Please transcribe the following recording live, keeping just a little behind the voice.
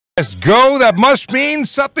Go, that must mean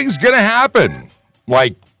something's going to happen.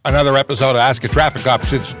 Like another episode of Ask a Traffic Cop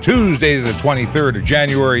since Tuesday, the 23rd of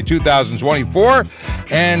January, 2024.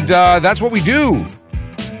 And that's what we do.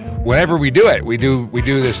 Whenever we do it, we do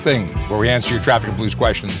this thing where we answer your traffic and police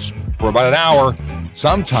questions for about an hour,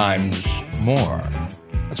 sometimes more.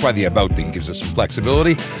 That's why the about thing gives us some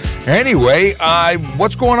flexibility. Anyway,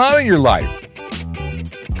 what's going on in your life?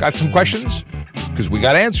 Got some questions? Because we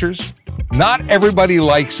got answers. Not everybody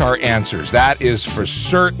likes our answers. That is for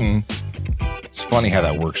certain. It's funny how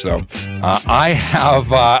that works, though.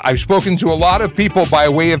 I've spoken to a lot of people by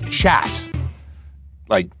way of chat.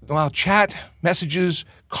 Chat, messages,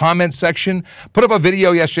 comment section. Put up a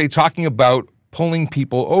video yesterday talking about pulling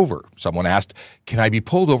people over. Someone asked, can I be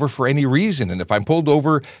pulled over for any reason? And if I'm pulled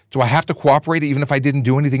over, do I have to cooperate even if I didn't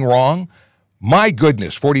do anything wrong? My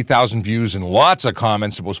goodness, 40,000 views and lots of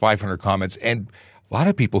comments, almost 500 comments, and a lot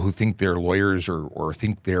of people who think they're lawyers or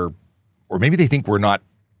maybe they think we're not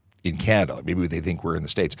in Canada. Maybe they think we're in the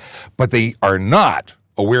States, but they are not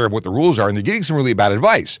aware of what the rules are, and they're getting some really bad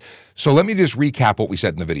advice. So let me just recap what we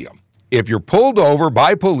said in the video. If you're pulled over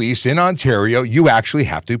by police in Ontario, you actually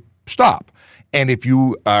have to stop. And if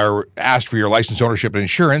you are asked for your license, ownership, and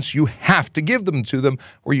insurance, you have to give them to them,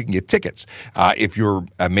 or you can get tickets. If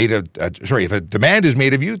a demand is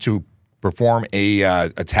made of you to perform a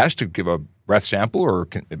test, to give a breath sample, or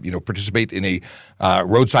participate in a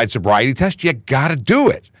roadside sobriety test, you got to do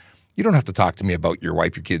it. You don't have to talk to me about your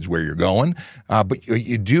wife, your kids, where you're going, but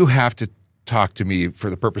you do have to talk to me for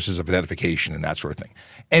the purposes of identification and that sort of thing.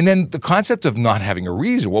 And then the concept of not having a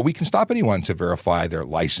reason. Well, we can stop anyone to verify their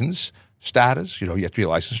license status. You have to be a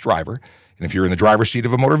licensed driver. And if you're in the driver's seat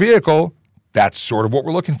of a motor vehicle, that's sort of what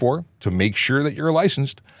we're looking for, to make sure that you're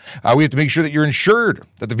licensed. We have to make sure that you're insured,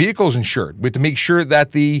 that the vehicle's insured. We have to make sure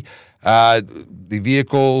that the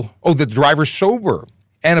driver's sober.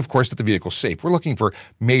 And, of course, that the vehicle's safe. We're looking for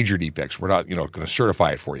major defects. We're not, going to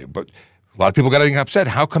certify it for you. But a lot of people got getting upset.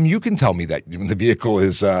 How come you can tell me that the vehicle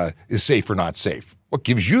is safe or not safe? What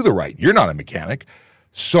gives you the right? You're not a mechanic.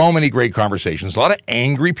 So many great conversations. A lot of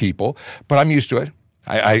angry people, but I'm used to it.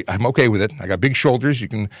 I'm okay with it. I got big shoulders. You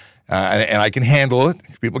can, and I can handle it.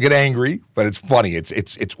 People get angry, but it's funny.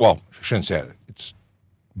 It's well, I shouldn't say it. It's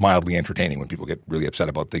mildly entertaining when people get really upset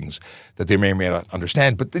about things that they may or may not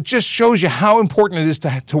understand. But it just shows you how important it is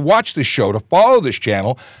to watch this show, to follow this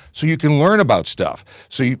channel, so you can learn about stuff.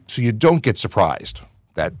 So you don't get surprised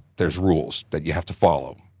that there's rules that you have to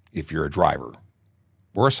follow if you're a driver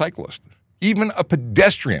or a cyclist, even a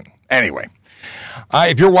pedestrian. Anyway,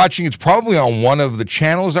 if you're watching, it's probably on one of the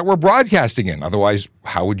channels that we're broadcasting in. Otherwise,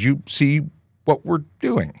 how would you see what we're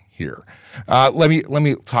doing here? Let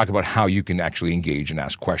me talk about how you can actually engage and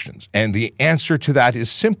ask questions. And the answer to that is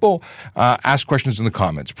simple. Ask questions in the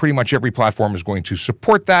comments. Pretty much every platform is going to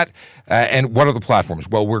support that. And what are the platforms?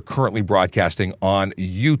 Well, we're currently broadcasting on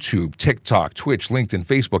YouTube, TikTok, Twitch, LinkedIn,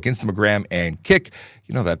 Facebook, Instagram, and Kick.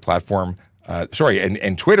 That platform,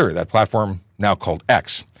 and Twitter, that platform now called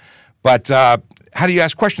X. But how do you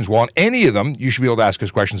ask questions? Well, on any of them, you should be able to ask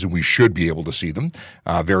us questions, and we should be able to see them.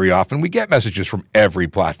 Very often, we get messages from every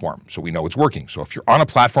platform, so we know it's working. So if you're on a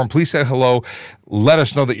platform, please say hello. Let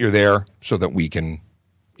us know that you're there so that we can,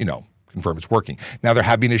 confirm it's working. Now, there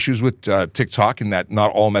have been issues with TikTok in that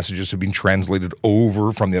not all messages have been translated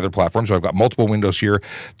over from the other platforms. So I've got multiple windows here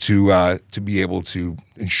to be able to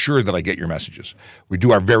ensure that I get your messages. We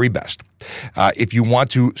do our very best. If you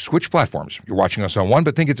want to switch platforms, you're watching us on one,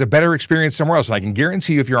 but think it's a better experience somewhere else. And I can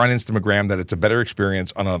guarantee you if you're on Instagram that it's a better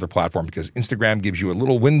experience on another platform, because Instagram gives you a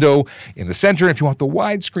little window in the center if you want the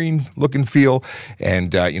widescreen look and feel.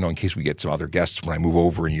 And, in case we get some other guests when I move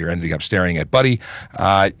over and you're ending up staring at Buddy,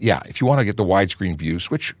 if you want to get the widescreen view,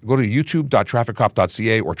 go to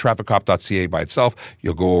youtube.trafficcop.ca or trafficcop.ca by itself.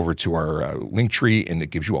 You'll go over to our link tree, and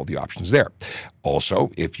it gives you all the options there. Also,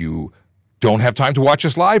 if you don't have time to watch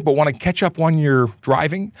us live but want to catch up when you're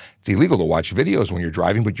driving, it's illegal to watch videos when you're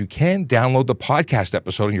driving, but you can download the podcast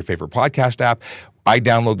episode in your favorite podcast app. I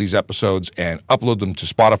download these episodes and upload them to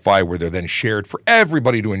Spotify, where they're then shared for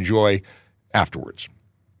everybody to enjoy afterwards.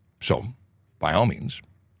 So, by all means,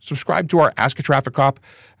 subscribe to our Ask a Traffic Cop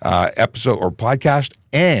episode or podcast,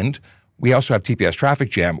 and we also have TPS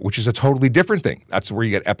Traffic Jam, which is a totally different thing. That's where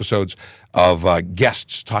you get episodes of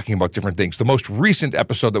guests talking about different things. The most recent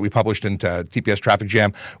episode that we published into TPS Traffic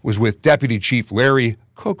Jam was with Deputy Chief Larry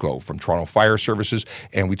Coco from Toronto Fire Services,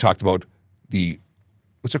 and we talked about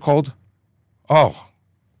what's it called? Oh,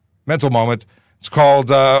 mental moment. It's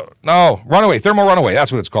called, runaway, thermal runaway.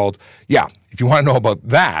 That's what it's called. Yeah, if you want to know about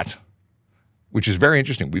that, which is very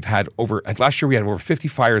interesting. Last year we had over 50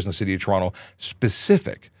 fires in the city of Toronto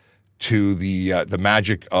specific to the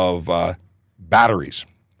magic of batteries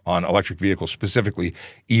on electric vehicles, specifically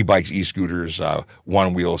e-bikes, e-scooters,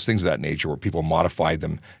 one-wheels, things of that nature, where people modified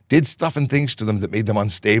them, did stuff and things to them that made them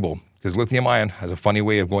unstable, because lithium ion has a funny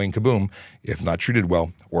way of going kaboom if not treated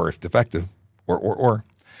well, or if defective, or.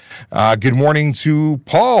 Good morning to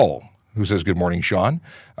Paul, who says, good morning, Sean.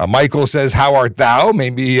 Michael says, how art thou?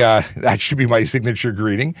 Maybe that should be my signature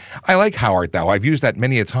greeting. I like how art thou. I've used that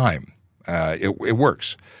many a time. It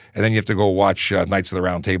works. And then you have to go watch Knights of the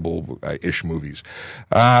Round Table-ish movies.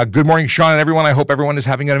 Good morning, Sean and everyone. I hope everyone is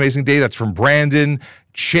having an amazing day. That's from Brandon.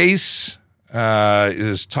 Chase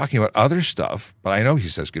is talking about other stuff, but I know he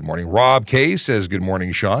says good morning. Rob K says good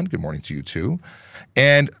morning, Sean. Good morning to you, too.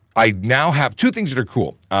 And I now have two things that are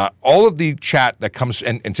cool. All of the chat that comes,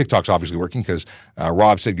 and TikTok's obviously working because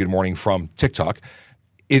Rob said good morning from TikTok.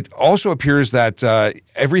 It also appears that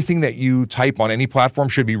everything that you type on any platform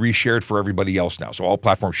should be reshared for everybody else now. So all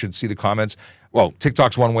platforms should see the comments. Well,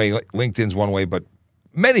 TikTok's one way, LinkedIn's one way, but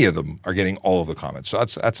many of them are getting all of the comments. So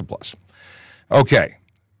that's a plus. Okay.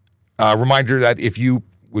 Reminder that if you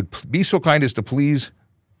would be so kind as to please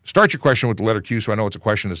start your question with the letter Q, so I know it's a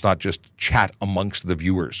question. It's not just chat amongst the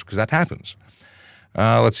viewers, because that happens.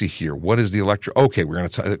 Let's see here. What is the electric? Okay, we're going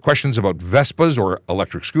to questions about Vespas or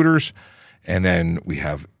electric scooters. And then we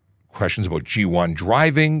have questions about G1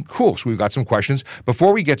 driving. Cool. So we've got some questions.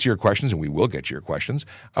 Before we get to your questions, and we will get to your questions,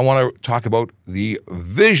 I want to talk about the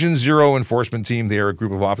Vision Zero enforcement team. They are a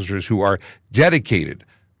group of officers who are dedicated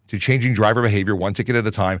to changing driver behavior one ticket at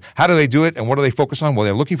a time. How do they do it, and what do they focus on? Well,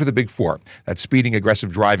 they're looking for the big four. That's speeding,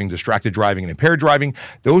 aggressive driving, distracted driving, and impaired driving.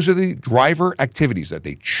 Those are the driver activities that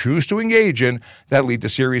they choose to engage in that lead to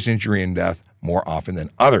serious injury and death more often than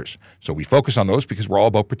others. So we focus on those because we're all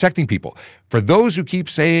about protecting people. For those who keep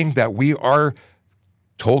saying that we are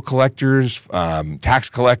toll collectors, tax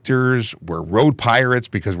collectors, we're road pirates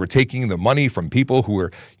because we're taking the money from people who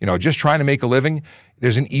are, just trying to make a living,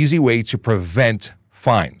 there's an easy way to prevent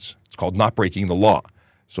fines. It's called not breaking the law.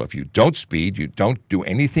 So if you don't speed, you don't do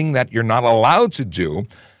anything that you're not allowed to do,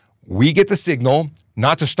 we get the signal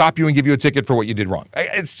not to stop you and give you a ticket for what you did wrong.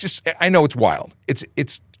 I know it's wild.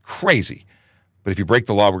 It's crazy. But if you break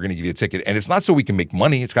the law, we're going to give you a ticket. And it's not so we can make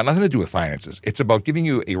money. It's got nothing to do with finances. It's about giving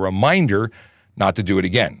you a reminder not to do it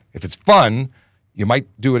again. If it's fun, you might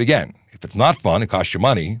do it again. If it's not fun, it costs you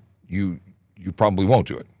money, you probably won't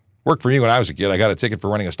do it. Worked for me when I was a kid. I got a ticket for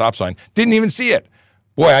running a stop sign. Didn't even see it.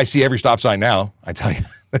 Boy, I see every stop sign now. I tell you,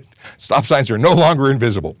 stop signs are no longer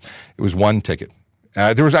invisible. It was one ticket.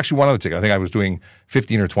 There was actually one other ticket. I think I was doing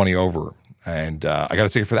 15 or 20 over, and I got a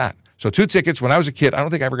ticket for that. So 2 tickets. When I was a kid, I don't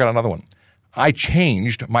think I ever got another one. I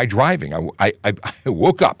changed my driving. I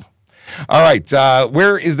woke up. All right.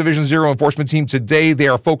 Where is the Vision Zero enforcement team today? They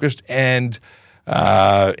are focused and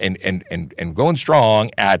going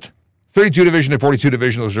strong at 32 Division and 42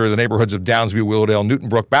 Division. Those are the neighborhoods of Downsview, Willowdale, Newton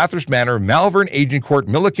Brook, Bathurst Manor, Malvern, Agincourt,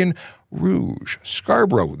 Milliken, Rouge,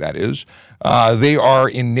 Scarborough, that is. They are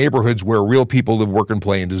in neighborhoods where real people live, work, and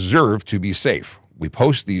play and deserve to be safe. We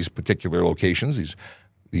post these particular locations,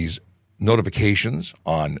 these notifications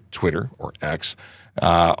on Twitter or X,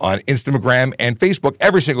 on Instagram and Facebook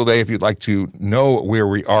every single day. If you'd like to know where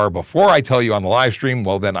we are before I tell you on the live stream,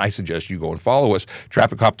 well, then I suggest you go and follow us.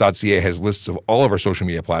 TrafficCop.ca has lists of all of our social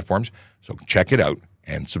media platforms, so check it out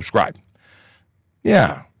and subscribe.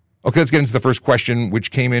 Yeah. Okay, let's get into the first question,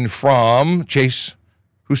 which came in from Chase,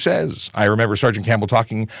 who says, I remember Sergeant Campbell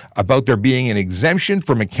talking about there being an exemption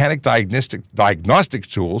for mechanic diagnostic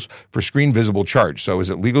tools for screen visible charge. So is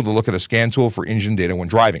it legal to look at a scan tool for engine data when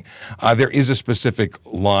driving? There is a specific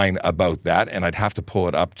line about that, and I'd have to pull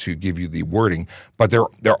it up to give you the wording. But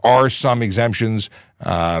there are some exemptions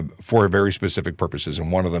for very specific purposes,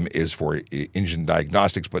 and one of them is for engine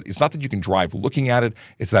diagnostics. But it's not that you can drive looking at it,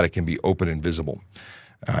 it's that it can be open and visible.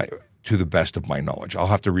 To the best of my knowledge. I'll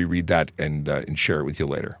have to reread that and share it with you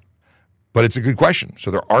later. But it's a good question. So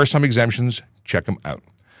there are some exemptions. Check them out.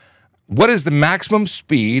 What is the maximum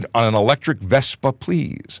speed on an electric Vespa,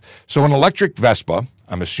 please? So an electric Vespa,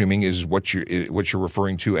 I'm assuming, is what you're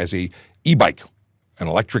referring to as a e-bike, an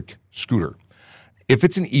electric scooter. If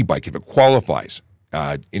it's an e-bike, if it qualifies,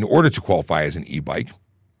 in order to qualify as an e-bike,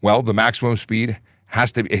 well, the maximum speed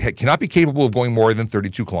it cannot be capable of going more than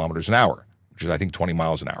 32 kilometers an hour, which is, I think, 20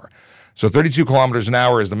 miles an hour. So 32 kilometers an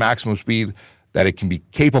hour is the maximum speed that it can be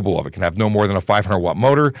capable of. It can have no more than a 500-watt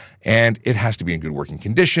motor, and it has to be in good working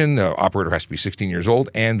condition. The operator has to be 16 years old,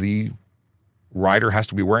 and the rider has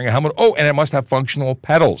to be wearing a helmet. Oh, and it must have functional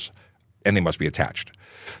pedals, and they must be attached.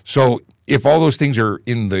 So if all those things are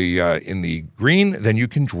in the green, then you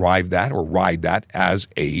can drive that or ride that as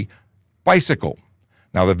a bicycle.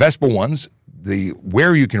 Now, the Vespa ones the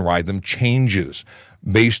where you can ride them changes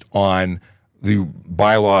based on the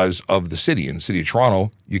bylaws of the city. In the city of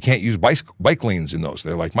Toronto, you can't use bike lanes in those.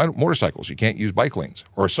 They're like motorcycles. You can't use bike lanes.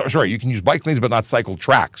 Or sorry, you can use bike lanes but not cycle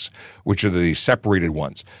tracks, which are the separated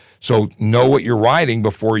ones. So know what you're riding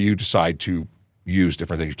before you decide to use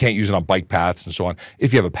different things. You can't use it on bike paths and so on.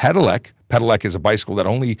 If you have a pedelec is a bicycle that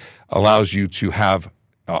only allows you to have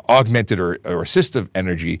augmented or assistive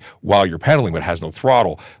energy while you're pedaling but has no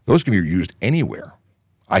throttle. Those can be used anywhere.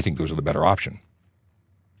 I think those are the better option.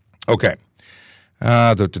 Okay.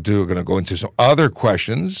 We're going to go into some other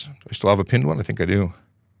questions. Do I still have a pinned one? I think I do.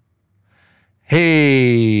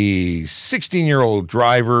 Hey, 16-year-old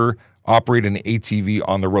driver operate an ATV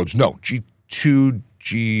on the roads. No,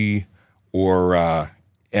 G2G or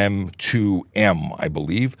M2M, I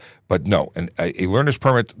believe. But no, a learner's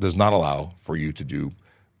permit does not allow for you to do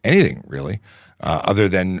anything, really, other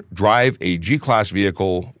than drive a G-Class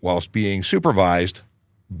vehicle whilst being supervised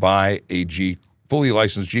by a fully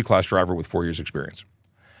licensed G-Class driver with 4 years experience.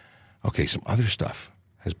 Okay, some other stuff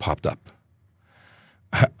has popped up.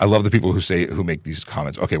 I love the people who make these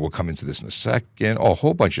comments. Okay, we'll come into this in a second. Oh, a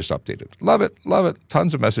whole bunch just updated. Love it, love it.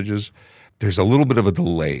 Tons of messages. There's a little bit of a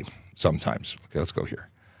delay sometimes. Okay, let's go here.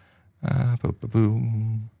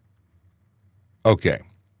 Boom. Okay.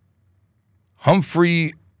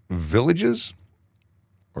 Humphrey Villages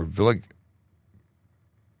or Villegas.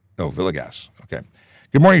 Okay.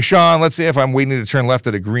 Good morning, Sean. Let's say if I'm waiting to turn left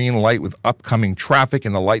at a green light with upcoming traffic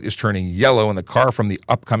and the light is turning yellow and the car from the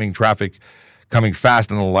upcoming traffic coming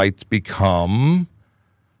fast and the lights become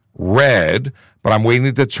red, but I'm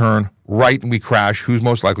waiting to turn right and we crash, who's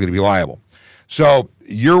most likely to be liable? So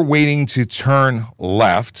you're waiting to turn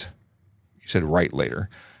left. You said right later.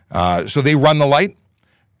 So they run the light.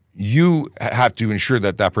 You have to ensure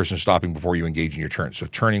that that person is stopping before you engage in your turn. So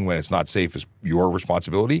turning when it's not safe is your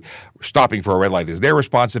responsibility. Stopping for a red light is their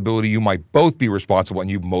responsibility. You might both be responsible,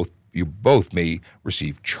 and you both may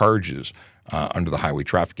receive charges under the Highway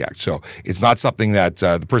Traffic Act. So it's not something that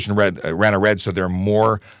the person ran a red, so they're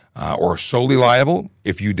more or solely liable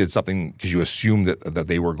if you did something because you assumed that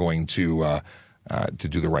they were going to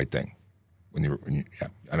do the right thing.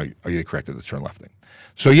 I know you corrected the turn left thing.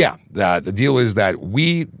 So yeah, the deal is that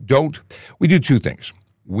we do two things.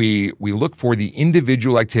 We look for the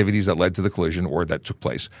individual activities that led to the collision or that took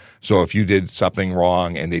place. So if you did something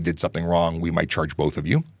wrong and they did something wrong, we might charge both of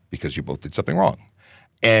you because you both did something wrong.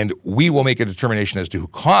 And we will make a determination as to who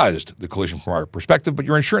caused the collision from our perspective, but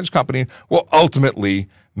your insurance company will ultimately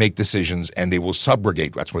make decisions and they will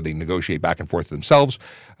subrogate. That's where they negotiate back and forth themselves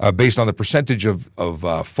based on the percentage of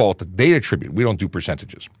fault that they attribute. We don't do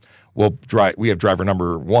percentages. We have driver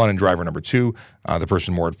number one and driver number two. The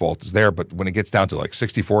person more at fault is there, but when it gets down to like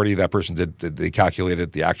 60-40, that person they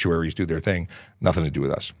calculated, the actuaries do their thing, nothing to do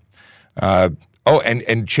with us.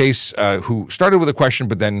 And Chase, who started with a question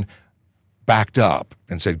but then backed up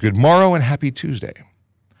and said, good morrow and happy Tuesday.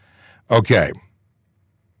 Okay.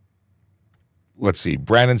 Let's see.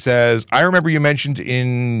 Brandon says, I remember you mentioned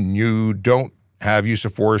you don't have use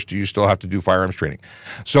of force. Do you still have to do firearms training?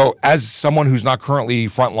 So as someone who's not currently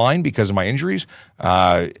frontline because of my injuries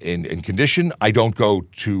in condition, I don't go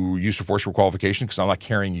to use of force for qualification because I'm not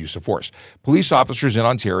carrying use of force. Police officers in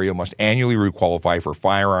Ontario must annually requalify for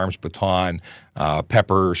firearms, baton,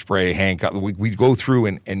 pepper spray, handcuff. We go through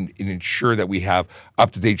and ensure that we have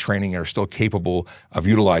up-to-date training and are still capable of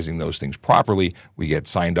utilizing those things properly. We get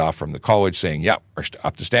signed off from the college saying, yep, we're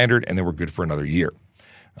up to standard, and then we're good for another year.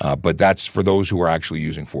 But that's for those who are actually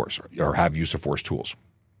using force or have use of force tools.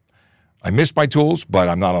 I missed my tools, but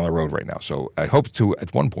I'm not on the road right now. So I hope to,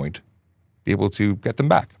 at one point, be able to get them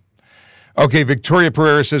back. Okay, Victoria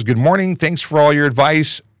Pereira says, good morning. Thanks for all your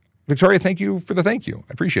advice. Victoria, thank you for the thank you.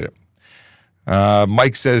 I appreciate it.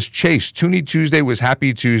 Mike says, Chase, Toonie Tuesday was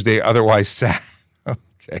Happy Tuesday, otherwise sad.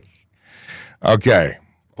 Okay.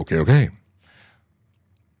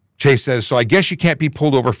 Chase says, so I guess you can't be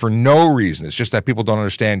pulled over for no reason. It's just that people don't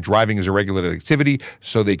understand driving is a regulated activity,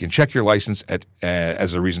 so they can check your license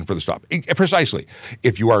as a reason for the stop. Precisely.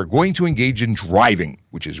 If you are going to engage in driving,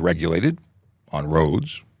 which is regulated on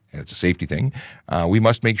roads, and it's a safety thing, we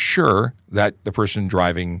must make sure that the person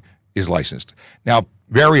driving is licensed. Now,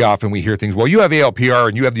 very often we hear things, well, you have ALPR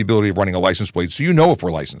and you have the ability of running a license plate, so you know if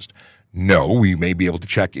we're licensed. No, we may be able to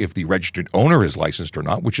check if the registered owner is licensed or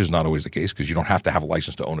not, which is not always the case because you don't have to have a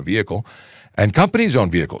license to own a vehicle. And companies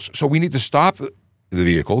own vehicles. So we need to stop the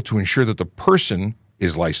vehicle to ensure that the person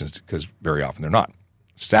is licensed because very often they're not.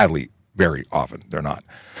 Sadly, very often they're not.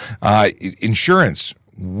 Insurance.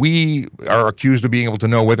 We are accused of being able to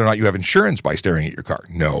know whether or not you have insurance by staring at your car.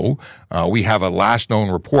 No, we have a last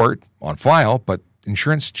known report on file, but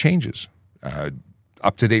insurance changes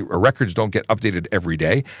Up-to-date records don't get updated every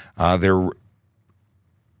day. They're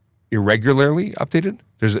irregularly updated.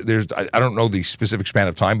 I don't know the specific span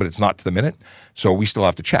of time, but it's not to the minute, so we still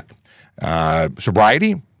have to check.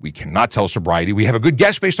 Sobriety, we cannot tell sobriety. We have a good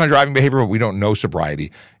guess based on driving behavior, but we don't know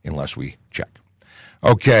sobriety unless we check.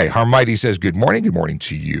 Okay, Harmighty says, good morning. Good morning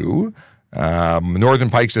to you. Northern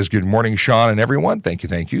Pike says, good morning, Sean and everyone. Thank you.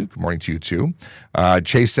 Good morning to you, too.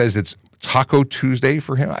 Chase says it's Taco Tuesday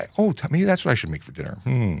for him. Maybe that's what I should make for dinner.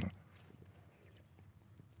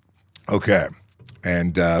 Okay,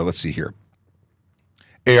 and let's see here.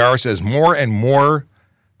 AR says, more and more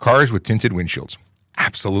cars with tinted windshields.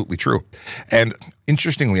 Absolutely true. And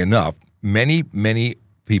interestingly enough, many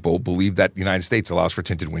people believe that the United States allows for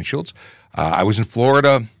tinted windshields. I was in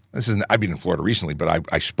Florida. I've been in Florida recently, but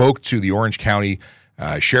I spoke to the Orange County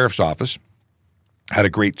Sheriff's Office. Had a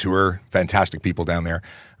great tour. Fantastic people down there.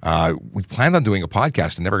 We planned on doing a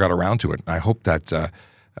podcast and never got around to it. I hope that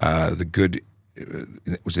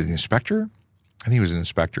was it the inspector? I think he was an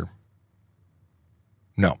inspector.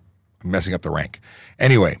 No, I'm messing up the rank.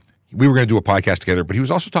 Anyway, we were going to do a podcast together, but he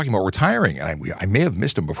was also talking about retiring, and I may have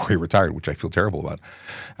missed him before he retired, which I feel terrible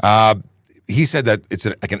about. He said that it's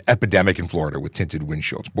like an epidemic in Florida with tinted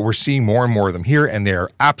windshields, but we're seeing more and more of them here, and they're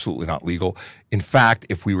absolutely not legal. In fact,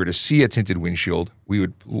 if we were to see a tinted windshield, we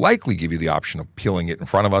would likely give you the option of peeling it in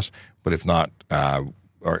front of us, but if not,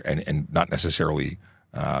 and not necessarily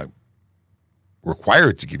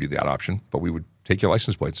required to give you that option, but we would take your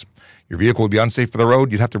license plates. Your vehicle would be unsafe for the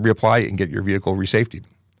road. You'd have to reapply and get your vehicle resafetied.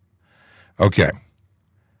 Okay.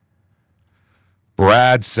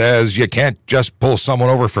 Brad says you can't just pull someone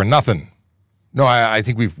over for nothing. No, I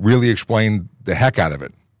think we've really explained the heck out of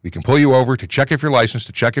it. We can pull you over to check if you're licensed,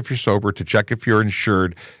 to check if you're sober, to check if you're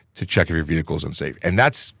insured, to check if your vehicle is unsafe. And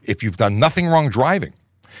that's if you've done nothing wrong driving.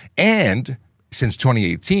 And since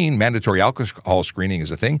 2018, mandatory alcohol screening is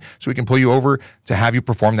a thing, so we can pull you over to have you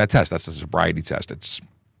perform that test. That's a sobriety test. It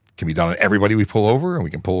can be done on everybody we pull over, and we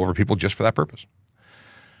can pull over people just for that purpose.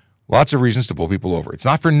 Lots of reasons to pull people over. It's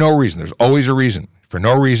not for no reason. There's always a reason. For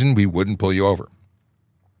no reason, we wouldn't pull you over.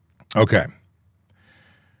 Okay.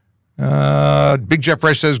 Big Jeff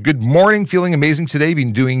Fresh says, good morning. Feeling amazing today.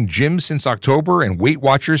 Been doing gym since October and Weight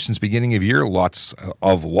Watchers since beginning of year. Lots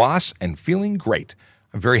of loss and feeling great.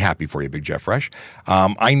 I'm very happy for you, Big Jeff Fresh.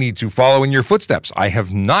 I need to follow in your footsteps. I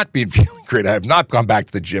have not been feeling great. I have not gone back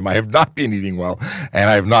to the gym. I have not been eating well, and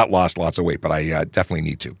I have not lost lots of weight, but I definitely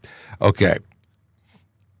need to. Okay.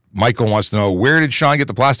 Michael wants to know, where did Sean get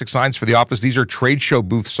the plastic signs for the office? These are trade show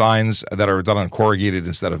booth signs that are done on corrugated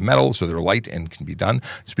instead of metal, so they're light and can be done.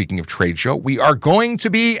 Speaking of trade show, we are going to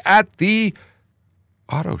be at the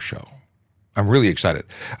auto show. I'm really excited.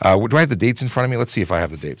 Do I have the dates in front of me? Let's see if I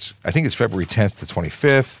have the dates. I think it's February 10th to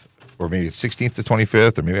 25th, or maybe it's 16th to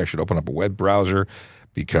 25th, or maybe I should open up a web browser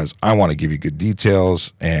because I want to give you good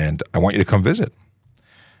details, and I want you to come visit.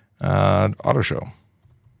 Auto show.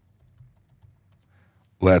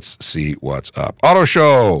 Let's see what's up. Auto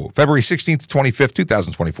show, February 16th to 25th,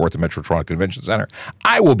 2024 at the Metro Toronto Convention Center.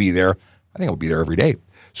 I will be there. I think I'll be there every day.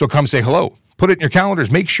 So come say hello. Put it in your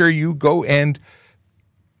calendars. Make sure you go and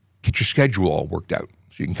get your schedule all worked out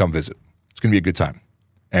so you can come visit. It's going to be a good time.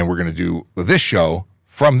 And we're going to do this show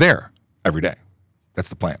from there every day. That's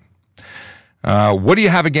the plan. What do you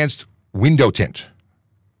have against window tint?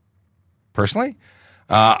 Personally,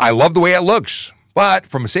 I love the way it looks. But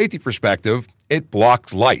from a safety perspective, it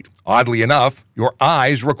blocks light. Oddly enough, your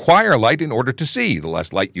eyes require light in order to see. The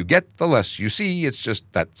less light you get, the less you see. It's just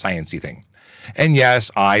that sciencey thing. And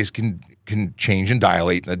yes, eyes can change and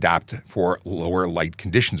dilate and adapt for lower light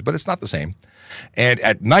conditions, but it's not the same. And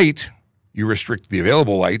at night, you restrict the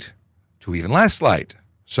available light to even less light.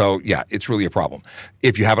 So yeah, it's really a problem.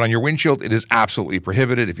 If you have it on your windshield, it is absolutely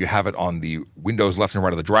prohibited. If you have it on the windows left and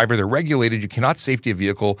right of the driver, they're regulated. You cannot safety a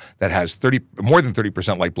vehicle that has more than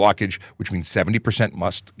 30% light blockage, which means 70%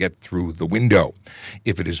 must get through the window.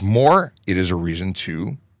 If it is more, it is a reason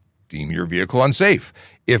to deem your vehicle unsafe.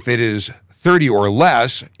 If it is 30 or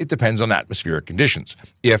less, it depends on atmospheric conditions.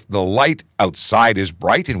 If the light outside is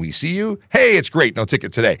bright and we see you, hey, it's great, no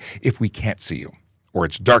ticket today. If we can't see you, or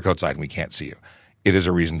it's dark outside and we can't see you, it is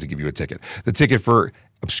a reason to give you a ticket. The ticket for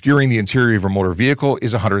obscuring the interior of a motor vehicle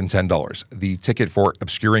is $110. The ticket for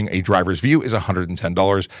obscuring a driver's view is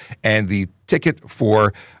 $110. And the ticket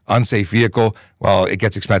for unsafe vehicle, well, it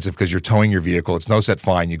gets expensive because you're towing your vehicle. It's no set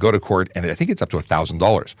fine. You go to court, and I think it's up to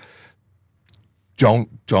 $1,000.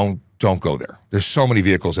 Don't go there. There's so many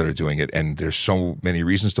vehicles that are doing it, and there's so many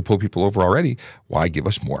reasons to pull people over already. Why give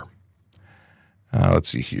us more? Let's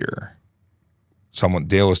see here.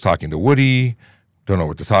 Dale was talking to Woody. Don't know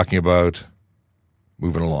what they're talking about.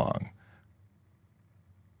 Moving along.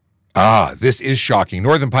 This is shocking.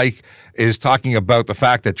 Northern Pike is talking about the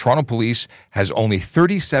fact that Toronto Police has only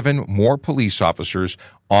 37 more police officers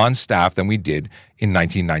on staff than we did in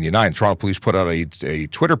 1999. Toronto Police put out a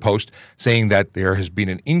Twitter post saying that there has been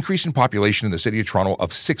an increase in population in the city of Toronto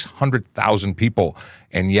of 600,000 people,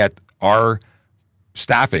 and yet our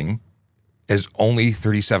staffing is only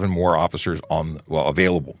 37 more officers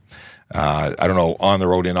available. I don't know on the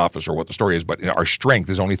road in office or what the story is, but our strength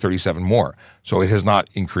is only 37 more. So it has not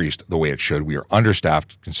increased the way it should. We are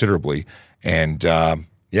understaffed considerably. And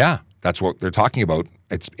that's what they're talking about.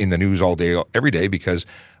 It's in the news all day, every day, because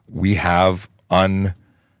we have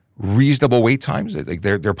unreasonable wait times. Like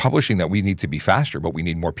they're publishing that we need to be faster, but we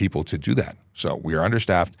need more people to do that. So we are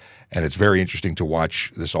understaffed, and it's very interesting to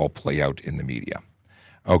watch this all play out in the media.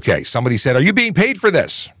 Okay, somebody said, are you being paid for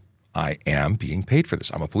this? I am being paid for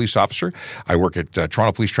this. I'm a police officer. I work at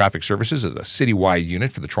Toronto Police Traffic Services as a citywide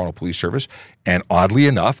unit for the Toronto Police Service. And oddly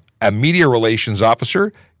enough, a media relations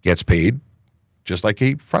officer gets paid just like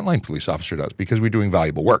a frontline police officer does because we're doing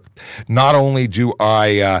valuable work. Not only do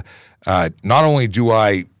I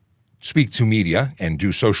speak to media and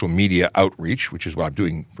do social media outreach, which is what I'm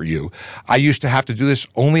doing for you. I used to have to do this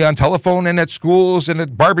only on telephone and at schools and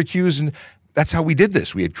at barbecues, and that's how we did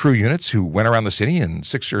this. We had crew units who went around the city, and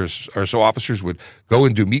 6 or so officers would go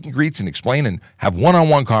and do meet and greets and explain and have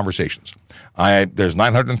one-on-one conversations. There's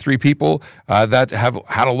 903 people that have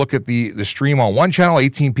had a look at the stream on one channel,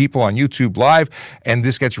 18 people on YouTube Live, and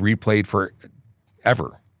this gets replayed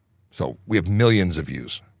forever. So we have millions of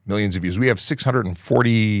views. We have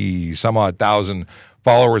 640 some odd thousand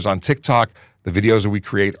followers on TikTok. The videos that we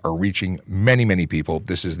create are reaching many, many people.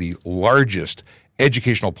 This is the largest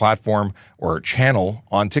educational platform or channel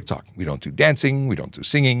on TikTok. We don't do dancing, we don't do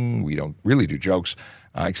singing, we don't really do jokes,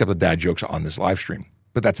 except the dad jokes on this live stream.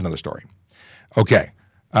 But that's another story. Okay.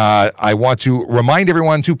 I want to remind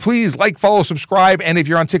everyone to please like, follow, subscribe, and if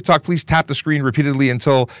you're on TikTok, please tap the screen repeatedly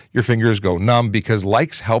until your fingers go numb, because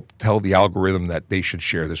likes help tell the algorithm that they should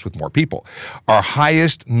share this with more people. Our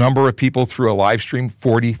highest number of people through a live stream,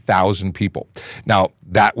 40,000 people. Now,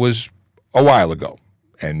 that was a while ago.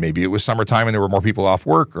 And maybe it was summertime and there were more people off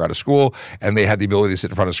work or out of school, and they had the ability to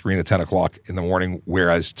sit in front of a screen at 10 o'clock in the morning,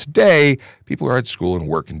 whereas today, people are at school and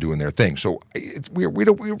work and doing their thing. So we're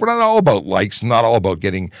not all about likes, not all about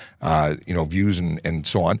getting views and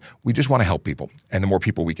so on. We just want to help people. And the more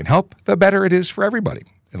people we can help, the better it is for everybody.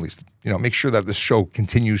 At least, make sure that this show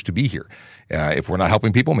continues to be here. If we're not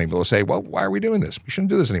helping people, maybe they'll say, well, why are we doing this? We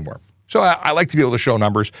shouldn't do this anymore. So I like to be able to show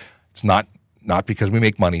numbers. It's not because we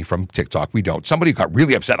make money from TikTok. We don't. Somebody got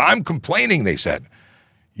really upset. I'm complaining, they said.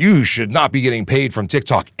 You should not be getting paid from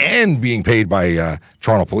TikTok and being paid by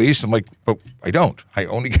Toronto Police. I'm like, but I don't. I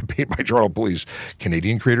only get paid by Toronto Police.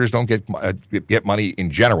 Canadian creators don't get money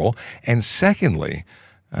in general. And secondly,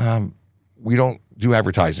 we don't do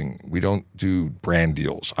advertising. We don't do brand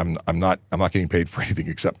deals. I'm not getting paid for anything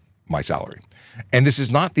except my salary. And this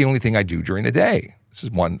is not the only thing I do during the day. This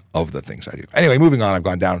is one of the things I do. Anyway, moving on, I've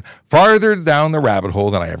gone farther down the rabbit hole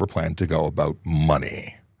than I ever planned to go about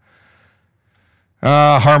money.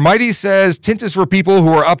 Harmighty says, tint is for people who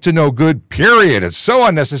are up to no good, period. It's so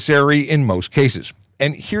unnecessary in most cases.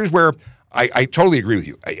 And here's where I totally agree with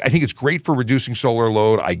you. I think it's great for reducing solar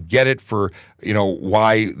load. I get it for,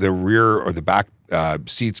 why the rear or the back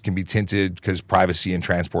seats can be tinted because privacy and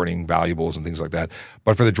transporting valuables and things like that.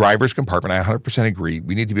 But for the driver's compartment, I 100% agree.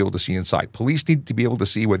 We need to be able to see inside. Police need to be able to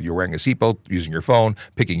see whether you're wearing a seatbelt, using your phone,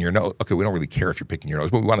 picking your nose. Okay, we don't really care if you're picking your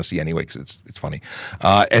nose, but we want to see anyway because it's funny.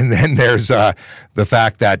 And then there's the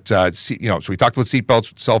fact that, so we talked about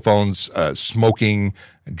seatbelts, cell phones, smoking,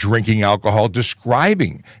 drinking alcohol,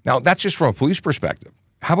 describing. Now, that's just from a police perspective.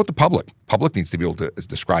 How about the public? Public needs to be able to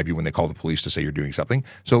describe you when they call the police to say you're doing something.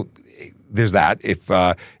 So there's that. If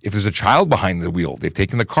there's a child behind the wheel, they've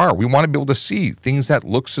taken the car, we want to be able to see things that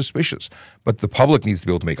look suspicious. But the public needs to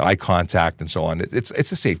be able to make eye contact and so on. It's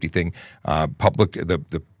a safety thing.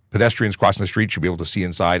 The pedestrians crossing the street should be able to see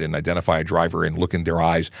inside and identify a driver and look in their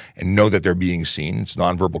eyes and know that they're being seen. It's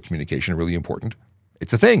nonverbal communication, really important.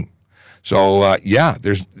 It's a thing. So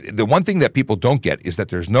there's the one thing that people don't get is that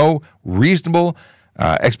there's no reasonable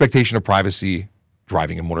expectation of privacy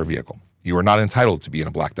driving a motor vehicle. You are not entitled to be in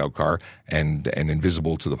a blacked out car and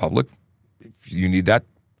invisible to the public. If you need that,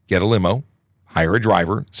 get a limo, hire a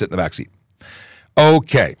driver, sit in the back seat.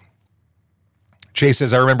 Okay. Chase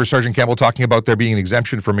says, I remember Sergeant Campbell talking about there being an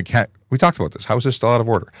exemption for We talked about this. How is this still out of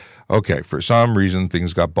order? Okay. For some reason,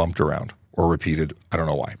 things got bumped around or repeated. I don't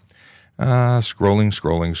know why.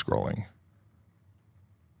 Scrolling.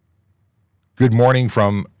 Good morning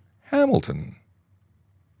from Hamilton.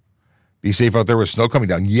 Be safe out there with snow coming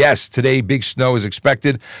down. Yes, today big snow is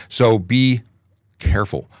expected, so be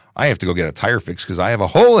careful. I have to go get a tire fix because I have a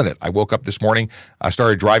hole in it. I woke up this morning, I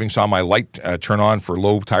started driving, saw my light turn on for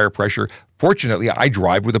low tire pressure. Fortunately, I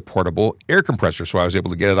drive with a portable air compressor, so I was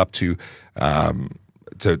able to get it up to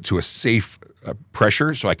a safe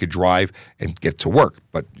pressure so I could drive and get to work.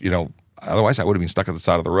 But, otherwise I would have been stuck at the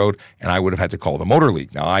side of the road and I would have had to call the motor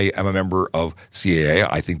league. Now, I am a member of CAA.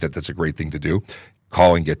 I think that that's a great thing to do.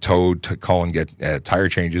 Call and get towed, call and get tire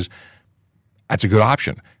changes. That's a good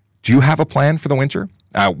option. Do you have a plan for the winter?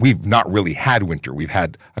 We've not really had winter. We've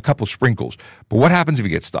had a couple sprinkles. But what happens if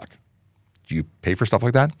you get stuck? Do you pay for stuff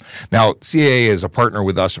like that? Now, CAA is a partner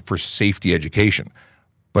with us for safety education,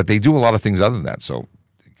 but they do a lot of things other than that. So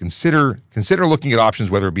consider looking at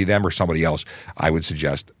options, whether it be them or somebody else. I would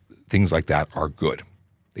suggest things like that are good.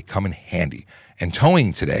 They come in handy. And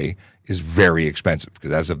towing today is very expensive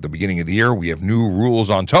because as of the beginning of the year, we have new rules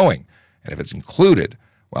on towing. And if it's included,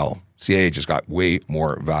 well, CAA just got way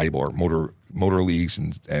more valuable, or motor leagues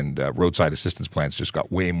and roadside assistance plans just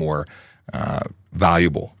got way more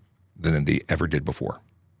valuable than they ever did before.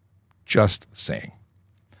 Just saying.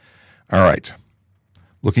 All right.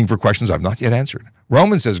 Looking for questions I've not yet answered.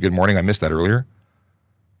 Roman says, good morning. I missed that earlier.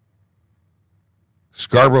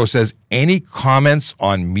 Scarborough says, any comments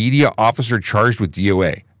on media officer charged with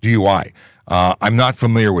DUI? I'm not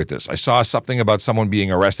familiar with this. I saw something about someone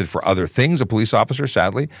being arrested for other things, a police officer,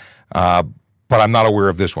 sadly, but I'm not aware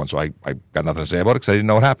of this one, so I got nothing to say about it because I didn't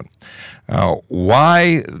know what happened.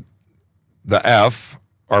 Why the F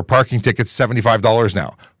are parking tickets $75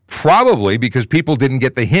 now? Probably because people didn't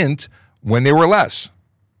get the hint when they were less.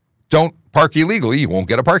 Don't park illegally, you won't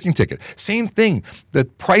get a parking ticket. Same thing. The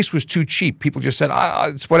price was too cheap. People just said,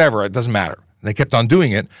 it's whatever, it doesn't matter. And they kept on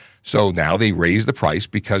doing it. So now they raise the price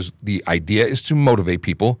because the idea is to motivate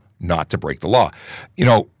people not to break the law.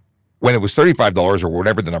 When it was $35 or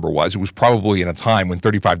whatever the number was, it was probably in a time when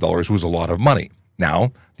 $35 was a lot of money.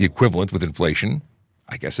 Now, the equivalent with inflation,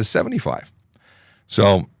 I guess, is $75.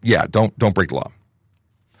 So, yeah, don't break the law.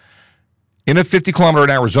 In a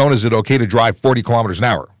 50-kilometer-an-hour zone, is it okay to drive 40 kilometers an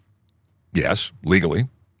hour? Yes, legally.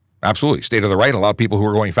 Absolutely. State of the right, allow people who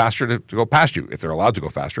are going faster to go past you if they're allowed to go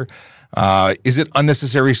faster. Is it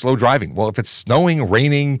unnecessary slow driving? Well, if it's snowing,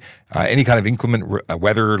 raining, any kind of inclement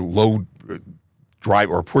weather, low drive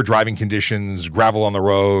or poor driving conditions, gravel on the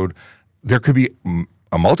road, there could be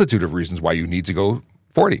a multitude of reasons why you need to go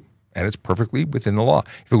 40, and it's perfectly within the law.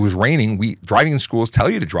 If it was raining, driving in schools tell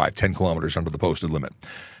you to drive 10 kilometers under the posted limit.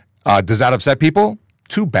 Does that upset people?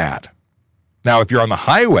 Too bad. Now, if you're on the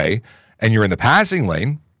highway and you're in the passing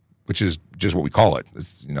lane, which is just what we call it,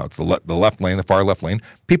 it's the left lane, the far left lane,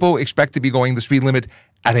 people expect to be going the speed limit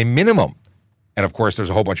at a minimum. And of course,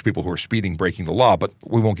 there's a whole bunch of people who are speeding, breaking the law, but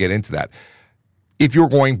we won't get into that. If you're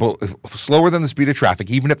going slower than the speed of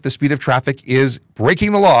traffic, even if the speed of traffic is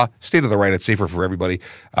breaking the law, state of the right, it's safer for everybody.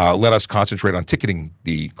 Let us concentrate on ticketing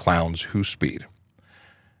the clowns who speed.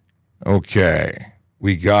 Okay,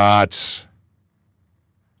 we got,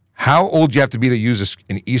 how old do you have to be to use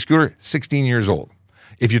an e-scooter? 16 years old.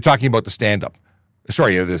 If you're talking about the stand-up,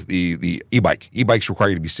 the e-bike. E-bikes require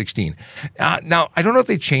you to be 16. Now, I don't know if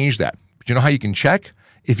they changed that, but you know how you can check?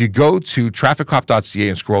 If you go to trafficcop.ca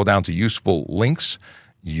and scroll down to useful links,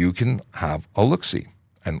 you can have a look-see.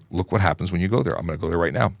 And look what happens when you go there. I'm going to go there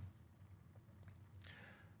right now.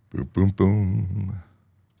 Boom, boom, boom.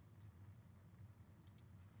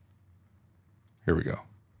 Here we go.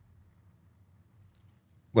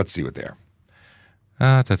 Let's see what they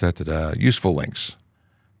are. Useful links.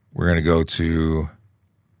 We're going to go to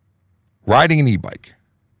riding an e-bike.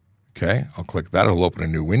 Okay, I'll click that. It'll open a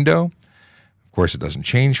new window. Of course, it doesn't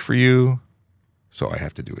change for you, so I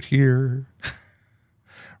have to do it here.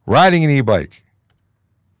 Riding an e-bike.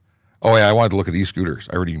 Oh, yeah, I wanted to look at e-scooters.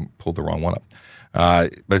 I already pulled the wrong one up.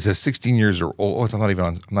 But it says 16 years or old. I'm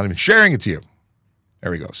not even sharing it to you.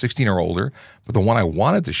 There we go, 16 or older. But the one I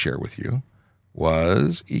wanted to share with you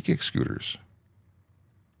was e-kick scooters.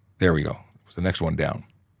 There we go. It was the next one down.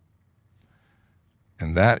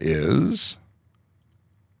 And that is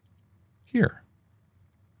here.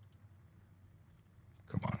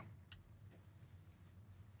 Come on.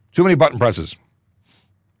 Too many button presses.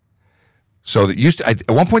 So that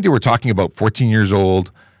at one point they were talking about 14 years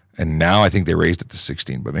old, and now I think they raised it to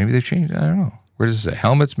 16, but maybe they've changed. I don't know. Where does it say?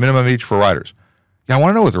 Helmets, minimum age for riders. Yeah, I want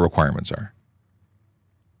to know what the requirements are.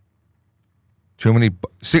 Too many.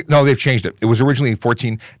 No, they've changed it. It was originally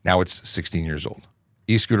 14. Now it's 16 years old.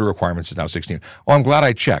 E-scooter requirements is now 16. Oh, I'm glad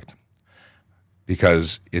I checked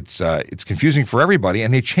because it's confusing for everybody,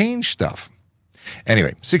 and they change stuff.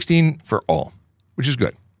 Anyway, 16 for all, which is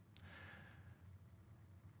good.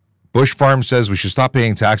 Bush Farm says we should stop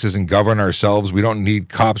paying taxes and govern ourselves. We don't need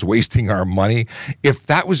cops wasting our money. If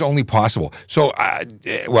that was only possible. So, I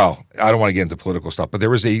don't want to get into political stuff, but there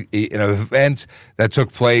was an event that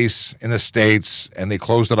took place in the States, and they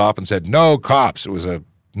closed it off and said, no cops. It was a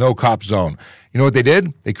no cop zone. You know what they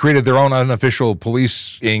did? They created their own unofficial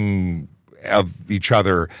policing of each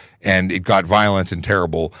other, and it got violent and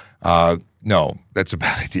terrible. No, that's a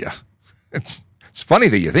bad idea. It's funny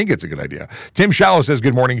that you think it's a good idea. Tim Shallow says,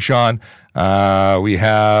 good morning, Sean. We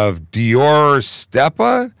have Dior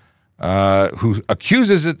Stepa, who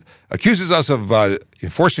accuses us of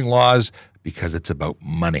enforcing laws because it's about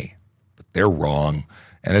money. But they're wrong,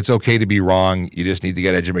 and it's okay to be wrong. You just need to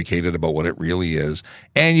get educated about what it really is,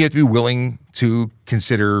 and you have to be willing to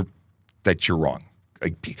consider that you're wrong.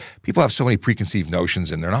 Like, people have so many preconceived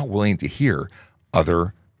notions, and they're not willing to hear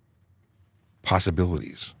other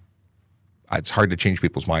possibilities. It's hard to change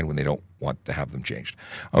people's mind when they don't want to have them changed.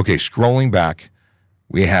 Okay, scrolling back,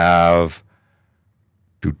 we have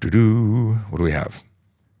what do we have?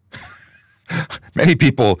 Many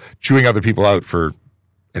people chewing other people out for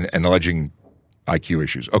and alleging IQ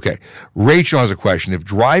issues. Okay, Rachel has a question. If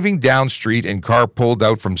driving down street and car pulled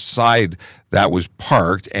out from side that was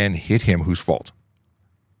parked and hit him, whose fault?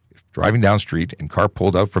 Driving down street and car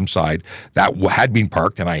pulled out from side that had been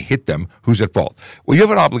parked and I hit them, who's at fault? Well, you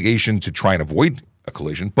have an obligation to try and avoid a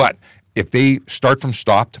collision, but if they start from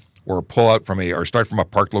stopped or pull out from or start from a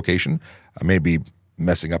parked location, I may be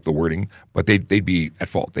messing up the wording, but they'd be at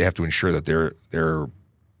fault. They have to ensure that they're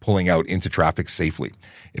pulling out into traffic safely.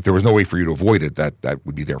 If there was no way for you to avoid it, that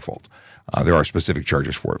would be their fault. There are specific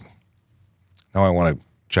charges for it. Now I want to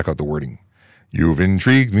check out the wording. You've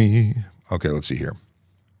intrigued me. Okay, let's see here.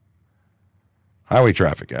 Highway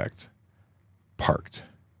Traffic Act. Parked.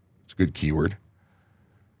 It's a good keyword.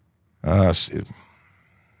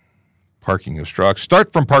 Parking obstructs.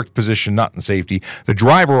 Start from parked position, not in safety. The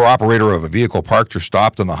driver or operator of a vehicle parked or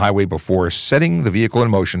stopped on the highway before setting the vehicle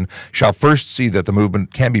in motion shall first see that the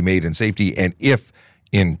movement can be made in safety, and if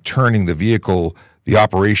in turning the vehicle, the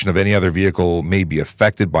operation of any other vehicle may be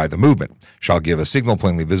affected by the movement, shall give a signal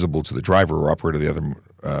plainly visible to the driver or operator of the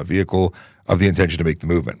other vehicle of the intention to make the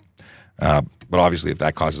movement. But obviously, if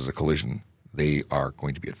that causes a collision, they are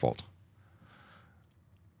going to be at fault.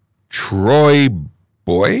 Troy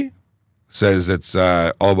Boy says it's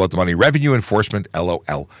all about the money. Revenue enforcement,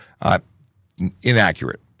 LOL.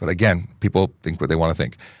 Inaccurate. But again, people think what they want to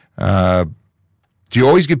think. Do you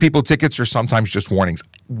always give people tickets or sometimes just warnings?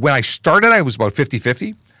 When I started, I was about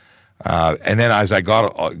 50-50. And then as I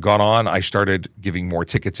got on, I started giving more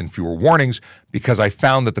tickets and fewer warnings because I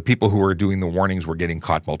found that the people who were doing the warnings were getting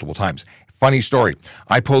caught multiple times. Funny story.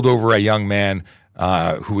 I pulled over a young man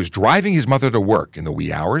who was driving his mother to work in the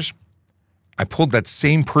wee hours. I pulled that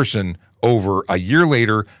same person over a year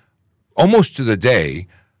later, almost to the day,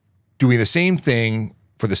 doing the same thing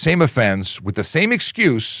for the same offense with the same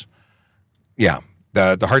excuse. Yeah.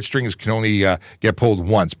 The heartstrings can only get pulled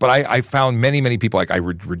once. But I found many people, like I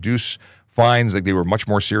would reduce fines, like they were much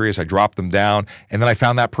more serious. I dropped them down. And then I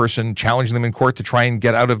found that person challenging them in court to try and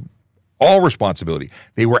get out of all responsibility.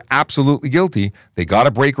 They were absolutely guilty. They got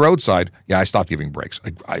a break roadside. Yeah, I stopped giving breaks.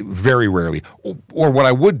 I very rarely. Or what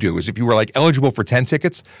I would do is if you were like eligible for 10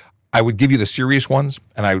 tickets, I would give you the serious ones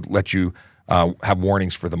and I would let you have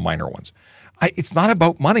warnings for the minor ones. It's not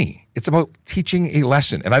about money. It's about teaching a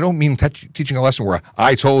lesson. And I don't mean teaching a lesson where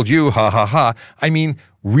I told you, ha, ha, ha. I mean,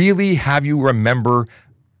 really have you remember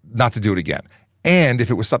not to do it again. And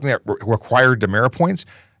if it was something that required demerit points,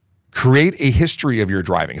 create a history of your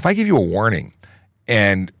driving. If I give you a warning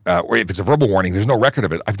and or if it's a verbal warning, there's no record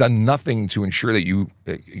of it, I've done nothing to ensure that you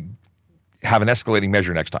have an escalating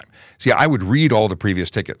measure next time. See, I would read all the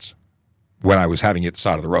previous tickets when I was having it at the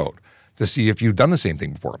side of the road to see if you'd done the same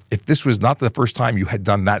thing before. If this was not the first time you had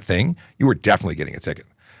done that thing, you were definitely getting a ticket.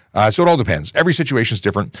 So it all depends. Every situation is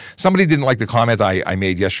different. Somebody didn't like the comment I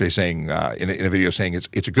made yesterday saying in a video saying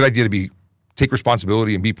it's a good idea to take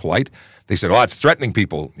responsibility and be polite. They said, oh, it's threatening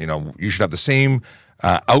people. You know, you should have the same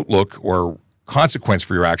outlook or consequence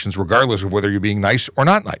for your actions regardless of whether you're being nice or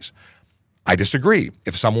not nice. I disagree.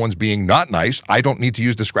 If someone's being not nice, I don't need to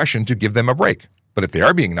use discretion to give them a break. But if they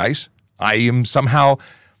are being nice, I am somehow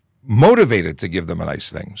motivated to give them a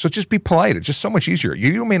nice thing. So just be polite. It's just so much easier.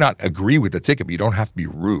 You may not agree with the ticket, but you don't have to be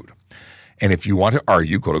rude. And if you want to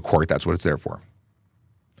argue, go to court. That's what it's there for.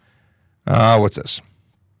 What's this?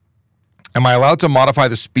 Am I allowed to modify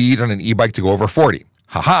the speed on an e-bike to go over 40?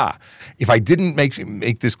 Haha. If I didn't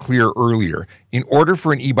make this clear earlier, in order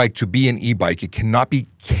for an e-bike to be an e-bike, it cannot be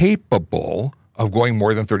capable of going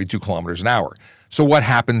more than 32 kilometers an hour. So what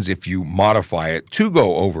happens if you modify it to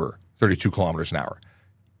go over 32 kilometers an hour?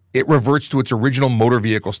 it reverts to its original motor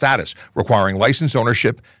vehicle status, requiring license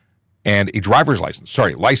ownership and a driver's license.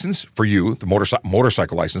 Sorry, license for you, the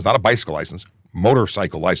motorcycle license, not a bicycle license,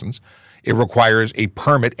 motorcycle license. It requires a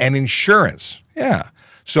permit and insurance. Yeah.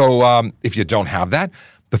 So if you don't have that,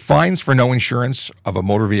 the fines for no insurance of a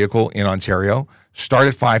motor vehicle in Ontario start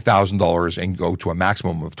at $5,000 and go to a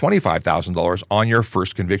maximum of $25,000 on your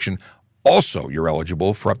first conviction. Also, you're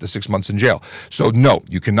eligible for up to 6 months in jail. So no,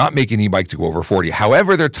 you cannot make an e-bike to go over 40.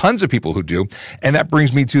 However, there are tons of people who do, and that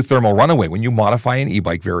brings me to thermal runaway. When you modify an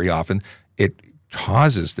e-bike very often, it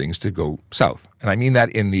causes things to go south. And I mean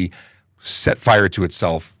that in the set fire to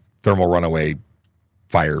itself, thermal runaway,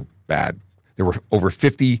 fire bad. There were over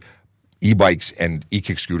 50 e-bikes and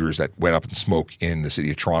e-kick scooters that went up in smoke in the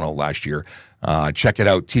city of Toronto last year. Check it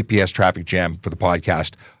out, TPS Traffic Jam for the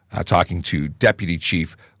podcast. Talking to Deputy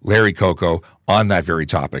Chief Larry Coco on that very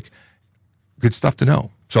topic. Good stuff to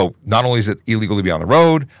know. So not only is it illegal to be on the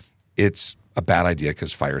road, it's a bad idea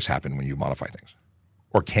because fires happen when you modify things.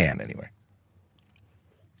 Or can, anyway.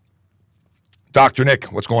 Dr.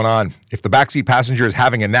 Nick, what's going on? If the backseat passenger is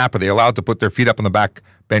having a nap, are they allowed to put their feet up on the back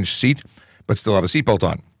bench seat but still have a seatbelt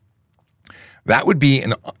on? That would be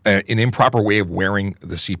an improper way of wearing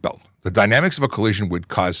the seatbelt. The dynamics of a collision would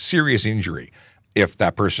cause serious injury if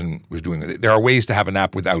that person was doing it. There are ways to have a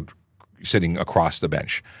nap without sitting across the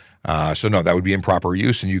bench. So no, that would be improper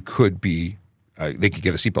use, and you could be, they could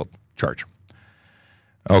get a seatbelt charge.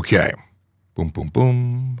 Okay. Boom, boom,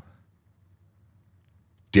 boom.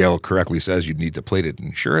 Dale correctly says you'd need to plate it and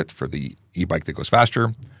insure it for the e-bike that goes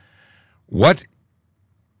faster. What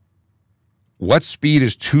speed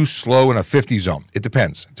is too slow in a 50 zone? It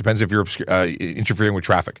depends. It depends if you're interfering with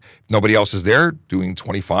traffic. If nobody else is there, doing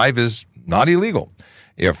 25 is not illegal.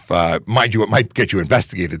 If mind you, it might get you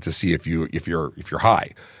investigated to see if you're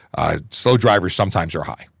high. Slow drivers sometimes are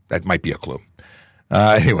high. That might be a clue.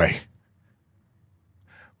 Anyway,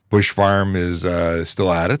 Bush Farm is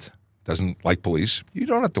still at it. Doesn't like police. You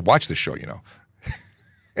don't have to watch this show, you know.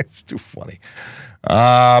 It's too funny.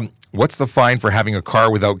 What's the fine for having a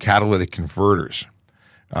car without catalytic converters?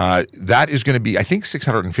 That is going to be, I think,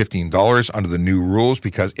 $615 under the new rules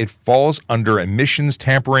because it falls under emissions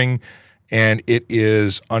tampering, and it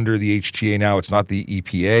is under the HTA now. It's not the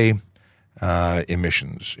EPA.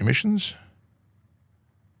 Emissions. Emissions?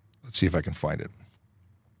 Let's see if I can find it.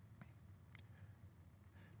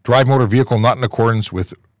 Drive motor vehicle not in accordance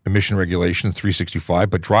with emission regulation 365,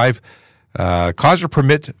 but drive cause or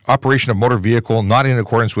permit operation of motor vehicle not in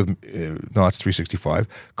accordance with, no, that's 365.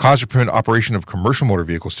 Cause or permit operation of commercial motor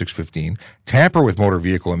vehicle 615. Tamper with motor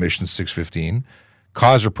vehicle emissions 615.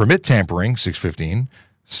 Cause or permit tampering 615.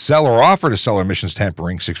 Sell or offer to sell emissions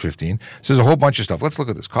tampering 615. So there's a whole bunch of stuff. Let's look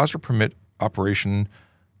at this. Cause or permit operation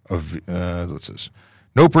of, what's this?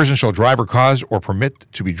 No person shall drive or cause or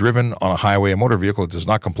permit to be driven on a highway a motor vehicle that does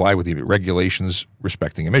not comply with the regulations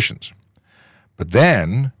respecting emissions. But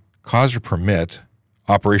then, cause or permit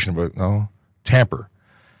operation of, tamper.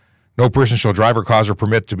 No person shall drive or cause or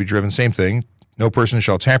permit to be driven, same thing. No person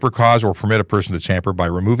shall tamper, cause, or permit a person to tamper by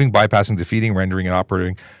removing, bypassing, defeating, rendering, and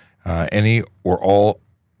operating any or all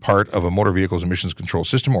part of a motor vehicle's emissions control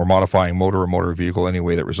system or modifying motor or motor vehicle in any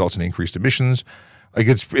way that results in increased emissions. Like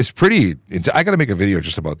it's pretty. I got to make a video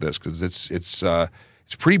just about this because it's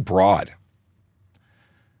pretty broad.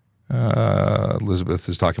 Elizabeth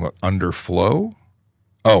is talking about underflow.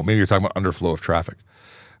 Oh, maybe you're talking about underflow of traffic.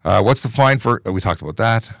 What's the fine for? We talked about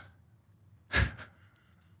that.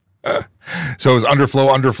 So is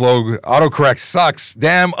underflow. Autocorrect sucks.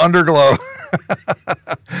 Damn underglow.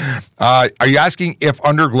 Are you asking if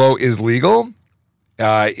underglow is legal?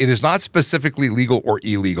 It is not specifically legal or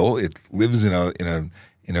illegal. It lives in a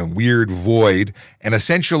weird void, and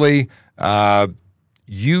essentially,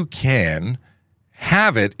 you can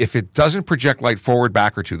have it if it doesn't project light forward,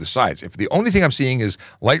 back, or to the sides. If the only thing I'm seeing is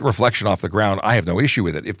light reflection off the ground, I have no issue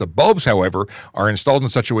with it. If the bulbs, however, are installed in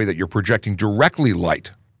such a way that you're projecting directly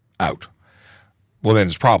light out, well, then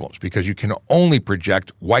there's problems because you can only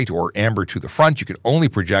project white or amber to the front. You can only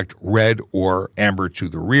project red or amber to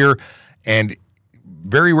the rear, and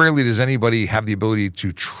very rarely does anybody have the ability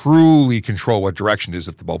to truly control what direction it is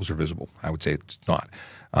if the bulbs are visible. I would say it's not.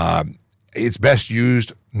 It's best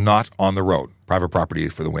used not on the road. Private property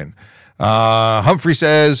for the win. Humphrey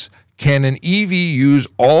says, can an EV use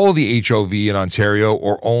all the HOV in Ontario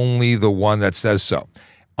or only the one that says so?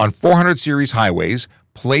 On 400 series highways,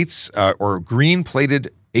 plates or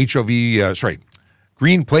green-plated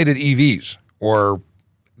green-plated EVs, or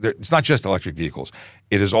it's not just electric vehicles.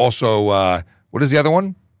 It is also, what is the other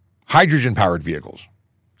one? Hydrogen-powered vehicles.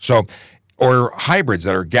 So or hybrids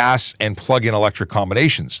that are gas and plug-in electric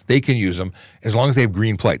combinations. They can use them as long as they have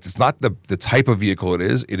green plates. It's not the type of vehicle it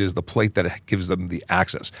is the plate that gives them the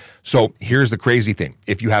access. So here's the crazy thing.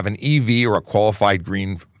 If you have an EV or a qualified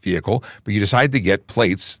green vehicle, but you decide to get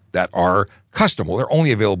plates that are custom, well, they're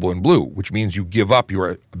only available in blue, which means you give up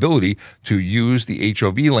your ability to use the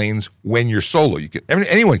HOV lanes when you're solo.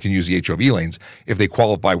 Anyone can use the HOV lanes if they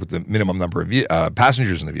qualify with the minimum number of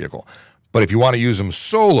passengers in the vehicle. But if you want to use them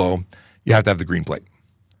solo, you have to have the green plate.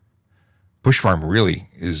 Bush Farm really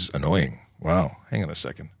is annoying. Wow, hang on a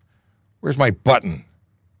second. Where's my button?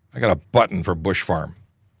 I got a button for Bush Farm.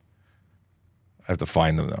 I have to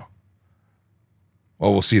find them, though.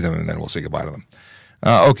 Well, we'll see them, and then we'll say goodbye to them.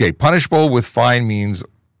 Okay, punishable with fine means,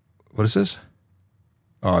 what is this?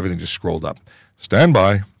 Oh, everything just scrolled up. Stand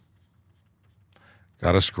by.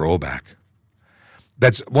 Got to scroll back.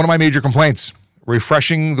 That's one of my major complaints.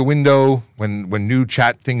 Refreshing the window when new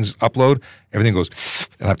chat things upload, everything goes,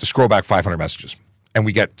 and I have to scroll back 500 messages. And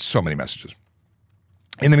we get so many messages.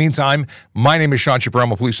 In the meantime, my name is Sean Chipper.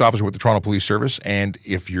 I'm a police officer with the Toronto Police Service. And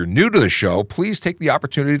if you're new to the show, please take the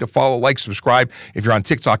opportunity to follow, like, subscribe. If you're on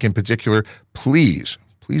TikTok in particular, please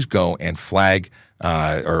go and flag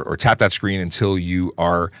or tap that screen until you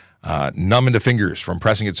are numb in the fingers from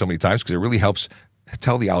pressing it so many times, because it really helps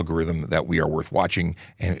tell the algorithm that we are worth watching,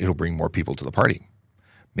 and it'll bring more people to the party.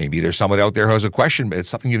 Maybe there's someone out there who has a question, but it's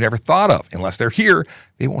something you've never thought of. Unless they're here,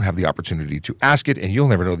 they won't have the opportunity to ask it, and you'll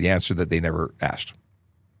never know the answer that they never asked.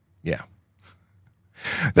 Yeah.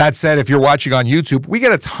 That said, if you're watching on YouTube, we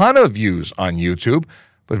get a ton of views on YouTube,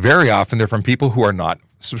 but very often they're from people who are not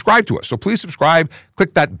subscribed to us. So please subscribe,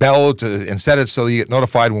 click that bell and set it so you get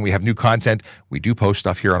notified when we have new content. We do post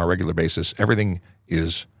stuff here on a regular basis. Everything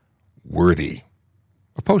is worthy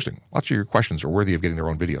of posting. Lots of your questions are worthy of getting their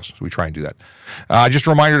own videos, so we try and do that. Just a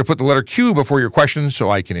reminder to put the letter Q before your questions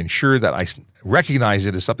so I can ensure that I recognize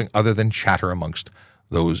it as something other than chatter amongst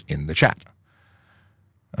those in the chat.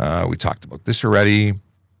 We talked about this already.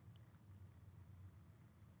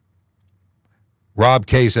 Rob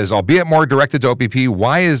K says, albeit more directed to OPP,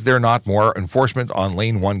 why is there not more enforcement on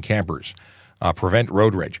lane 1 campers? Prevent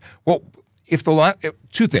road rage. Well,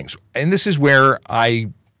 two things, and this is where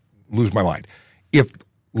I lose my mind. If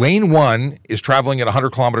lane 1 is traveling at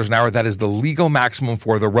 100 kilometers an hour, that is the legal maximum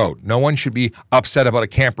for the road. No one should be upset about a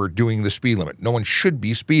camper doing the speed limit. No one should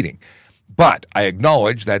be speeding. But I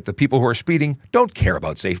acknowledge that the people who are speeding don't care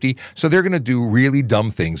about safety, so they're going to do really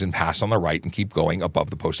dumb things and pass on the right and keep going above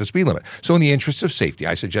the posted speed limit. So in the interest of safety,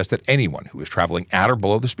 I suggest that anyone who is traveling at or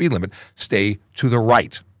below the speed limit stay to the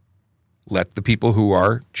right. Let the people who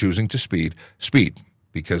are choosing to speed,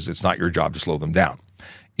 because it's not your job to slow them down.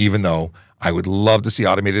 Even though I would love to see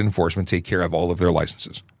automated enforcement take care of all of their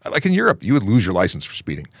licenses. Like in Europe, you would lose your license for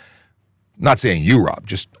speeding. Not saying you, Rob,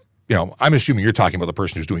 just, I'm assuming you're talking about the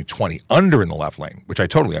person who's doing 20 under in the left lane, which I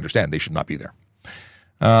totally understand. They should not be there.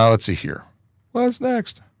 Let's see here. What's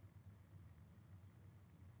next?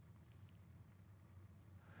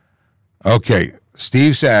 Okay,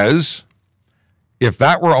 Steve says, if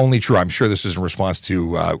that were only true, I'm sure this is in response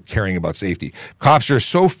to caring about safety. Cops are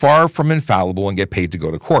so far from infallible and get paid to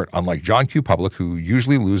go to court, unlike John Q. Public, who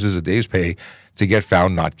usually loses a day's pay to get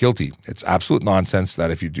found not guilty. It's absolute nonsense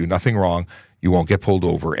that if you do nothing wrong, you won't get pulled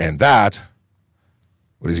over. And that,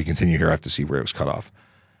 what does he continue here? I have to see where it was cut off.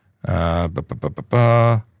 And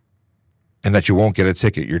that you won't get a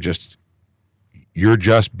ticket. You're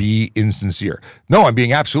just being insincere. No, I'm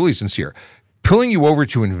being absolutely sincere. Pulling you over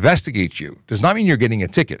to investigate you does not mean you're getting a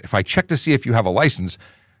ticket. If I check to see if you have a license,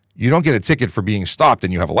 you don't get a ticket for being stopped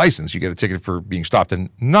and you have a license. You get a ticket for being stopped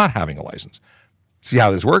and not having a license. See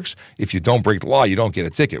how this works? If you don't break the law, you don't get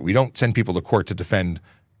a ticket. We don't send people to court to defend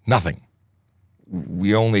nothing.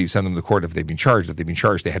 We only send them to court if they've been charged. If they've been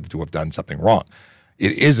charged, they had to have done something wrong.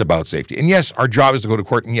 It is about safety. And yes, our job is to go to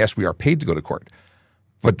court, and yes, we are paid to go to court.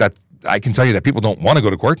 But that I can tell you that people don't want to go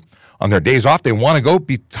to court. On their days off, they want to go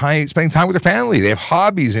spending time with their family. They have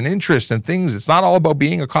hobbies and interests and things. It's not all about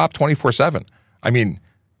being a cop 24/7. I mean,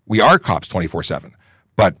 we are cops 24/7,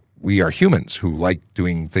 but we are humans who like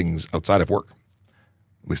doing things outside of work.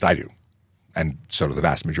 At least I do. And so do the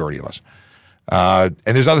vast majority of us. And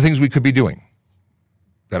there's other things we could be doing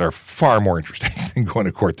that are far more interesting than going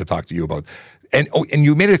to court to talk to you about. And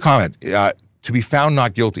you made a comment, to be found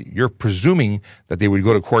not guilty. You're presuming that they would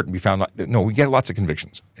go to court and be found not. No, we get lots of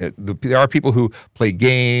convictions. There are people who play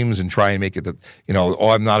games and try and make it that,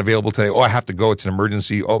 I'm not available today. Oh, I have to go. It's an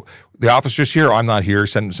emergency. Oh, the officer's here. Oh, I'm not here.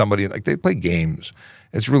 Send somebody. Like, they play games.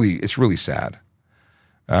 It's really sad.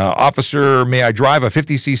 Officer, may I drive a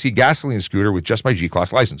 50cc gasoline scooter with just my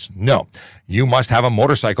G-Class license? No. You must have a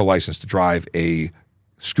motorcycle license to drive a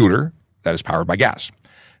scooter that is powered by gas.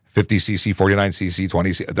 50cc, 49cc,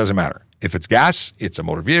 20cc, it doesn't matter. If it's gas, it's a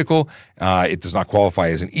motor vehicle. It does not qualify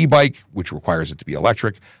as an e-bike, which requires it to be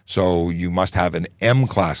electric. So you must have an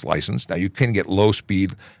M-class license. Now, you can get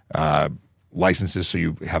low-speed licenses, so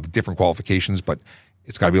you have different qualifications, but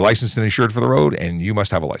it's got to be licensed and insured for the road, and you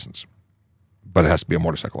must have a license. But it has to be a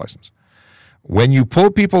motorcycle license. When you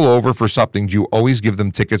pull people over for something, do you always give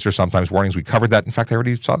them tickets or sometimes warnings? We covered that. In fact, I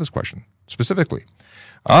already saw this question specifically.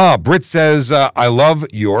 Britt says, I love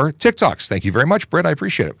your TikToks. Thank you very much, Britt. I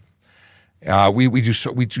appreciate it. We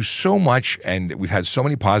do so much, and we've had so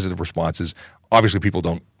many positive responses. Obviously, people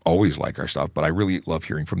don't always like our stuff, but I really love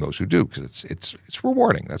hearing from those who do, because it's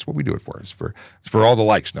rewarding. That's what we do it for. It's for all the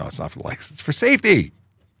likes. No, it's not for the likes. It's for safety.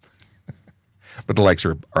 But the likes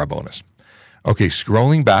are a bonus. Okay,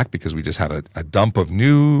 scrolling back because we just had a dump of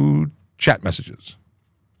new chat messages.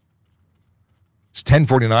 It's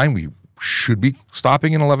 10:49. We should be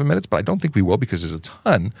stopping in 11 minutes, but I don't think we will because there's a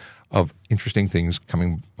ton of interesting things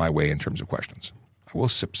coming my way in terms of questions. I will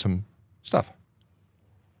sip some stuff.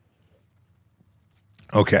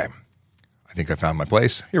 Okay. I think I found my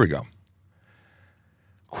place. Here we go.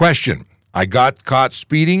 Question. I got caught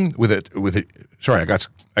speeding with a sorry, I got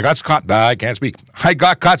caught. I can't speak. I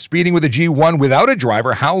got caught speeding with a G1 without a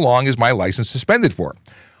driver. How long is my license suspended for?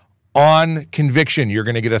 On conviction, you're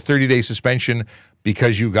going to get a 30-day suspension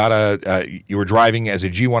because you were driving as a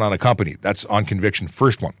G1 on a company. That's on conviction,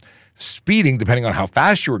 first one. Speeding, depending on how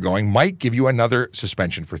fast you were going, might give you another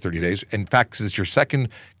suspension for 30 days. In fact, because it's your second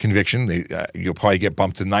conviction, you'll probably get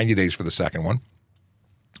bumped to 90 days for the second one.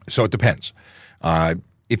 So it depends.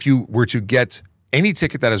 If you were to get any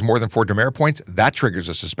ticket that has more than 4 demerit points, that triggers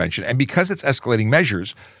a suspension. And because it's escalating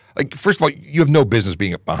measures, like, first of all, you have no business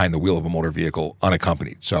being behind the wheel of a motor vehicle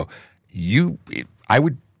unaccompanied. So I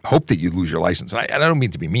would hope that you lose your license. And I don't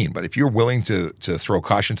mean to be mean, but if you're willing to throw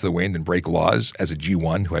caution to the wind and break laws as a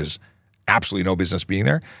G1 who has absolutely no business being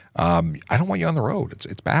there, I don't want you on the road.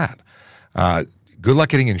 It's bad. Good luck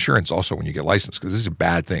getting insurance also when you get licensed, because this is a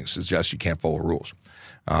bad thing. It suggests you can't follow rules.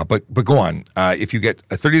 But go on. If you get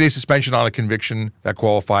a 30-day suspension on a conviction, that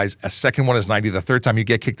qualifies. A second one is 90. The third time you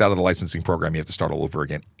get kicked out of the licensing program, you have to start all over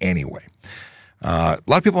again anyway. A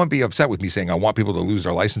lot of people might be upset with me saying I want people to lose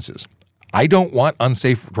their licenses. I don't want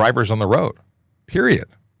unsafe drivers on the road, period.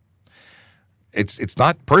 It's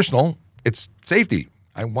not personal. It's safety.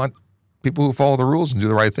 I want people who follow the rules and do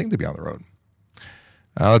the right thing to be on the road.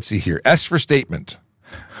 Let's see here. S for statement.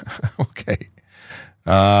 Okay.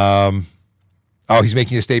 He's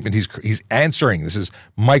making a statement. He's answering. This is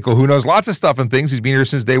Michael, who knows lots of stuff and things. He's been here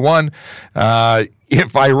since day one.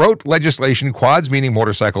 If I wrote legislation, quads, meaning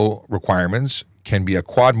motorcycle requirements, can be a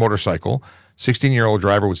quad motorcycle. 16-year-old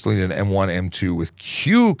driver would still need an M1, M2 with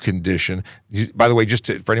Q condition. By the way,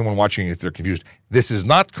 for anyone watching, if they're confused, this is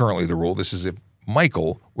not currently the rule. This is if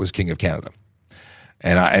Michael was King of Canada.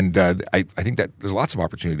 And I think that there's lots of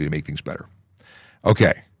opportunity to make things better.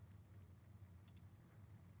 Okay.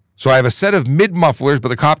 So I have a set of mid-mufflers, but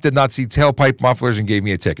the cop did not see tailpipe mufflers and gave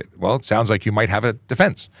me a ticket. Well, it sounds like you might have a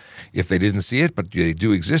defense. If they didn't see it, but they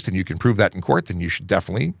do exist and you can prove that in court, then you should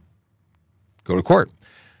definitely go to court.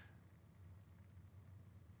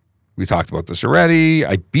 We talked about this already.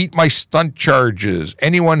 I beat my stunt charges.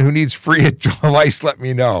 Anyone who needs free advice, let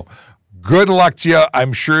me know. Good luck to you.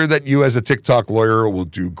 I'm sure that you as a TikTok lawyer will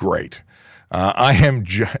do great. I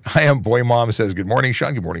am Boy Mom says, good morning,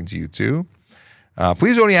 Sean. Good morning to you too.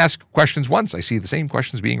 Please only ask questions once. I see the same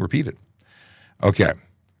questions being repeated. Okay.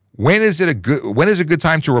 When is a good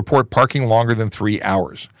time to report parking longer than 3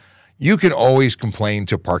 hours? You can always complain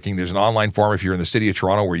to parking. There's an online form if you're in the city of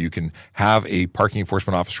Toronto where you can have a parking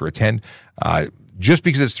enforcement officer attend. Just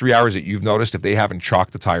because it's 3 hours that you've noticed, if they haven't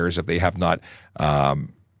chalked the tires, if they have not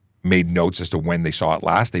made notes as to when they saw it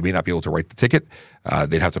last, they may not be able to write the ticket.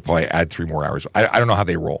 They'd have to probably add 3 more hours. I don't know how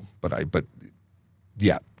they roll, but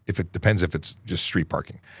yeah. If it depends if it's just street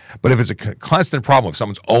parking. But if it's a constant problem, if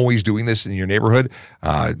someone's always doing this in your neighborhood,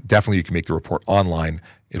 definitely you can make the report online.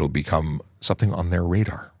 It'll become something on their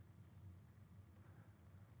radar.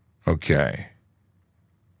 Okay.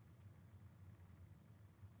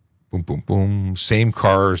 Boom, boom, boom. Same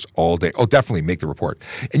cars all day. Oh, definitely make the report.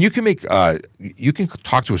 And you can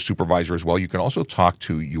talk to a supervisor as well. You can also talk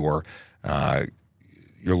to your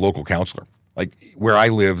local counselor. Like where I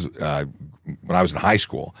lived when I was in high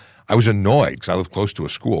school, I was annoyed because I lived close to a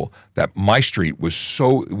school that my street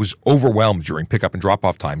was overwhelmed during pickup and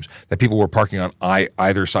drop-off times that people were parking on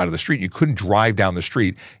either side of the street. You couldn't drive down the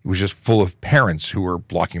street. It was just full of parents who were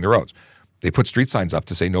blocking the roads. They put street signs up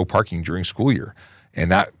to say no parking during school year,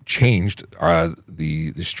 and that changed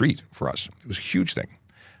the street for us. It was a huge thing.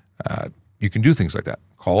 you can do things like that.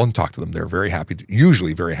 Call and talk to them. They're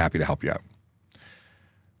usually very happy to help you out.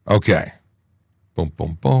 Okay. Boom,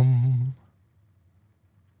 boom, boom.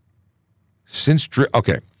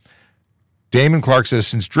 Damon Clark says,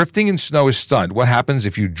 since drifting in snow is stunned, what happens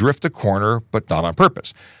if you drift a corner but not on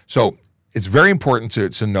purpose? So it's very important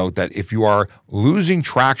to note that if you are losing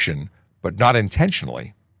traction but not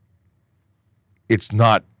intentionally, it's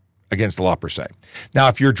not against the law per se. Now,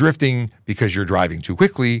 if you're drifting because you're driving too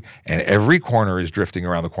quickly and every corner is drifting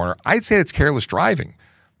around the corner, I'd say it's careless driving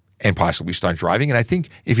and possibly stunt driving. And I think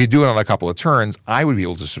if you do it on a couple of turns, I would be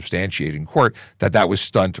able to substantiate in court that was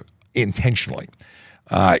stunt intentionally.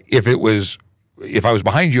 If I was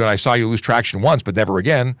behind you and I saw you lose traction once but never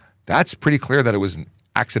again, that's pretty clear that it was an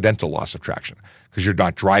accidental loss of traction because you're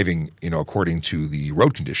not driving, according to the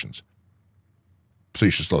road conditions. So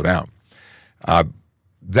you should slow down.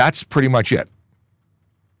 That's pretty much it.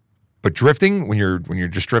 But drifting, when you're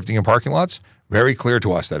just drifting in parking lots, very clear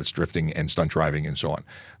to us that it's drifting and stunt driving and so on.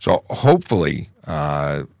 So hopefully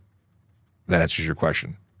that answers your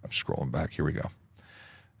question. I'm scrolling back. Here we go.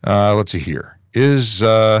 Let's see here. Is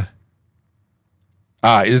there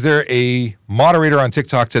a moderator on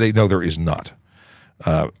TikTok today? No, there is not.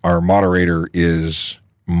 Our moderator is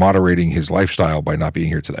moderating his lifestyle by not being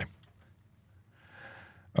here today.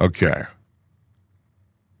 Okay.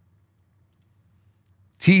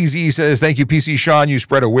 TZ says, thank you, PC Sean. You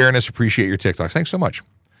spread awareness. Appreciate your TikToks. Thanks so much.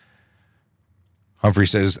 Humphrey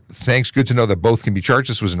says, thanks. Good to know that both can be charged.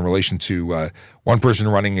 This was in relation to one person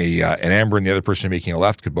running an amber and the other person making a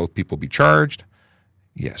left. Could both people be charged?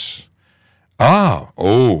 Yes.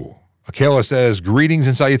 Akela says, greetings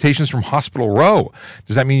and salutations from Hospital Row.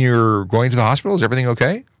 Does that mean you're going to the hospital? Is everything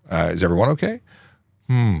okay? Is everyone okay?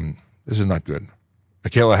 This is not good.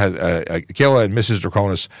 Akela and Mrs.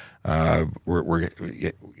 Draconis were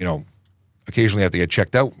occasionally have to get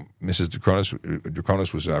checked out. Mrs.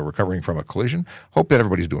 Draconis was recovering from a collision. Hope that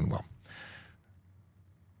everybody's doing well.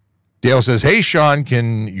 Dale says, hey, Sean,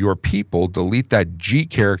 can your people delete that G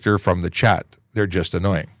character from the chat? They're just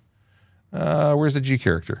annoying. Where's the G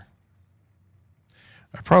character?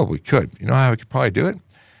 I probably could. You know how I could probably do it?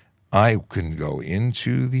 I can go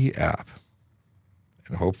into the app.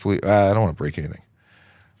 And hopefully, I don't want to break anything.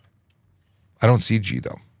 I don't see G,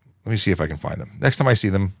 though. Let me see if I can find them. Next time I see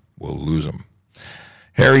them, we'll lose them.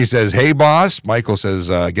 Harry says, hey, boss. Michael says,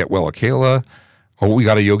 get well, Akela. Oh, we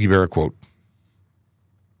got a Yogi Berra quote.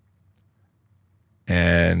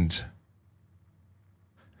 And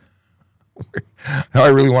now I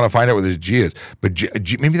really want to find out what this G is. But G,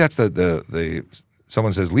 maybe that's the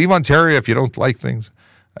someone says, leave Ontario if you don't like things.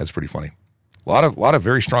 That's pretty funny. A lot of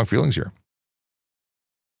very strong feelings here.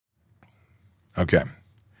 Okay.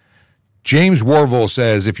 James Warville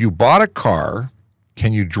says, if you bought a car,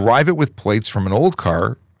 can you drive it with plates from an old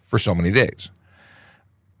car for so many days?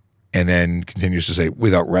 And then continues to say,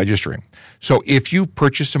 without registering. So if you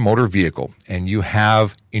purchase a motor vehicle and you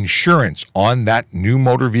have insurance on that new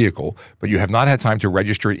motor vehicle, but you have not had time to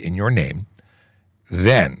register it in your name,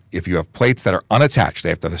 then if you have plates that are unattached, they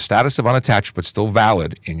have to have the status of unattached but still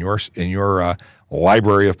valid in your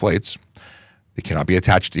library of plates. They cannot be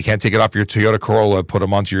attached. You can't take it off your Toyota Corolla, put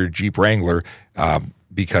them onto your Jeep Wrangler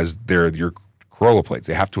because they're your Corolla plates.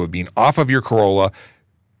 They have to have been off of your Corolla,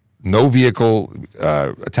 no vehicle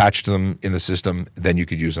attached to them in the system. Then you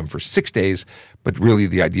could use them for 6 days. But really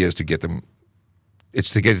the idea is to get them,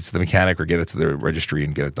 it's to get it to the mechanic or get it to the registry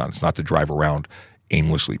and get it done. It's not to drive around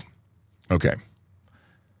aimlessly. Okay.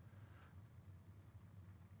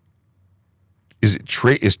 Is it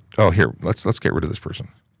here, let's get rid of this person.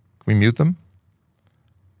 Can we mute them?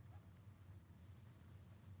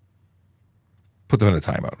 Put them in a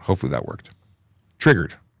timeout. Hopefully that worked.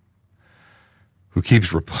 Triggered. Who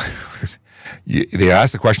keeps replying. They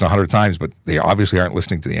asked the question 100 times, but they obviously aren't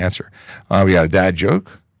listening to the answer. We got a dad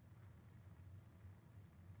joke.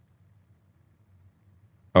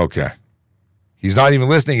 Okay. He's not even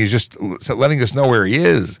listening. He's just letting us know where he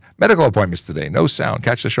is. Medical appointments today. No sound.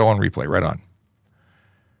 Catch the show on replay. Right on.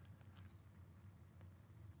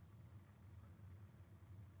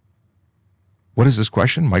 What is this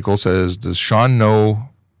question? Michael says, does Sean know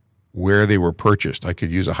where they were purchased? I could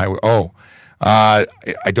use a highway. I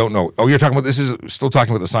don't know. Oh, you're talking about, this is still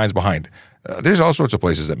talking about the signs behind. There's all sorts of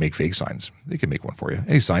places that make fake signs. They can make one for you.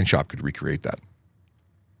 Any sign shop could recreate that.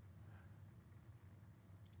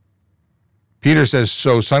 Peter says,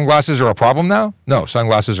 so sunglasses are a problem now? No,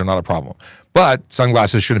 sunglasses are not a problem. But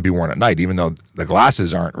sunglasses shouldn't be worn at night, even though the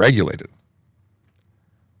glasses aren't regulated.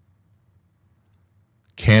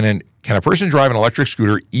 Can a person drive an electric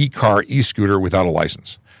scooter, e-car, e-scooter without a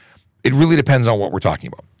license? It really depends on what we're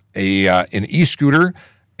talking about. An e-scooter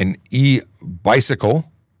an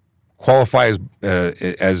e-bicycle qualify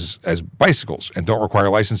as bicycles and don't require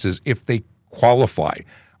licenses if they qualify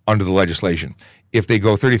under the legislation. If they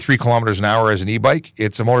go 33 kilometers an hour as an e-bike,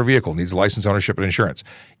 it's a motor vehicle, needs a license, ownership, and insurance.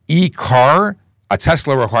 E-car, a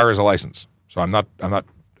Tesla requires a license. So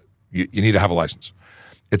you need to have a license.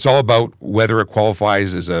 It's all about whether it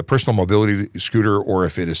qualifies as a personal mobility scooter or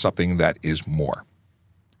if it is something that is more.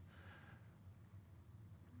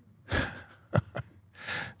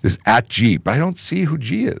 This @G, but I don't see who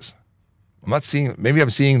G is. Maybe I'm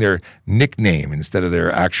seeing their nickname instead of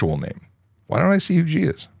their actual name. Why don't I see who G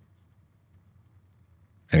is?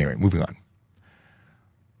 Anyway, moving on.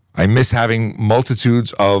 I miss having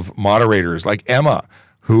multitudes of moderators like Emma,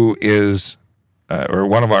 who is, or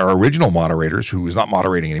one of our original moderators who is not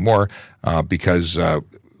moderating anymore because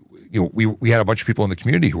we had a bunch of people in the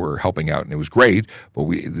community who were helping out, and it was great. But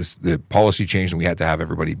the policy changed, and we had to have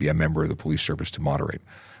everybody be a member of the police service to moderate.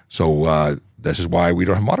 So this is why we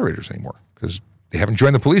don't have moderators anymore, because they haven't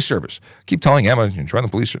joined the police service. Keep telling Emma, join the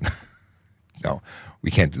police service. No,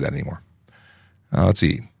 we can't do that anymore. Let's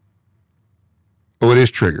see. Oh, it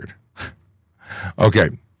is triggered. Okay.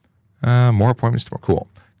 More appointments tomorrow. Cool.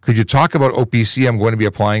 Could you talk about OPC? I'm going to be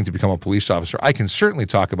applying to become a police officer. I can certainly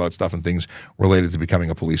talk about stuff and things related to becoming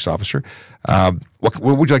a police officer. What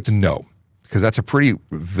would you like to know? Because that's a pretty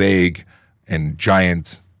vague and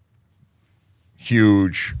giant,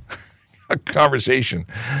 huge conversation.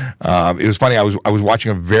 It was funny. I was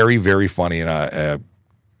watching a very, very funny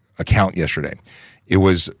account yesterday. It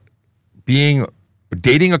was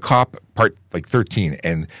dating a cop, part like 13,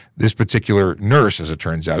 and this particular nurse, as it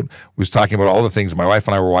turns out, was talking about all the things. My wife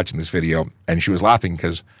and I were watching this video, and she was laughing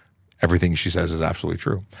because everything she says is absolutely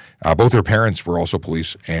true. Both her parents were also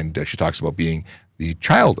police, and she talks about being the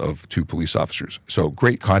child of 2 police officers. So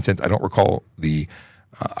great content. I don't recall the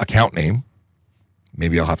account name.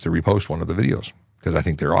 Maybe I'll have to repost one of the videos because I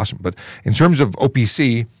think they're awesome. But in terms of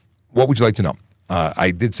OPC, what would you like to know?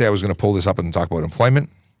 I did say I was going to pull this up and talk about employment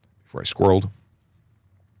before I squirreled.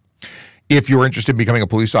 If you're interested in becoming a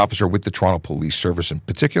police officer with the Toronto Police Service in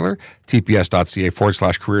particular,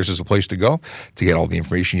 tps.ca/careers is the place to go to get all the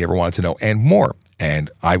information you ever wanted to know and more. And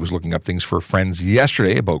I was looking up things for friends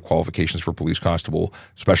yesterday about qualifications for police constable,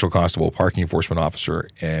 special constable, parking enforcement officer,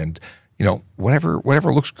 and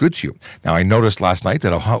whatever looks good to you. Now, I noticed last night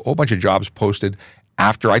that a whole bunch of jobs posted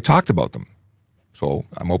after I talked about them. So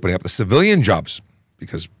I'm opening up the civilian jobs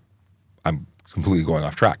because I'm completely going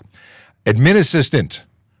off track. Admin assistant.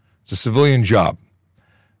 It's a civilian job.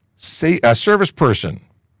 A service person,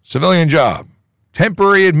 civilian job.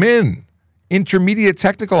 Temporary admin, intermediate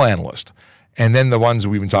technical analyst. And then the ones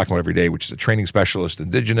we've been talking about every day, which is a training specialist,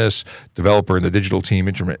 Indigenous, developer in the digital team,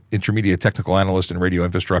 intermediate technical analyst in radio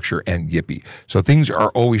infrastructure, and Yippee. So things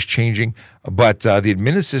are always changing. But the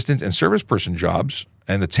admin assistant and service person jobs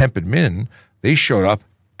and the temp admin, they showed up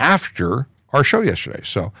after our show yesterday.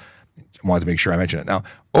 So I wanted to make sure I mentioned it. Now,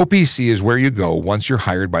 OPC is where you go once you're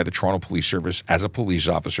hired by the Toronto Police Service as a police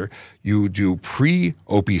officer. You do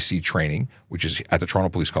pre-OPC training, which is at the Toronto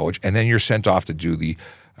Police College, and then you're sent off to do the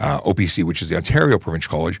OPC, which is the Ontario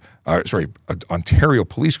Ontario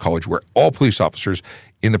Police College, where all police officers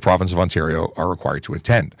in the province of Ontario are required to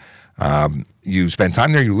attend. You spend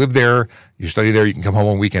time there, you live there, you study there, you can come home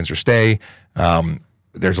on weekends or stay.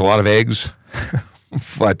 There's a lot of eggs.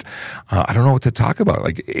 But I don't know what to talk about.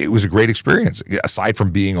 Like, it was a great experience. Aside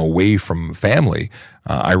from being away from family,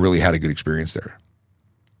 I really had a good experience there.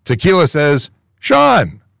 Tequila says,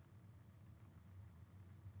 Sean.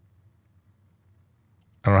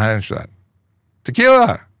 I don't know how to answer that.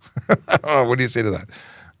 Tequila. I don't know. What do you say to that?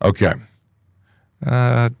 Okay.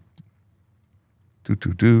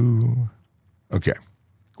 Okay.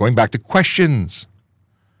 Going back to questions.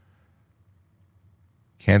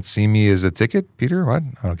 Can't see me as a ticket, Peter? What?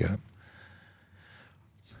 I don't get it.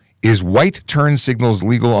 Is white turn signals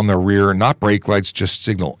legal on the rear, not brake lights, just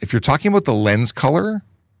signal? If you're talking about the lens color,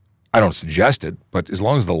 I don't suggest it, but as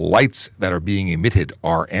long as the lights that are being emitted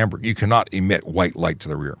are amber, you cannot emit white light to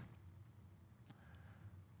the rear.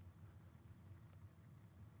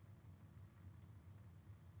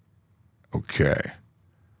 Okay.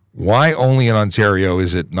 Why only in Ontario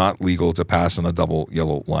is it not legal to pass on a double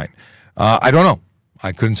yellow line? I don't know.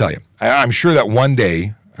 I couldn't tell you. I'm sure that one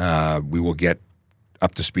day we will get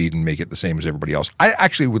up to speed and make it the same as everybody else. I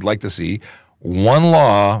actually would like to see one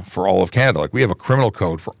law for all of Canada. Like, we have a criminal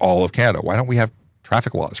code for all of Canada. Why don't we have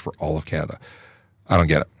traffic laws for all of Canada? I don't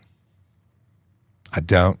get it. I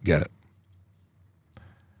don't get it.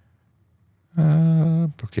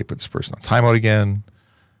 Okay, put this person on timeout again.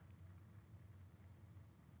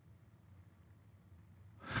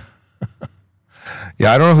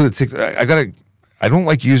 Yeah, I don't know who the TikTok. I don't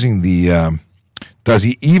like using the. Does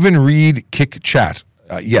he even read Kick Chat?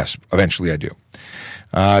 Yes, eventually I do.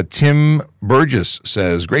 Tim Burgess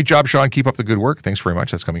says, "Great job, Sean. Keep up the good work." Thanks very much.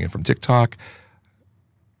 That's coming in from TikTok.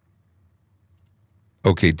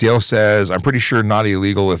 Okay, Dale says, "I'm pretty sure not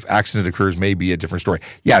illegal. If accident occurs, may be a different story."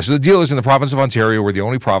 Yeah, so the deal is in the province of Ontario, we're the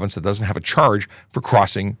only province that doesn't have a charge for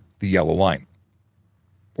crossing the yellow line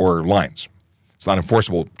or lines. It's not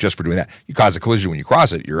enforceable just for doing that. You cause a collision when you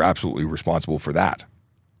cross it, you're absolutely responsible for that.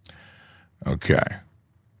 Okay.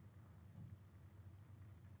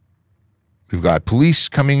 We've got police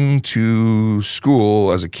coming to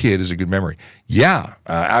school as a kid is a good memory. Yeah,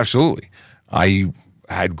 absolutely. I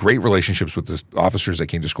had great relationships with the officers that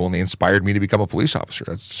came to school, and they inspired me to become a police officer.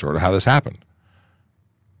 That's sort of how this happened.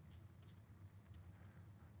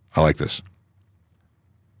 I like this.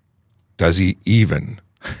 Does he even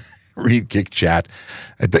read Kick Chat?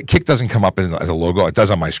 Kick doesn't come up as a logo. It does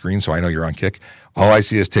on my screen, so I know you're on Kick. All I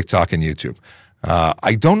see is TikTok and YouTube.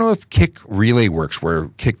 I don't know if Kick Relay works, where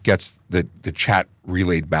Kick gets the chat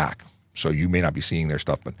relayed back. So you may not be seeing their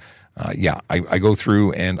stuff, but yeah, I go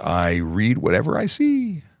through and I read whatever I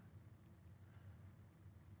see.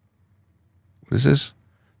 What is this?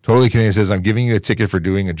 Totally Canadian says, "I'm giving you a ticket for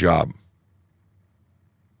doing a job."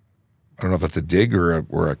 I don't know if that's a dig or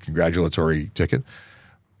a congratulatory ticket.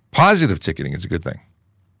 Positive ticketing is a good thing.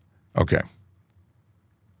 Okay.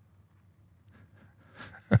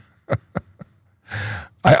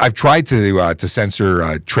 I've tried to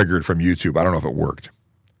censor triggered from YouTube. I don't know if it worked.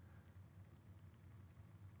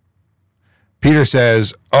 Peter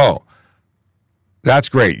says, "Oh, that's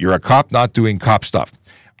great. You're a cop not doing cop stuff."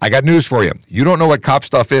 I got news for you. You don't know what cop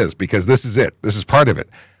stuff is, because this is it. This is part of it.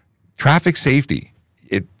 Traffic safety.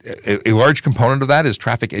 A large component of that is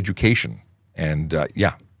traffic education. And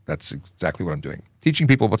yeah, that's exactly what I'm doing. Teaching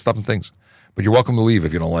people about stuff and things. But you're welcome to leave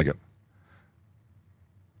if you don't like it.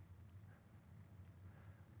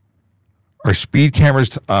 Are speed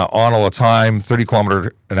cameras on all the time? 30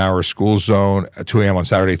 kilometer an hour school zone at 2 a.m. on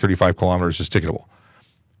Saturday, 35 kilometers is ticketable.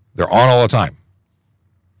 They're on all the time.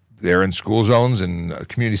 They're in school zones and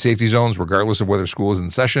community safety zones, regardless of whether school is in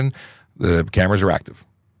session. The cameras are active.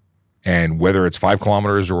 And whether it's 5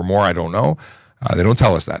 kilometers or more, I don't know. They don't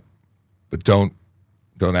tell us that. But don't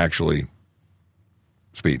actually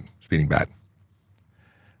speed. Speeding bad.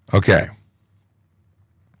 Okay.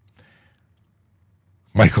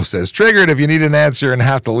 Michael says, "Triggered. If you need an answer and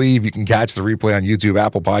have to leave, you can catch the replay on YouTube,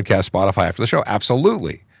 Apple Podcasts, Spotify after the show."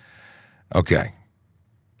 Absolutely. Okay.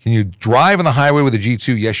 Can you drive on the highway with a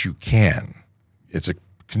G2? Yes, you can. It's a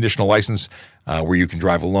conditional license where you can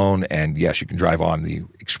drive alone, and yes, you can drive on the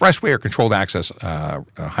expressway or controlled access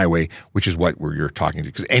highway, which is what you're talking to,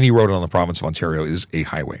 because any road on the province of Ontario is a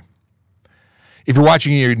highway. If you're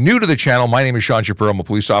watching and you're new to the channel, my name is Sean Shapiro. I'm a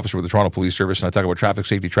police officer with the Toronto Police Service, and I talk about traffic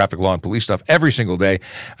safety, traffic law, and police stuff every single day.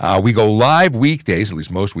 We go live weekdays, at least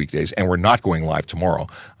most weekdays, and we're not going live tomorrow,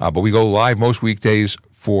 but we go live most weekdays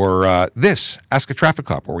for this, Ask a Traffic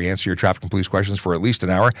Cop, where we answer your traffic and police questions for at least an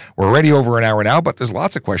hour. We're already over an hour now, but there's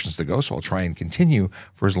lots of questions to go, so I'll try and continue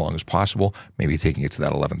for as long as possible, maybe taking it to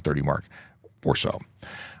that 11:30 mark or so.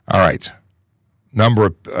 All right.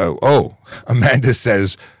 Amanda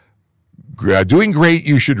says, "Doing great.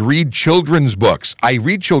 You should read children's books." I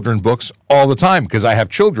read children's books all the time because I have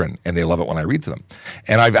children and they love it when I read to them.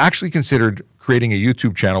 And I've actually considered creating a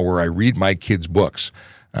YouTube channel where I read my kids' books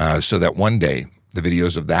so that one day the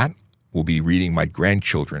videos of that will be reading my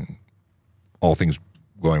grandchildren, all things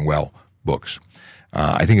going well, books.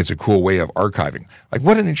 I think it's a cool way of archiving. Like,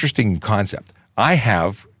 what an interesting concept. I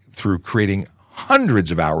have, through creating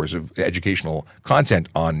hundreds of hours of educational content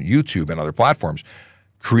on YouTube and other platforms,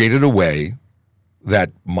 created a way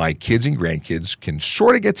that my kids and grandkids can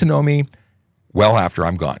sort of get to know me well after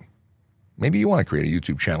I'm gone. Maybe you want to create a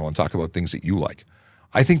YouTube channel and talk about things that you like.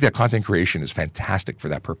 I think that content creation is fantastic for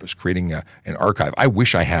that purpose, creating an archive. I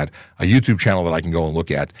wish I had a YouTube channel that I can go and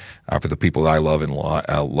look at for the people that I love and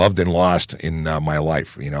loved and lost in my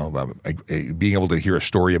life. You know, being able to hear a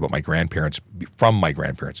story about my grandparents from my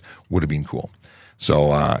grandparents would have been cool.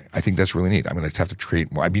 So I think that's really neat. I'm going to have to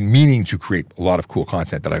create more. I've been meaning to create a lot of cool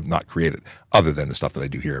content that I've not created other than the stuff that I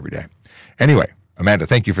do here every day. Anyway, Amanda,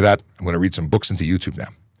 thank you for that. I'm going to read some books into YouTube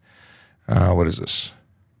now. What is this?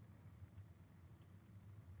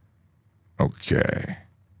 Okay.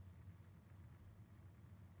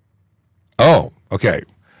 Oh, okay.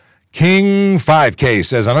 King 5K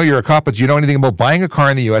says, "I know you're a cop, but do you know anything about buying a car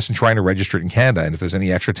in the U.S. and trying to register it in Canada, and if there's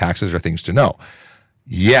any extra taxes or things to know?"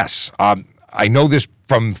 Yes. I know this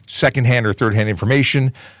from secondhand or third-hand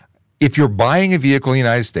information. If you're buying a vehicle in the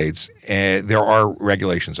United States, there are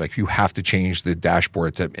regulations. Like you have to change the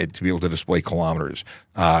dashboard to be able to display kilometers.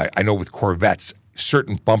 I know with Corvettes,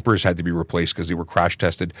 certain bumpers had to be replaced because they were crash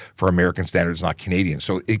tested for American standards, not Canadian.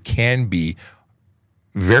 So it can be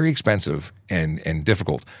very expensive and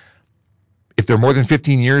difficult. If they're more than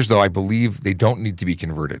 15 years, though, I believe they don't need to be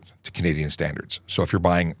converted to Canadian standards. So if you're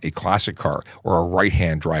buying a classic car or a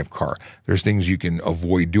right-hand drive car, there's things you can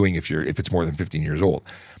avoid doing if it's more than 15 years old.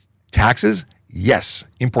 Taxes, yes.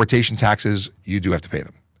 Importation taxes, you do have to pay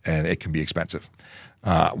them, and it can be expensive.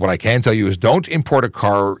 What I can tell you is don't import a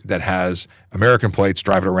car that has American plates,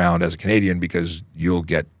 drive it around as a Canadian, because you'll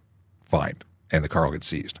get fined and the car will get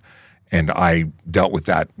seized. And I dealt with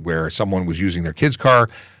that where someone was using their kid's car.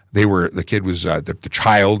 The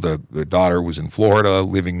daughter was in Florida,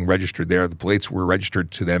 living registered there. The plates were registered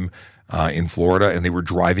to them in Florida, and they were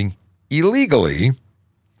driving illegally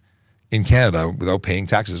in Canada without paying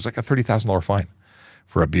taxes. It was like a $30,000 fine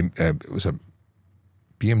for it was a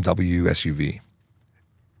BMW SUV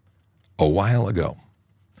a while ago.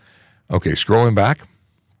 Okay, scrolling back.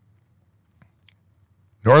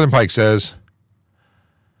 Northern Pike says,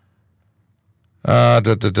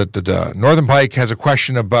 Northern Pike has a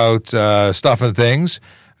question about stuff and things.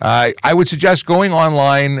 I would suggest going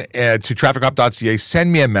online to TrafficCop.ca,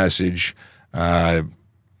 send me a message,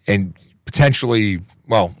 and potentially,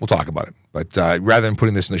 well, we'll talk about it. But rather than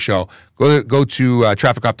putting this in the show, go to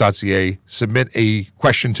TrafficCop.ca, submit a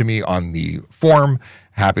question to me on the forum.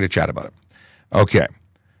 Happy to chat about it. Okay.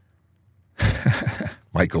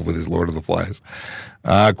 Michael with his Lord of the Flies.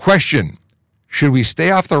 Question. Should we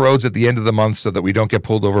stay off the roads at the end of the month so that we don't get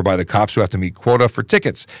pulled over by the cops who have to meet quota for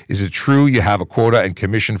tickets? Is it true you have a quota and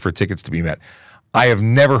commission for tickets to be met? I have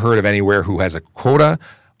never heard of anywhere who has a quota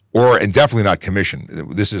and definitely not commission.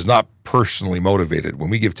 This is not personally motivated. When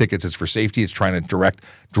we give tickets, it's for safety. It's trying to direct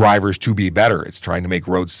drivers to be better. It's trying to make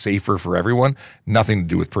roads safer for everyone. Nothing to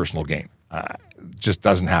do with personal gain. Just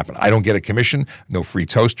doesn't happen. I don't get a commission, no free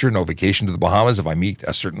toaster, no vacation to the Bahamas if I meet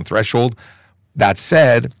a certain threshold. That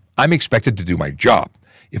said, I'm expected to do my job.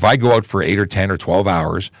 If I go out for 8 or 10 or 12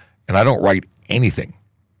 hours and I don't write anything,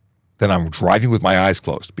 then I'm driving with my eyes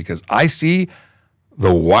closed because I see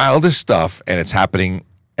the wildest stuff and it's happening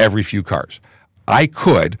every few cars. I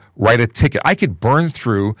could write a ticket. I could burn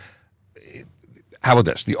through. How about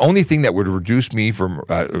this? The only thing that would restrict me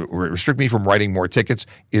from writing more tickets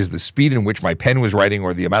is the speed in which my pen was writing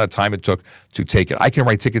or the amount of time it took to take it. I can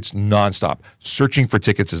write tickets nonstop. Searching for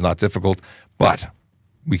tickets is not difficult, but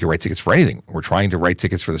we can write tickets for anything. We're trying to write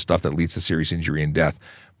tickets for the stuff that leads to serious injury and death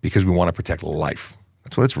because we want to protect life.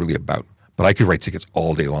 That's what it's really about. But I could write tickets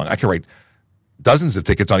all day long. I could write dozens of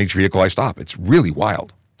tickets on each vehicle I stop. It's really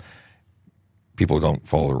wild. People don't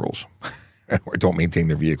follow the rules or don't maintain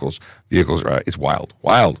their vehicles. It's wild.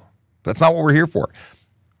 Wild. That's not what we're here for.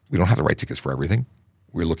 We don't have to write tickets for everything.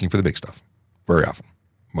 We're looking for the big stuff very often,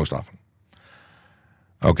 most often.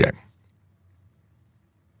 Okay.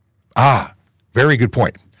 Very good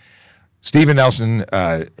point. Stephen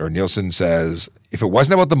Nielsen says, if it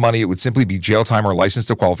wasn't about the money, it would simply be jail time or license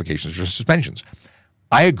disqualifications or suspensions.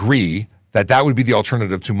 I agree that would be the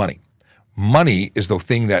alternative to money. Money is the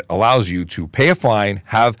thing that allows you to pay a fine,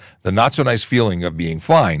 have the not so nice feeling of being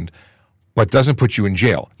fined, but doesn't put you in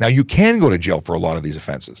jail. Now, you can go to jail for a lot of these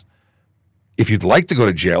offenses. If you'd like to go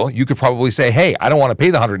to jail, you could probably say, hey, I don't want to pay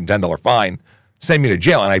the $110 fine. Send me to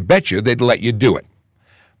jail. And I bet you they'd let you do it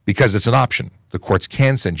because it's an option. The courts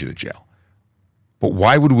can send you to jail. But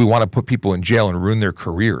why would we want to put people in jail and ruin their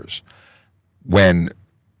careers when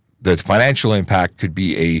the financial impact could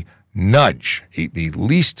be a nudge, the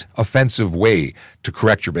least offensive way to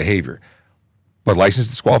correct your behavior? But license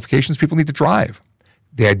disqualifications, people need to drive.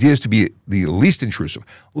 The idea is to be the least intrusive.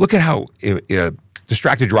 Look at how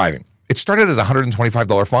distracted driving. It started as a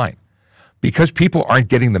 $125 fine. Because people aren't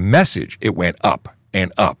getting the message, it went up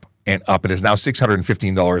and up and up. It is now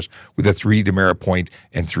 $615 with a 3 demerit point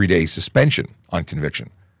and 3-day suspension on conviction.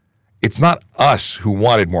 It's not us who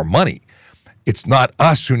wanted more money. It's not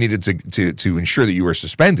us who needed to ensure that you were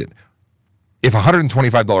suspended. If a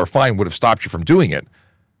 $125 fine would have stopped you from doing it,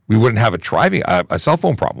 we wouldn't have a cell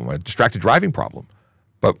phone problem, a distracted driving problem.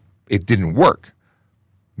 But it didn't work.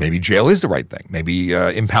 Maybe jail is the right thing. Maybe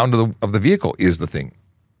impound of the vehicle is the thing.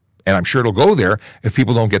 And I'm sure it'll go there if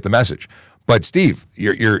people don't get the message. But Steve,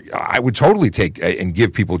 I would totally take and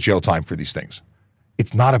give people jail time for these things.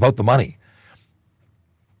 It's not about the money.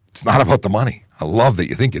 It's not about the money. I love that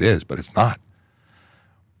you think it is, but it's not.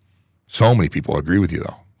 So many people agree with you,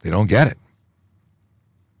 though. They don't get it.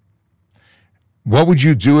 What would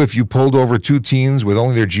you do if you pulled over 2 teens with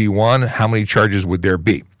only their G1? How many charges would there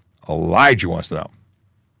be? Elijah wants to know.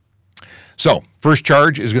 So first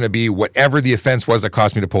charge is going to be whatever the offense was that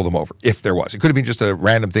caused me to pull them over, if there was. It could have been just a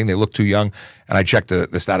random thing. They looked too young, and I checked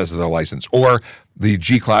the status of their license. Or the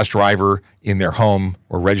G-Class driver in their home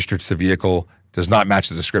or registered to the vehicle does not match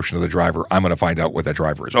the description of the driver. I'm going to find out what that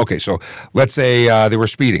driver is. Okay, so let's say they were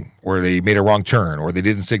speeding, or they made a wrong turn, or they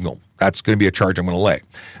didn't signal. That's going to be a charge I'm going to lay.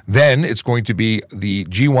 Then it's going to be the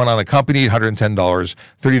G1 unaccompanied, $110,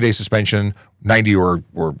 30-day suspension, 90 or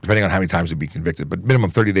depending on how many times they'd be convicted, but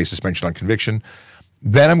minimum 30-day suspension on conviction.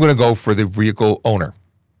 Then I'm going to go for the vehicle owner,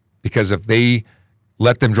 because if they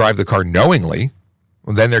let them drive the car knowingly,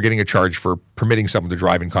 well, then they're getting a charge for permitting someone to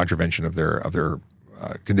drive in contravention of their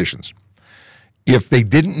conditions. If they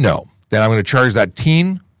didn't know, then I'm going to charge that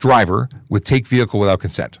teen driver with take vehicle without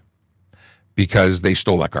consent because they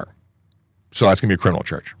stole that car. So that's going to be a criminal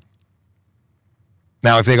charge.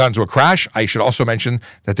 Now, if they got into a crash, I should also mention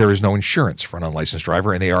that there is no insurance for an unlicensed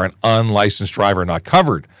driver, and they are an unlicensed driver not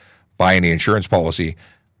covered by any insurance policy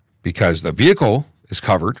because the vehicle is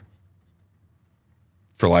covered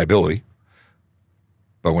for liability.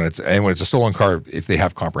 But when it's a stolen car, if they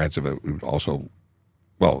have comprehensive, it would also,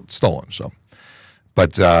 well, it's stolen. So,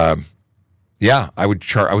 but yeah, I would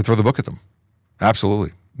throw the book at them.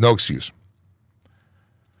 Absolutely, no excuse.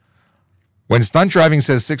 When stunt driving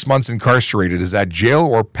says 6 months incarcerated, is that jail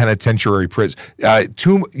or penitentiary prison?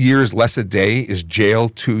 2 years less a day is jail.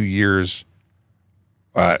 2 years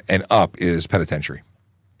and up is penitentiary.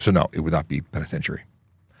 So no, it would not be penitentiary.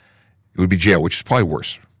 It would be jail, which is probably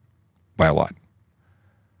worse by a lot.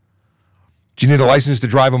 Do you need a license to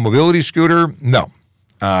drive a mobility scooter? No.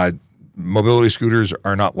 Mobility scooters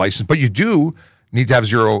are not licensed, but you do need to have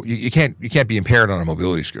zero. You can't be impaired on a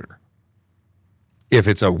mobility scooter. If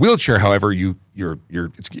it's a wheelchair, however, you're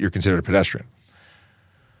considered a pedestrian.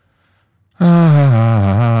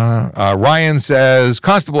 Ryan says,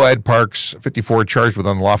 Constable Ed Parks, 54, charged with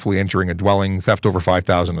unlawfully entering a dwelling, theft over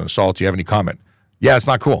 $5,000, and assault. Do you have any comment? Yeah, it's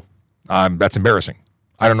not cool. That's embarrassing.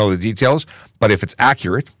 I don't know the details, but if it's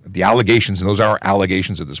accurate, the allegations, and those are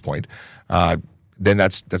allegations at this point, then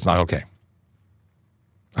that's not okay.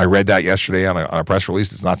 I read that yesterday on a press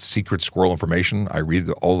release. It's not secret squirrel information. I read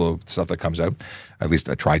all the stuff that comes out. At least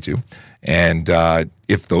I try to. And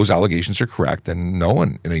if those allegations are correct, then no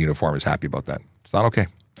one in a uniform is happy about that. It's not okay.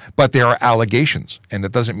 But there are allegations, and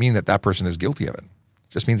it doesn't mean that that person is guilty of it.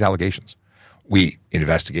 It just means allegations. We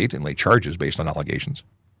investigate and lay charges based on allegations,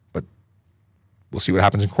 but we'll see what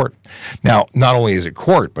happens in court. Now, not only is it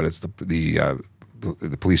court, but it's the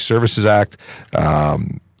Police Services Act,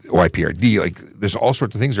 OIPRD, like there's all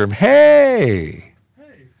sorts of things that are, hey,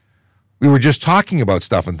 we were just talking about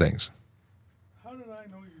stuff and things. How did I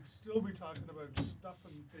know you'd still be talking about stuff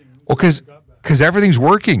and things? Well, because everything's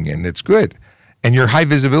working and it's good. And your high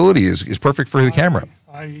visibility is perfect for the camera.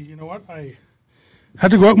 You know what? I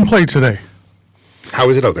had to go out and play today. How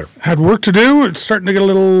is it out there? Had work to do. It's starting to get a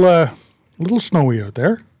little snowy out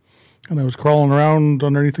there. And I was crawling around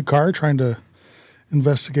underneath the car trying to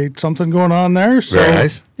investigate something going on there. So, very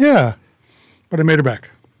nice. Yeah, but I made her back.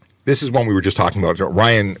 This is one we were just talking about.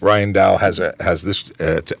 Ryan Dow has this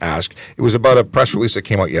to ask. It was about a press release that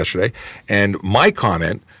came out yesterday, and my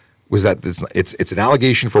comment was that it's an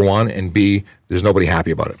allegation for one, and B, there's nobody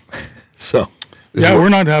happy about it. So yeah, we're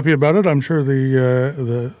not happy about it. I'm sure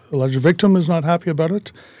the alleged victim is not happy about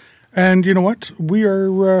it. And you know what? We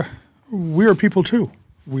are people too.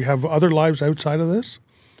 We have other lives outside of this.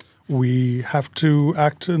 We have to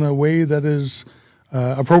act in a way that is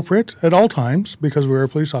appropriate at all times because we're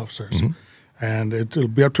police officers. Mm-hmm. And it'll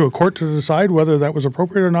be up to a court to decide whether that was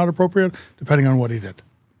appropriate or not appropriate, depending on what he did.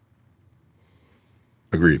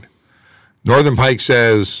 Agreed. Northern Pike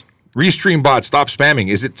says, Restream bot, stop spamming.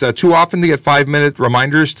 Is it too often to get 5-minute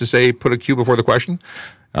reminders to say put a Q before the question?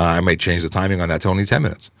 I might change the timing on that to only 10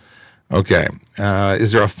 minutes. Okay.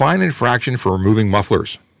 Is there a fine infraction for removing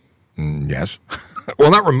mufflers? Yes.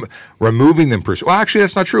 Well, not removing them per se. Well, actually,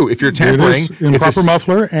 that's not true. If you're tampering, it is improper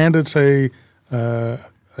muffler, and it's a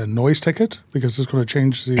noise ticket because it's going to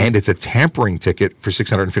change the. And it's a tampering ticket for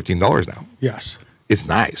 $615 now. Yes, it's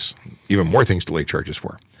nice. Even more things to lay charges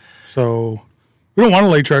for. So we don't want to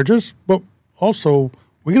lay charges, but also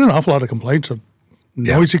we get an awful lot of complaints of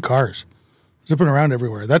noisy cars zipping around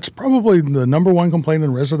everywhere. That's probably the number one complaint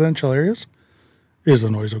in residential areas is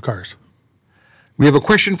the noise of cars. We have a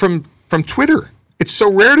question from Twitter. It's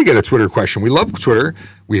so rare to get a Twitter question. We love Twitter.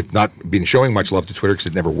 We've not been showing much love to Twitter because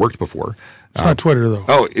it never worked before. It's not Twitter, though.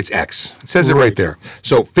 Oh, it's X. It says it right there.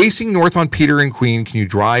 So, facing north on Peter and Queen, can you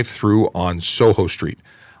drive through on Soho Street?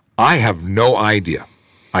 I have no idea.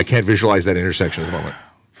 I can't visualize that intersection at the moment.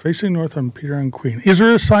 Facing north on Peter and Queen. Is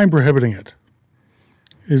there a sign prohibiting it?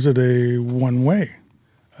 Is it a one-way?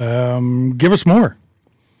 Give us more.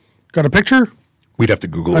 Got a picture? We'd have to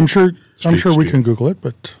Google it. I'm sure we Street. can Google it,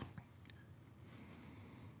 but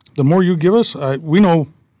the more you give us, we know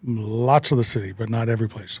lots of the city, but not every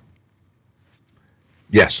place.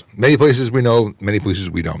 Yes. Many places we know, many places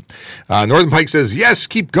we don't. Northern Pike says, yes,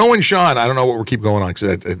 keep going, Sean. I don't know what we're keep going on.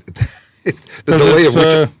 Cause the delay of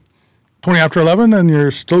which... 20 after 11 and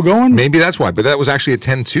you're still going? Maybe that's why. But that was actually a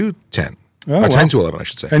 10 to 10. Oh, 10 to 11, I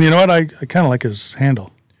should say. And you know what? I kind of like his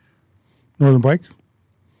handle. Northern Pike.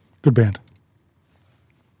 Good band.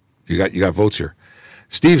 You got votes here.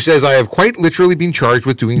 Steve says, I have quite literally been charged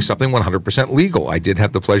with doing something 100% legal. I did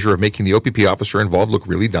have the pleasure of making the OPP officer involved look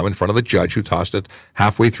really dumb in front of the judge who tossed it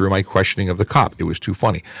halfway through my questioning of the cop. It was too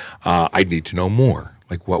funny. I'd need to know more.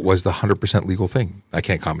 Like, what was the 100% legal thing? I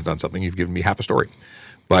can't comment on something. You've given me half a story.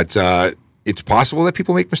 But it's possible that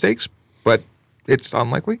people make mistakes, but it's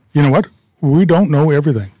unlikely. You know what? We don't know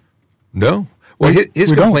everything. No. Well,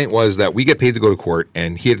 his we complaint was that we get paid to go to court,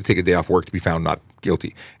 and he had to take a day off work to be found not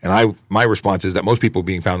guilty. And my response is that most people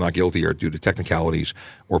being found not guilty are due to technicalities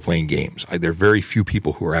or playing games. There are very few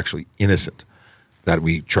people who are actually innocent that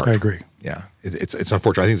we charge. I agree. Yeah, it's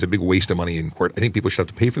unfortunate. I think it's a big waste of money in court. I think people should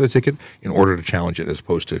have to pay for the ticket in order to challenge it, as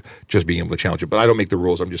opposed to just being able to challenge it. But I don't make the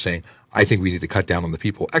rules. I'm just saying I think we need to cut down on the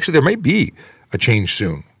people. Actually, there may be a change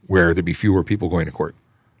soon where there'd be fewer people going to court.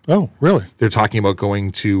 Oh, really? They're talking about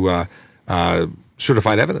going to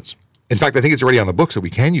certified evidence. In fact, I think it's already on the books that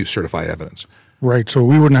we can use certified evidence. Right. So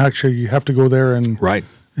we wouldn't actually have to go there and... Right.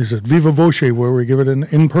 Is it viva voce where we give it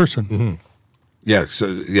in person? Mm-hmm. Yeah,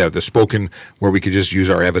 so the spoken where we could just use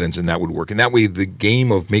our evidence and that would work. And that way the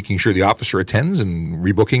game of making sure the officer attends and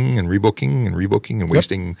rebooking and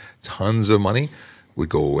wasting tons of money would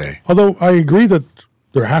go away. Although I agree that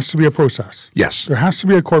there has to be a process. Yes. There has to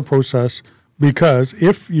be a court process because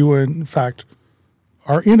if you in fact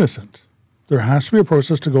are innocent, there has to be a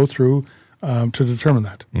process to go through to determine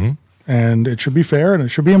that. Mm-hmm. And it should be fair and it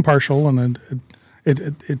should be impartial and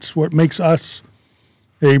it's what makes us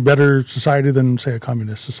a better society than, say, a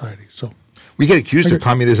communist society. So we get accused of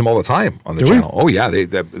communism all the time on the channel. We? Oh, yeah,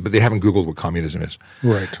 but they haven't Googled what communism is.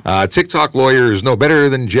 Right. TikTok lawyers know better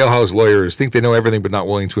than jailhouse lawyers, think they know everything but not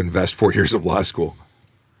willing to invest 4 years of law school.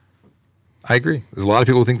 I agree. There's a lot of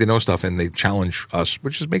people who think they know stuff and they challenge us,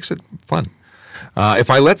 which just makes it fun.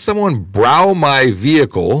 If I let someone brow my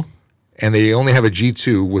vehicle and they only have a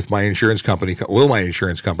G2 with my insurance company, will my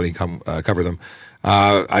insurance company cover them?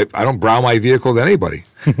 I don't brow my vehicle to anybody.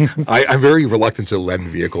 I'm very reluctant to lend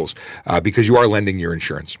vehicles because you are lending your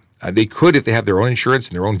insurance. They could, if they have their own insurance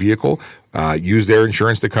and their own vehicle, use their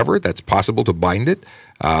insurance to cover it. That's possible to bind it.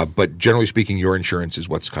 But generally speaking, your insurance is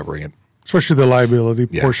what's covering it. Especially the liability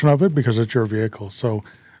portion of it because it's your vehicle. So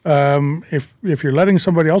if you're letting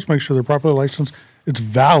somebody else, make sure they're properly licensed. It's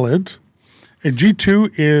valid. A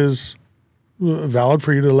G2 is valid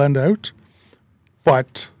for you to lend out,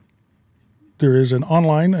 but there is an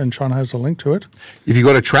online, and Sean has a link to it. If you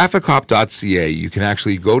go to TrafficCop.ca, you can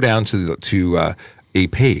actually go down to a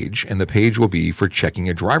page, and the page will be for checking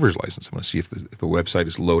a driver's license. I'm going to see if the website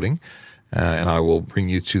is loading, and I will bring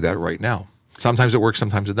you to that right now. Sometimes it works,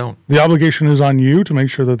 sometimes it don't. The obligation is on you to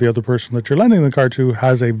make sure that the other person that you're lending the car to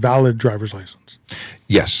has a valid driver's license.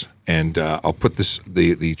 Yes, and I'll put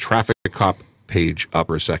the Traffic Cop page up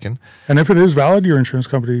for a second. And if it is valid, your insurance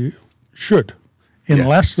company should,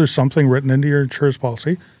 unless there's something written into your insurance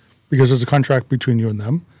policy, because it's a contract between you and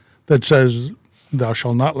them, that says thou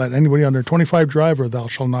shalt not let anybody under 25 drive or thou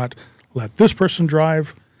shalt not let this person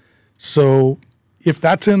drive. So if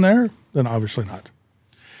that's in there, then obviously not.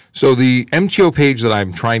 So the MTO page that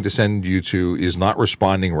I'm trying to send you to is not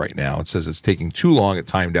responding right now. It says it's taking too long. It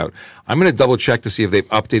timed out. I'm going to double check to see if they've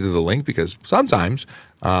updated the link because sometimes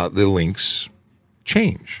the links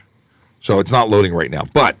change. So it's not loading right now.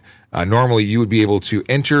 But normally you would be able to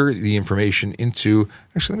enter the information into,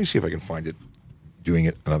 actually, let me see if I can find it doing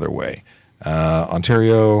it another way.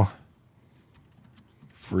 Ontario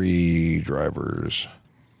free drivers.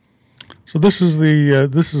 So this is the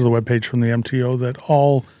webpage from the MTO that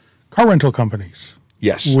all car rental companies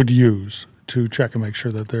would use to check and make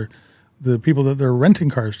sure that the people that they're renting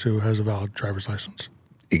cars to has a valid driver's license.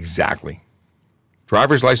 Exactly.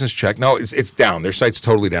 Driver's license check. No, it's down. Their site's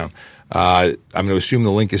totally down. I'm going to assume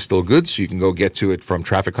the link is still good, so you can go get to it from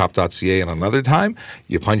TrafficCop.ca. And another time,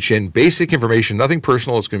 you punch in basic information, nothing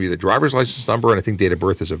personal. It's going to be the driver's license number, and I think date of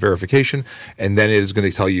birth is a verification. And then it is going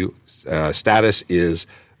to tell you status is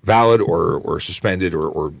valid or suspended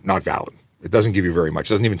or not valid. It doesn't give you very much.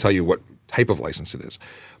 It doesn't even tell you what type of license it is.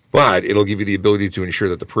 But it'll give you the ability to ensure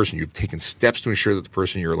that the person, you've taken steps to ensure that the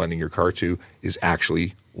person you're lending your car to is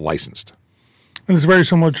actually licensed. And it's very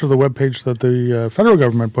similar to the webpage that the federal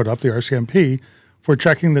government put up, the RCMP, for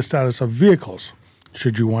checking the status of vehicles.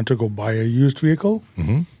 Should you want to go buy a used vehicle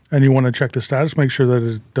and you want to check the status, make sure that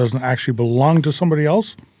it doesn't actually belong to somebody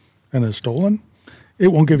else and is stolen, it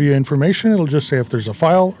won't give you information. It'll just say if there's a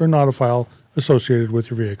file or not a file associated with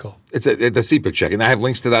your vehicle. It's the CPIC check, and I have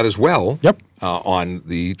links to that as well. Yep. On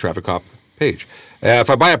the Traffic Cop page. If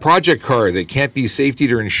I buy a project car that can't be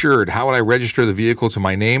safetied or insured, how would I register the vehicle to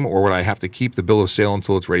my name, or would I have to keep the bill of sale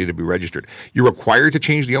until it's ready to be registered? You're required to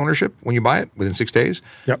change the ownership when you buy it within 6 days.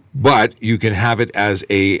 Yep. But you can have it as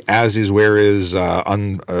a as is, where is,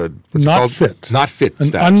 what's Not called? fit. Not fit An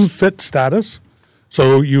status. unfit status.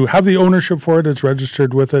 So you have the ownership for it, it's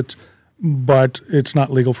registered with it, but it's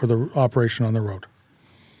not legal for the operation on the road.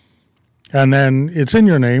 And then it's in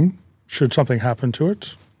your name. Should something happen to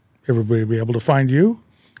it, everybody will be able to find you,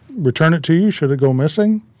 return it to you should it go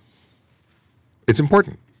missing. It's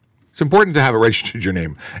important. It's important to have it registered your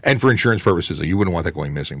name, and for insurance purposes. You wouldn't want that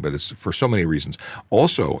going missing, but it's for so many reasons.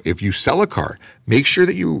 Also, if you sell a car, make sure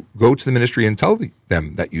that you go to the ministry and tell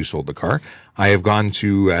them that you sold the car. I have gone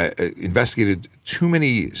to investigated too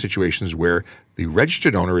many situations where the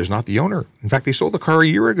registered owner is not the owner. In fact, they sold the car a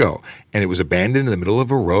year ago, and it was abandoned in the middle of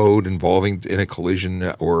a road involving in a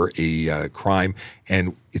collision or a crime,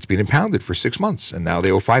 and it's been impounded for 6 months, and now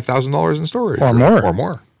they owe $5,000 in storage Or more. Or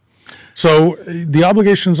more. So the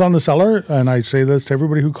obligation is on the seller, and I say this to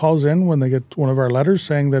everybody who calls in when they get one of our letters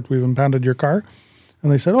saying that we've impounded your car,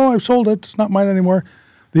 and they said, "Oh, I've sold it; it's not mine anymore."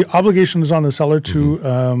 The obligation is on the seller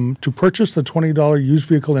to purchase the $20 used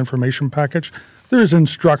vehicle information package. There's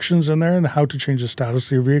instructions in there on how to change the status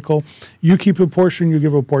of your vehicle. You keep a portion, you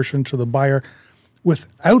give a portion to the buyer.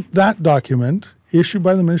 Without that document issued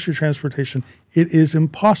by the Ministry of Transportation, it is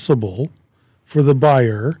impossible for the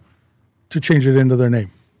buyer to change it into their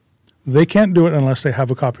name. They can't do it unless they have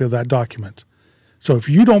a copy of that document. So if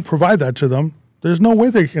you don't provide that to them, there's no way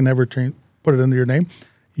they can ever put it into your name.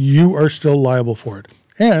 You are still liable for it.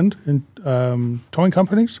 And in towing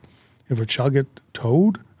companies, if it shall get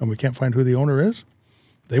towed and we can't find who the owner is,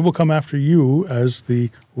 they will come after you as the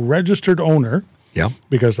registered owner. Yeah.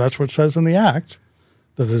 Because that's what it says in the Act,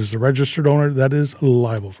 that it is the registered owner that is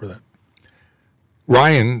liable for that.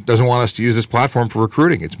 Ryan doesn't want us to use this platform for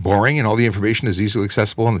recruiting. It's boring, and all the information is easily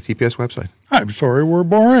accessible on the TPS website. I'm sorry we're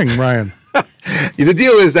boring, Ryan. The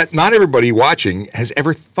deal is that not everybody watching has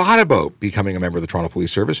ever thought about becoming a member of the Toronto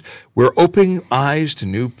Police Service. We're opening eyes to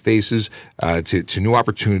new faces, to new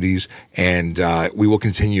opportunities, and we will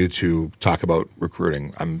continue to talk about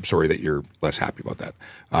recruiting. I'm sorry that you're less happy about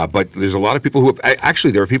that. But there's a lot of people who have,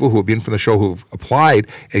 actually, there are people who have been from the show who have applied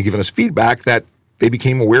and given us feedback that they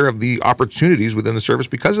became aware of the opportunities within the service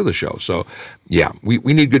because of the show. So, yeah, we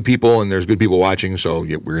need good people, and there's good people watching, so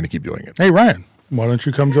yeah, we're going to keep doing it. Hey, Ryan, why don't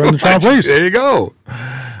you come join the Toronto Police? There you go.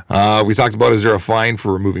 We talked about, is there a fine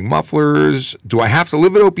for removing mufflers? Do I have to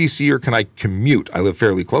live at OPC, or can I commute? I live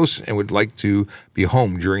fairly close and would like to be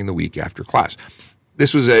home during the week after class.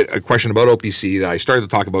 This was a question about OPC that I started to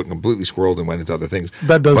talk about and completely squirreled and went into other things.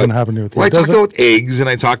 That doesn't happen to you. Well, I talked about eggs, and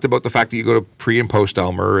I talked about the fact that you go to pre and post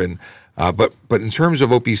Elmer, and but in terms of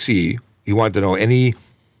OPC, he wanted to know anything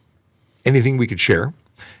we could share,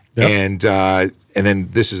 yep. And then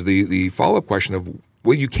this is the follow up question of,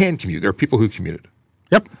 well, you can commute. There are people who commuted,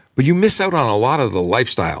 yep, but you miss out on a lot of the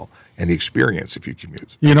lifestyle and the experience if you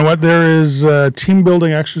commute. You know what? There is team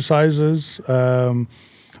building exercises.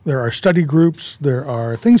 There are study groups. There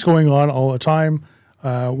are things going on all the time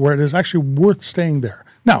where it is actually worth staying there.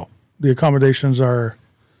 Now, the accommodations are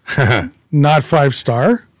not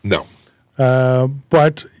 5-star. No.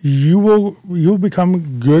 But you'll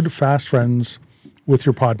become good, fast friends with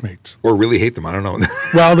your pod mates. Or really hate them. I don't know.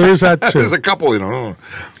 Well, there is that too. There's a couple,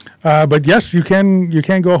 But yes, you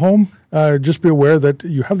can go home. Just be aware that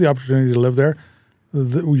you have the opportunity to live there.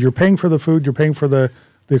 You're paying for the food. You're paying for the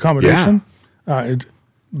accommodation. Yeah.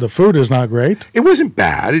 The food is not great. It wasn't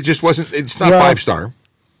bad. It just wasn't. It's not 5-star.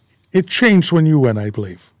 It changed when you went, I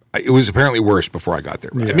believe. It was apparently worse before I got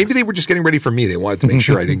there. Yes. Maybe they were just getting ready for me. They wanted to make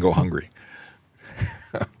sure I didn't go hungry.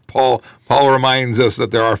 Paul reminds us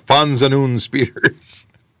that there are funds and speeders.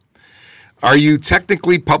 Are you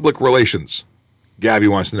technically public relations? Gabby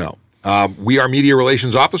wants to know. We are media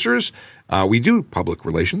relations officers. We do public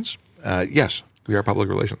relations. Yes, we are public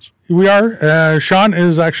relations. We are. Sean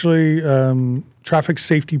is actually traffic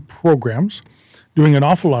safety programs, doing an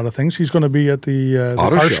awful lot of things. He's going to be at the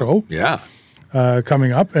car show. Yeah.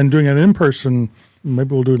 Coming up and doing an in-person.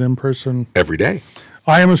 Maybe we'll do an in-person. Every day.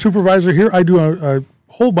 I am a supervisor here. I do a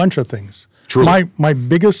whole bunch of things. Truly. My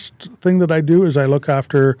biggest thing that I do is I look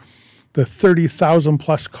after the 30,000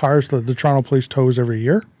 plus cars that the Toronto Police tows every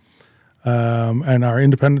year. and our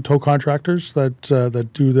independent tow contractors that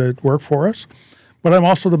do the work for us. But I'm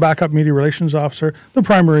also the backup media relations officer. The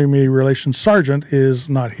primary media relations sergeant is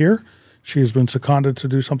not here. She has been seconded to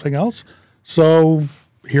do something else. So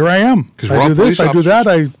here I am. I do this, I do that,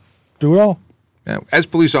 I do it all. Yeah. As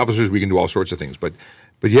police officers, we can do all sorts of things. But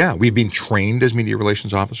yeah, we've been trained as media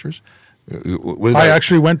relations officers. I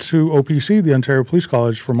actually went to OPC, the Ontario Police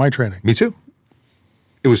College, for my training. Me too.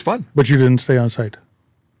 It was fun. But you didn't stay on site.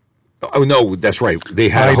 Oh no, that's right. They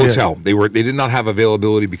had a hotel. They did not have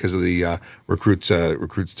availability because of the recruit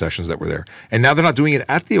sessions that were there. And now they're not doing it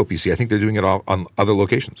at the OPC. I think they're doing it on other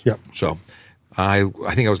locations. Yeah. So I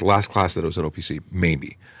think I was the last class that was at OPC,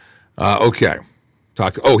 maybe. Okay.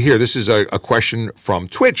 Here, this is a question from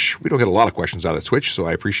Twitch. We don't get a lot of questions out of Twitch, so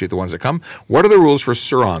I appreciate the ones that come. What are the rules for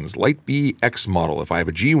Surons, Light BX model, if I have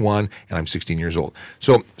a G1 and I'm 16 years old?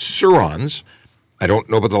 So Surons, I don't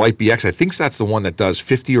know about the Light BX. I think that's the one that does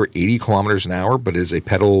 50 or 80 kilometers an hour, but is a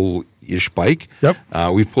pedal-ish bike. Yep.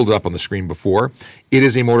 We've pulled it up on the screen before. It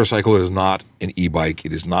is a motorcycle. It is not an e-bike.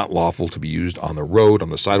 It is not lawful to be used on the road, on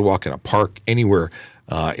the sidewalk, in a park, anywhere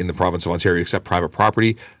in the province of Ontario except private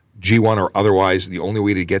property. G1 or otherwise, the only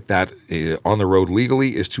way to get that on the road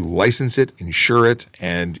legally is to license it, insure it,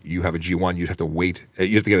 and you have a G1, you'd have to wait.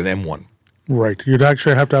 You have to get an M1. Right. You'd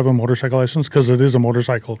actually have to have a motorcycle license because it is a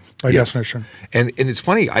motorcycle by definition. And it's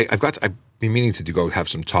funny. I've been meaning to go have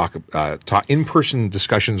some talk in-person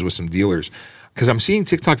discussions with some dealers because I'm seeing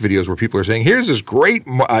TikTok videos where people are saying, here's this great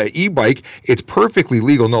e-bike. It's perfectly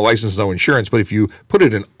legal, no license, no insurance. But if you put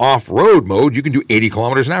it in off-road mode, you can do 80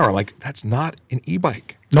 kilometers an hour. I'm like, that's not an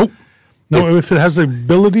e-bike. Nope. No, if it has the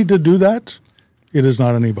ability to do that, it is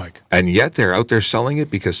not an e-bike. And yet they're out there selling it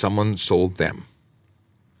because someone sold them.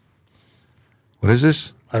 What is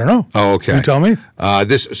this? I don't know. Oh, okay. You tell me.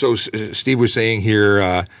 So Steve was saying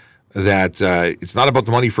here that it's not about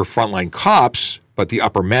the money for frontline cops, but the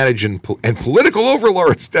upper management and political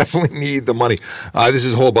overlords definitely need the money. This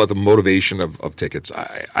is all about the motivation of tickets.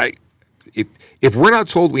 If we're not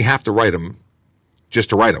told we have to write them,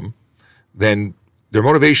 just to write them, then their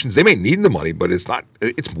motivations, they may need the money, but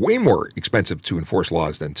it's way more expensive to enforce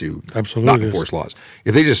laws than to not enforce laws.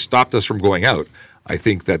 If they just stopped us from going out, I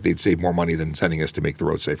think that they'd save more money than sending us to make the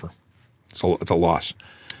road safer. So it's a loss.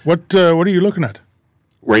 What are you looking at?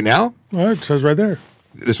 Right now? Well, it says right there.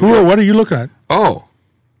 What are you looking at? Oh.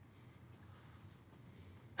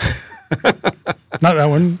 Not that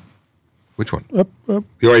one. Which one? Up. The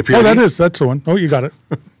OIPRD? That's the one. Oh, you got it.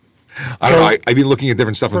 I don't know. I've been looking at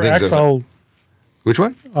different stuff and things. Which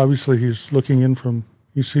one? Obviously, he's looking in from.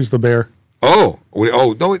 He sees the bear. Oh,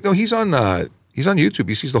 no, he's on YouTube.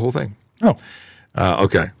 He sees the whole thing. Oh,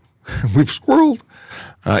 okay. We've squirreled.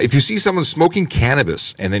 If you see someone smoking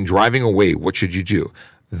cannabis and then driving away, what should you do?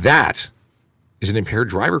 That is an impaired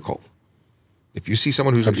driver call. If you see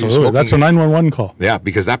someone who's smoking, that's a 911 call. Yeah,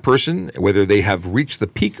 because that person, whether they have reached the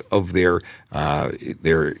peak of their what's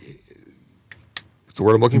the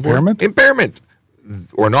word I'm looking for? Impairment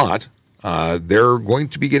or not. They're going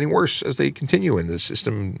to be getting worse as they continue, and the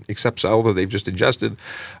system accepts all that they've just ingested.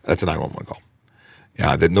 That's a 911 call.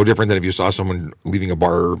 Yeah, that no different than if you saw someone leaving a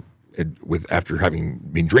bar after having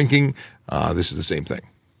been drinking. This is the same thing.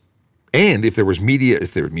 And if there was media,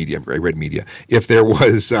 I read media. If there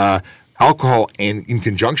was alcohol and in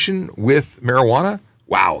conjunction with marijuana,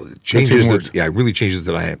 wow, it changes. It really changes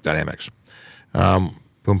the dynamics. Boom,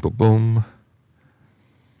 boom, boom.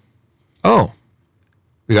 Oh.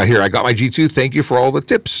 We got here. I got my G2. Thank you for all the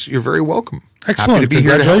tips. You're very welcome. Excellent. Happy to be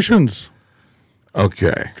Congratulations. Here.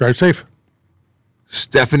 Okay. Drive safe.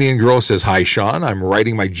 Stephanie and Girl says, hi, Sean. I'm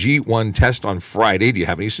writing my G1 test on Friday. Do you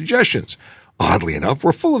have any suggestions? Oddly enough,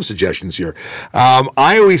 we're full of suggestions here.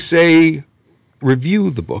 I always say review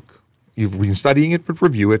the book. You've been studying it, but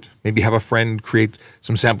review it. Maybe have a friend create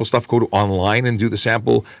some sample stuff. Go to online and do the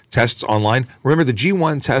sample tests online. Remember, the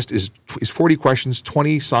G1 test is 40 questions,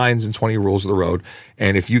 20 signs, and 20 rules of the road.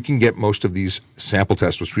 And if you can get most of these sample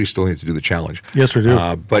tests, which we still need to do the challenge. Yes, we do.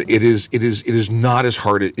 But it is not as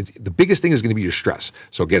hard. The biggest thing is going to be your stress.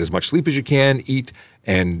 So get as much sleep as you can, eat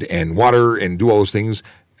and water, and do all those things.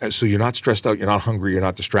 So you're not stressed out, you're not hungry, you're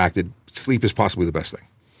not distracted. Sleep is possibly the best thing.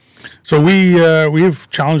 So we've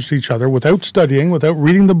challenged each other without studying, without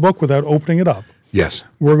reading the book, without opening it up. Yes.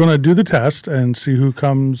 We're going to do the test and see who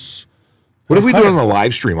comes. What if we do it on a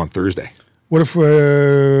live stream on Thursday? What if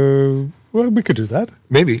we could do that?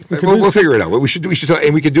 Maybe. We'll figure it out. What we should do,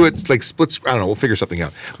 and we could do it like split. I don't know. We'll figure something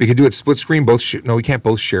out. We could do it split screen. No, we can't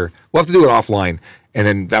both share. We'll have to do it offline, and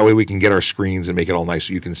then that way we can get our screens and make it all nice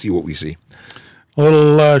so you can see what we see. A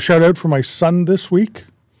little shout out for my son this week.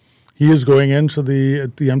 He is going into the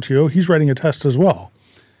MTO. He's writing a test as well.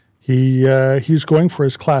 He's going for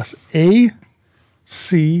his Class A,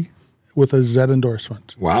 C with a Z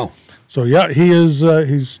endorsement. Wow. So yeah,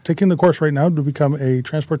 he's taking the course right now to become a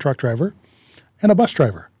transport truck driver and a bus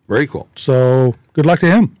driver. Very cool. So good luck to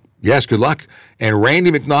him. Yes, good luck. And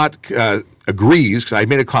Randy McNaught agrees, because I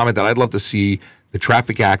made a comment that I'd love to see the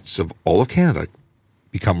traffic acts of all of Canada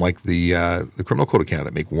become like the Criminal Code of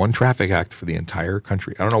Canada, make one traffic act for the entire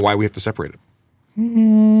country. I don't know why we have to separate it.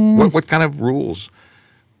 What kind of rules?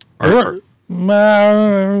 No,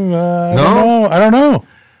 I don't know.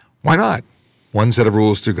 Why not? One set of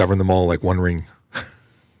rules to govern them all, like one ring.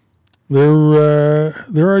 There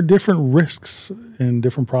are different risks in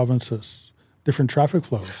different provinces, different traffic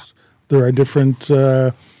flows. There are different.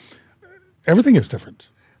 Everything is different,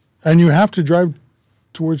 and you have to drive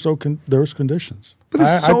towards those conditions. But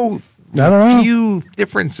there's I don't know. few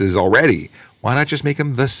differences already. Why not just make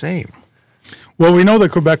them the same? Well, we know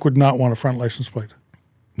that Quebec would not want a front license plate.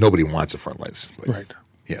 Nobody wants a front license plate. Right.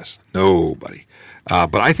 Yes, nobody.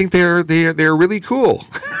 But I think they're really cool.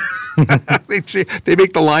 They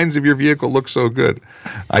make the lines of your vehicle look so good.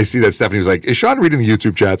 I see that Stephanie was like, is Sean reading the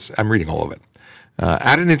YouTube chats? I'm reading all of it.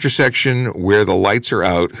 At an intersection where the lights are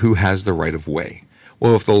out, who has the right of way?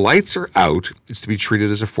 Well, if the lights are out, it's to be treated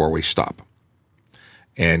as a four-way stop.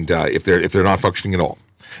 And if they're not functioning at all.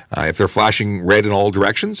 If they're flashing red in all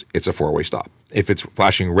directions, it's a four-way stop. If it's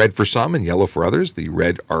flashing red for some and yellow for others, the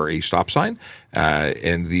red are a stop sign,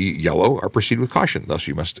 and the yellow are proceed with caution. Thus,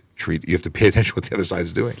 you have to pay attention to what the other side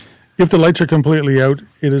is doing. If the lights are completely out,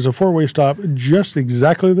 it is a four-way stop, just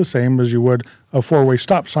exactly the same as you would a four-way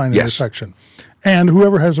stop sign intersection. And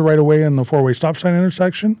whoever has the right of way in the four-way stop sign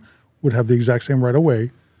intersection would have the exact same right of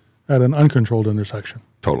way at an uncontrolled intersection.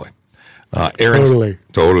 Totally. Aaron's,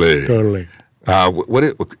 Totally.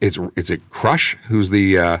 Is it Crush? Who's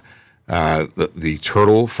the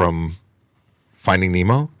turtle from Finding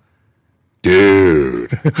Nemo? Dude,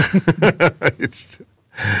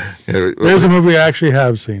 There's a movie I actually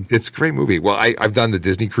have seen. It's a great movie. Well, I've done the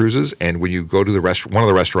Disney cruises, and when you go to one of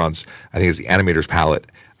the restaurants, I think it's the Animator's Palette,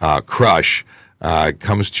 Crush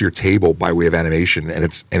comes to your table by way of animation, and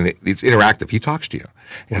it's interactive. He talks to you.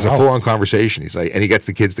 He has a full-on conversation. He's like, and he gets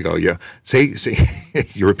the kids to go, yeah, say,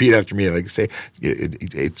 you repeat after me, like say,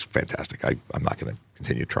 it's fantastic. I'm not going to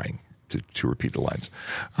continue trying to repeat the lines.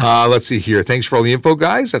 Let's see here. Thanks for all the info,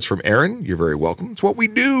 guys. That's from Aaron. You're very welcome. It's what we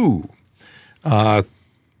do.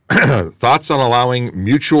 Thoughts on allowing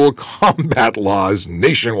mutual combat laws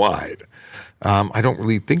nationwide? I don't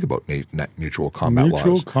really think about mutual combat laws.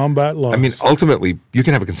 Mutual combat laws. I mean, ultimately, you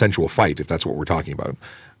can have a consensual fight if that's what we're talking about.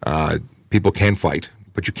 People can fight,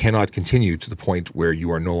 but you cannot continue to the point where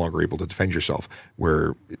you are no longer able to defend yourself,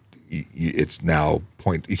 where it's now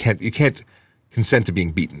you can't consent to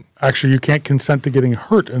being beaten. Actually, you can't consent to getting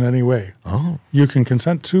hurt in any way. Oh. You can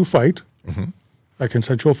consent to fight, a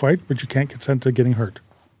consensual fight, but you can't consent to getting hurt.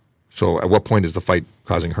 So at what point is the fight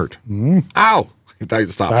causing hurt? Ow!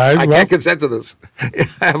 Stop. I can't consent to this.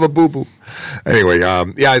 I have a boo-boo. Anyway,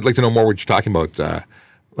 I'd like to know more what you're talking about.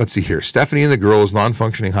 Let's see here. Stephanie and the girls,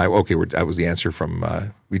 non-functioning high. Okay, that was the answer from,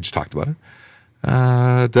 we just talked about it.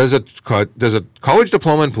 Does a college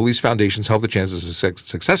diploma in police foundations help the chances of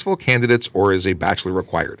successful candidates, or is a bachelor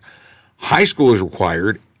required? High school is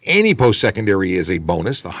required. Any post-secondary is a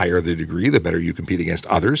bonus. The higher the degree, the better you compete against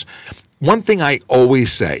others. One thing I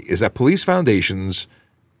always say is that police foundations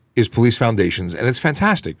is police foundations, and it's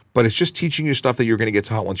fantastic, but it's just teaching you stuff that you're going to get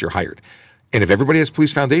taught once you're hired. And if everybody has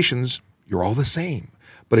police foundations, you're all the same.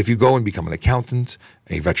 But if you go and become an accountant,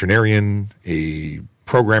 a veterinarian, a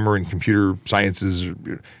programmer in computer sciences,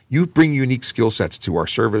 you bring unique skill sets to our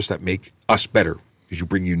service that make us better, because you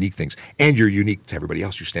bring unique things, and you're unique to everybody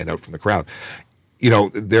else. You stand out from the crowd.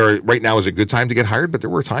 Right now is a good time to get hired, but there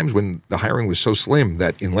were times when the hiring was so slim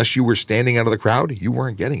that unless you were standing out of the crowd, you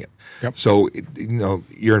weren't getting it. Yep. So,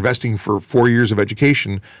 you're investing for 4 years of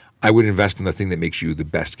education. I would invest in the thing that makes you the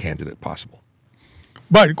best candidate possible.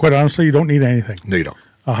 But quite honestly, you don't need anything. No, you don't.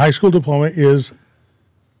 A high school diploma is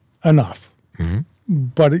enough,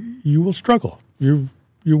 but you will struggle. You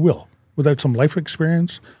will without some life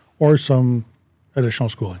experience or some additional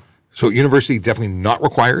schooling. So university definitely not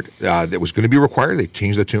required. That was going to be required. They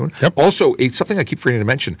changed the tune. Yep. Also, something I keep forgetting to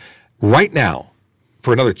mention. Right now,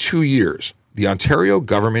 for another 2 years, the Ontario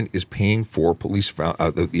government is paying for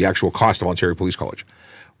the actual cost of Ontario Police College,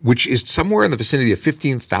 which is somewhere in the vicinity of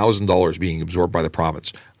 $15,000 being absorbed by the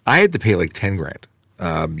province. I had to pay like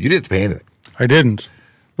 $10,000. You didn't have to pay anything. I didn't,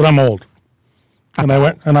 but I'm old, and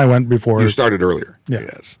I went before. You started earlier. Yeah.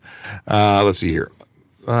 Yes. Let's see here.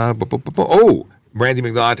 Randy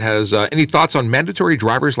McNaught has any thoughts on mandatory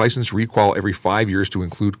driver's license recall every 5 years to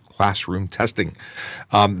include classroom testing?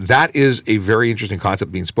 That is a very interesting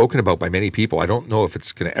concept being spoken about by many people. I don't know if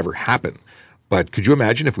it's going to ever happen, but could you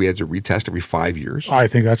imagine if we had to retest every 5 years? I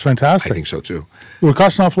think that's fantastic. I think so too. It would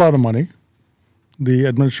cost an awful lot of money. The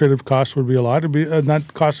administrative cost would be a lot. That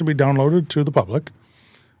cost would be downloaded to the public.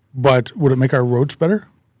 But would it make our roads better?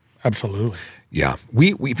 Absolutely. Yeah.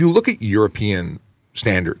 We if you look at European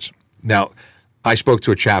standards, now I spoke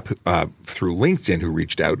to a chap through LinkedIn who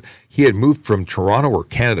reached out. He had moved from Toronto, or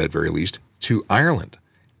Canada at very least, to Ireland.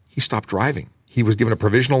 He stopped driving. He was given a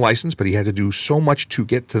provisional license, but he had to do so much to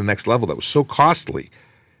get to the next level that was so costly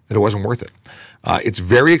that it wasn't worth it. It's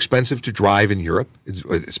very expensive to drive in Europe,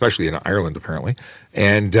 especially in Ireland, apparently.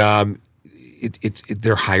 And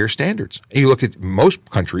they're higher standards. And you look at most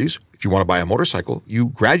countries, if you want to buy a motorcycle, you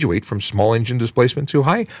graduate from small engine displacement to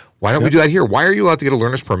high. Why don't we do that here? Why are you allowed to get a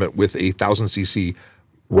learner's permit with a 1,000cc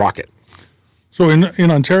rocket? So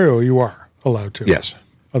in Ontario, you are allowed to. Yes.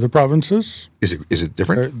 Other provinces? Is it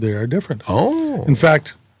different? They are different. Oh. In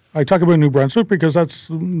fact, I talk about New Brunswick because that's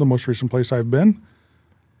the most recent place I've been.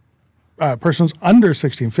 Persons under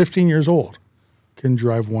 16, 15 years old, can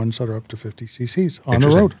drive ones that are up to 50 cc's on the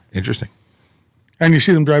road. Interesting. And you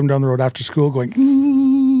see them driving down the road after school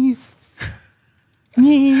going,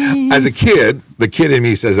 As a kid, the kid in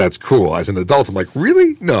me says that's cool. As an adult, I'm like,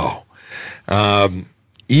 really? No.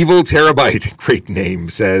 Evil Terabyte, great name,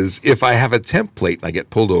 says, if I have a temp plate and I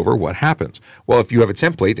get pulled over, what happens? Well, if you have a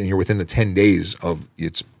temp plate and you're within the 10 days of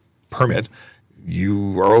its permit,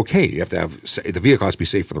 you are okay. You have to have the vehicle has to be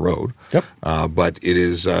safe for the road. Yep. But it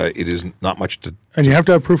is not much to. And you have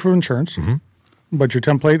to have proof of insurance. Mm-hmm. But your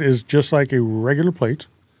temp plate is just like a regular plate,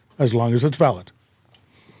 as long as it's valid.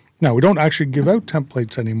 Now, we don't actually give out temp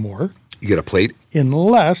plates anymore. You get a plate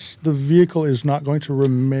unless the vehicle is not going to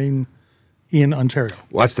remain in Ontario.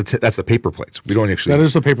 Well, that's the paper plates. We don't actually. That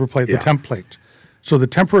is the paper plate, the temp plate. So the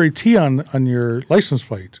temporary T on your license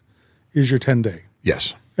plate is your 10-day.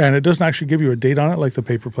 Yes. And it doesn't actually give you a date on it like the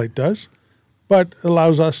paper plate does, but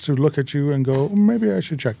allows us to look at you and go, maybe I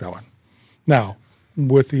should check that one. Now,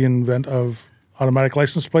 with the invent of automatic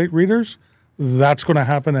license plate readers, that's going to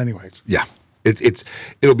happen anyways. Yeah.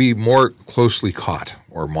 It'll be more closely caught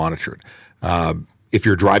or monitored. If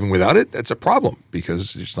you're driving without it, that's a problem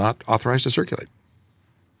because it's not authorized to circulate.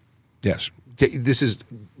 Yes. This is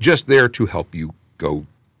just there to help you go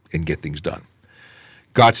and get things done.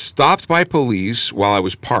 Got stopped by police while I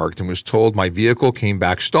was parked and was told my vehicle came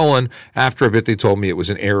back stolen. After a bit, they told me it was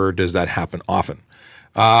an error. Does that happen often?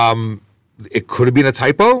 It could have been a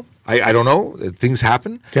typo. I don't know. Things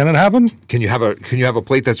happen. Can it happen? Can you have a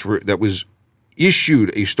plate that was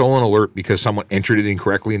issued a stolen alert because someone entered it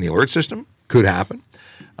incorrectly in the alert system? Could happen.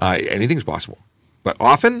 Anything's possible. But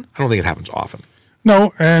often, I don't think it happens often.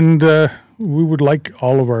 No, and we would like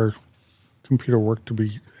all of our computer work to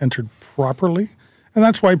be entered properly. And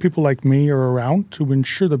that's why people like me are around, to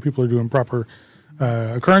ensure that people are doing proper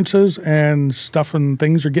occurrences and stuff and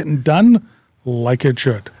things are getting done like it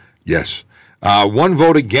should. Yes. One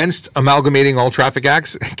vote against amalgamating all traffic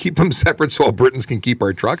acts. Keep them separate so Albertans can keep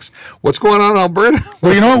our trucks. What's going on in Alberta?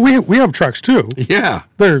 Well, you know what? We have trucks too. Yeah.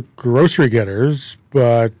 They're grocery getters,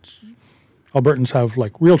 but Albertans have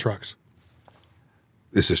like real trucks.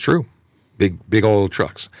 This is true. Big old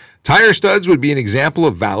trucks. Tire studs would be an example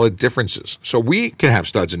of valid differences. So we can have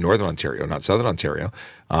studs in Northern Ontario, not Southern Ontario.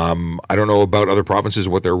 I don't know about other provinces,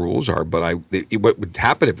 what their rules are, but what would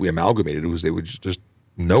happen if we amalgamated was they would just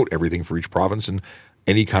note everything for each province and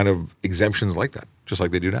any kind of exemptions like that, just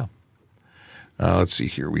like they do now. Let's see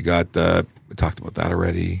here. We talked about that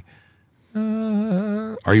already.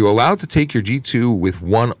 Are you allowed to take your G2 with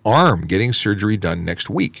one arm getting surgery done next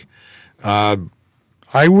week?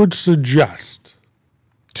 I would suggest.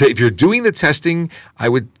 If you're doing the testing, I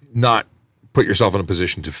would not put yourself in a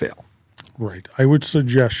position to fail. Right. I would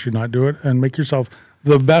suggest you not do it and make yourself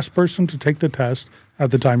the best person to take the test at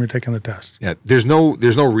the time you're taking the test. Yeah, there's no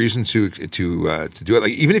reason to do it.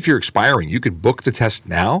 Like even if you're expiring, you could book the test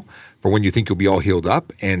now for when you think you'll be all healed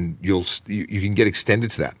up, and you can get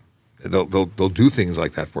extended to that. They'll do things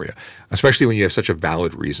like that for you, especially when you have such a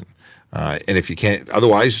valid reason. And if you can't,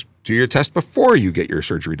 otherwise, do your test before you get your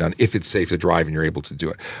surgery done if it's safe to drive and you're able to do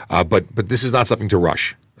it. But this is not something to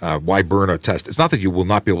rush. Why burn a test? It's not that you will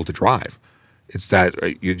not be able to drive. It's that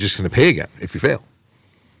you're just going to pay again if you fail.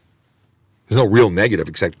 There's no real negative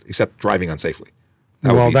except driving unsafely.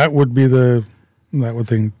 That would be the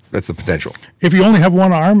thing. That's the potential. If you only have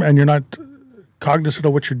one arm and you're not cognizant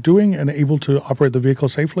of what you're doing and able to operate the vehicle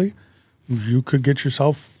safely, you could get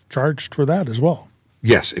yourself charged for that as well.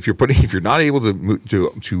 Yes, if you're not able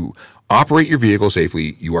to operate your vehicle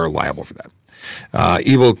safely, you are liable for that.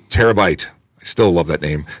 Evil Terabyte, I still love that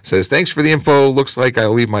name, says, thanks for the info. Looks like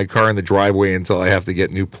I'll leave my car in the driveway until I have to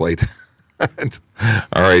get new plate.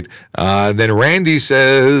 All right. Then Randy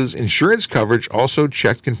says, insurance coverage also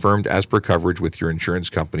checked, confirmed as per coverage with your insurance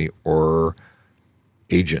company or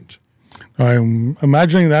agent. I'm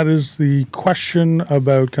imagining that is the question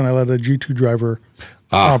about, can I let a G2 driver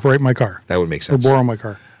operate my car? That would make sense. Or borrow my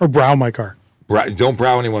car. Or brow my car. Don't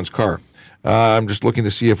brow anyone's car. I'm just looking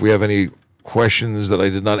to see if we have any questions that I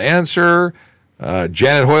did not answer.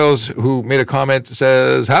 Janet Hoyles, who made a comment,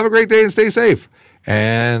 says, have a great day and stay safe.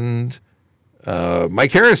 And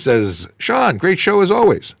Mike Harris says, Sean, great show as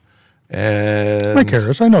always. And Mike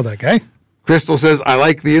Harris, I know that guy. Crystal says, I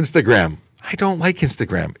like the Instagram. I don't like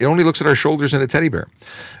Instagram. It only looks at our shoulders and a teddy bear.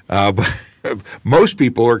 But most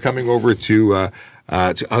people are coming over to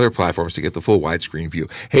other platforms to get the full widescreen view.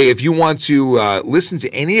 Hey, if you want to listen to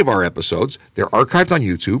any of our episodes, they're archived on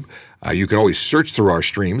YouTube. You can always search through our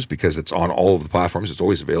streams because it's on all of the platforms. It's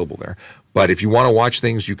always available there. But if you want to watch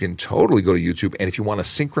things, you can totally go to YouTube. And if you want to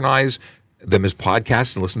synchronize them as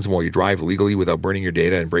podcasts and listen to them while you drive legally without burning your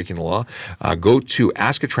data and breaking the law, go to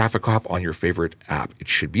ASKaTrafficCop on your favorite app. It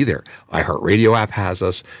should be there. iHeartRadio app has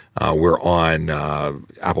us. We're on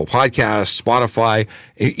Apple Podcasts, Spotify,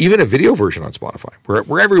 even a video version on Spotify.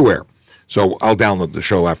 We're everywhere. So I'll download the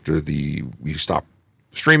show after we stop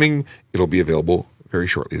streaming. It'll be available very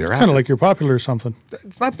shortly thereafter. Kind of like you're popular or something.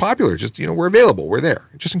 It's not popular. Just, we're available. We're there,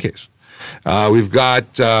 just in case. We've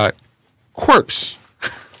got Corpse.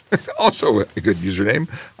 Also a good username,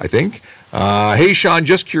 I think. Hey, Sean,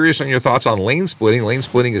 just curious on your thoughts on lane splitting. Lane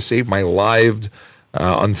splitting has saved my life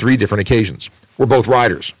on 3 different occasions. We're both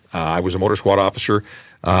riders. I was a motor squad officer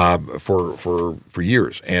for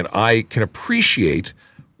years, and I can appreciate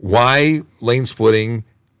why lane splitting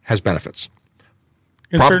has benefits.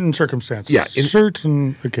 In certain circumstances. Yeah. In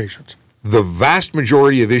certain occasions. The vast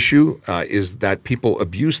majority of issue is that people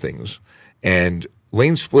abuse things, and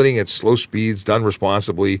lane splitting at slow speeds done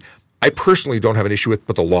responsibly, I personally don't have an issue with,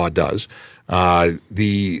 but the law does.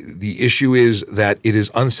 The issue is that it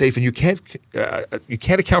is unsafe, and you can't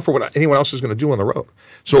account for what anyone else is going to do on the road.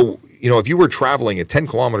 So, if you were traveling at 10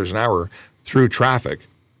 kilometers an hour through traffic,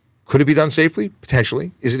 could it be done safely?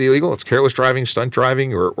 Potentially. Is it illegal? It's careless driving, stunt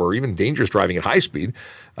driving, or even dangerous driving at high speed.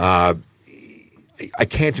 I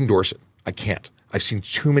can't endorse it. I can't. I've seen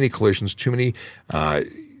too many collisions, too many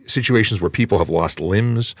situations where people have lost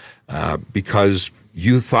limbs because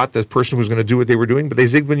you thought the person was going to do what they were doing, but they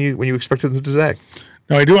zigged when you expected them to zag.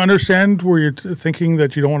 Now, I do understand where you're thinking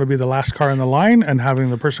that you don't want to be the last car in the line and having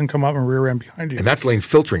the person come up and rear end behind you. And that's lane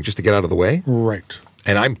filtering just to get out of the way. Right.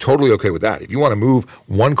 And I'm totally okay with that. If you want to move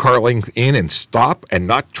one car length in and stop and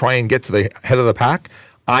not try and get to the head of the pack,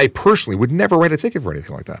 I personally would never write a ticket for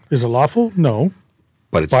anything like that. Is it lawful? No.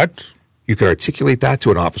 But you could articulate that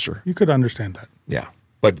to an officer. You could understand that. Yeah.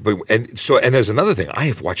 But there's another thing. I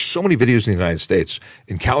have watched so many videos in the United States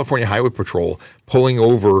in California Highway Patrol pulling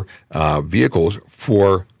over vehicles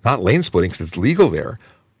for not lane splitting because it's legal there,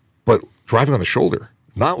 but driving on the shoulder,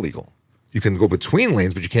 not legal. You can go between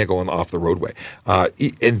lanes, but you can't go off the roadway.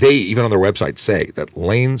 And they even on their website say that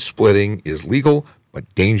lane splitting is legal but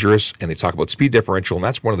dangerous, and they talk about speed differential, and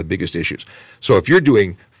that's one of the biggest issues. So if you're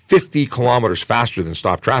doing 50 kilometers faster than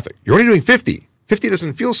stop traffic, you're only doing 50. 50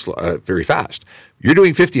 doesn't feel very fast. You're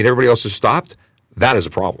doing 50 and everybody else is stopped, that is a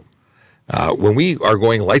problem. When we are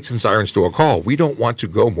going lights and sirens to a call, we don't want to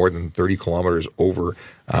go more than 30 kilometers over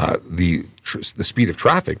the speed of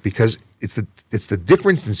traffic because it's the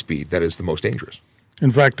difference in speed that is the most dangerous.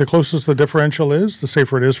 In fact, the closest the differential is, the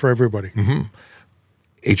safer it is for everybody. Mm-hmm.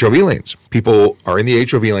 HOV lanes. People are in the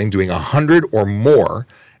HOV lane doing 100 or more,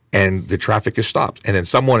 and the traffic is stopped. And then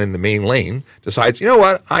someone in the main lane decides, you know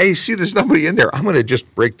what, I see there's nobody in there. I'm going to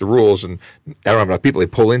just break the rules, and I don't have enough people. They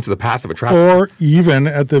pull into the path of a traffic. Or even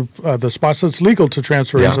at the spots that's legal to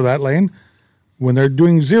transfer into that lane, when they're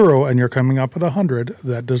doing 0 and you're coming up at 100,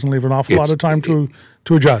 that doesn't leave an awful lot of time to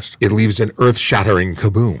adjust. It leaves an earth-shattering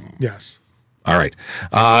kaboom. Yes. All right.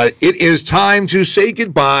 It is time to say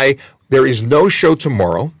goodbye. There is no show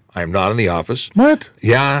tomorrow. I am not in the office. What?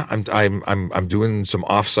 Yeah, I'm doing some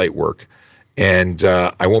off-site work, and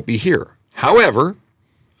I won't be here. However,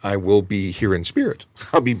 I will be here in spirit.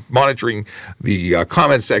 I'll be monitoring the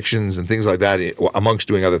comment sections and things like that amongst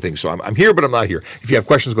doing other things. So I'm here, but I'm not here. If you have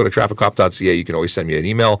questions, go to trafficcop.ca. You can always send me an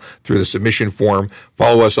email through the submission form.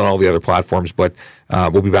 Follow us on all the other platforms, but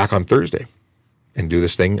we'll be back on Thursday and do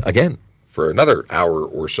this thing again for another hour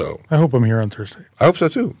or so. I hope I'm here on Thursday. I hope so,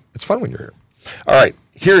 too. It's fun when you're here. All right.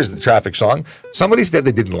 Here's the traffic song. Somebody said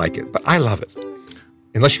they didn't like it, but I love it.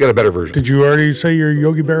 Unless you got a better version. Did you already say your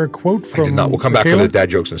Yogi Berra quote from I did not. We'll come back for the dad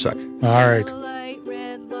jokes in a sec. All right. Yellow light,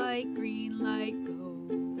 red light, green light,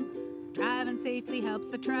 go. Driving safely helps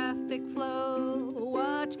the traffic flow.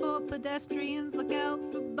 Watch for pedestrians, look out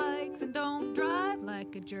for bikes, and don't drive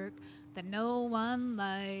like a jerk that no one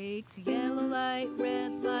likes. Yellow light,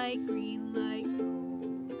 red light, green light,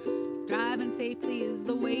 go. Driving safely is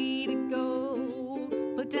the way to go.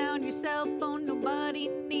 Put down your cell phone, nobody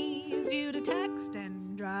needs you to text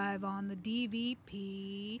and drive on the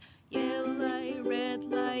DVP. Yellow light, red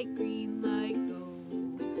light, green light,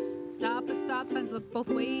 go. Stop at stop signs, look both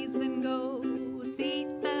ways, then go.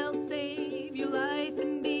 Seatbelt, save your life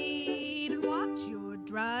indeed. And watch your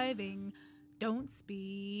driving, don't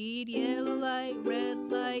speed. Yellow light, red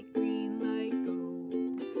light, green light, go.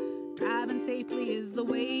 Driving safely is the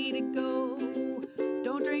way to go.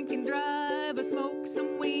 Don't drink and drive or smoke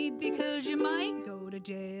some weed, because you might go to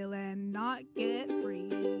jail and not get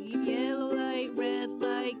freed. Yellow light, red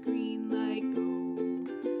light, green light,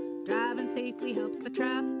 go. Driving safely helps the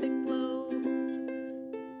traffic flow.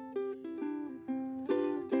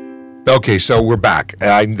 Okay, so we're back.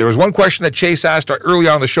 There was one question that Chase asked early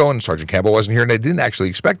on in the show, and Sergeant Campbell wasn't here, and I didn't actually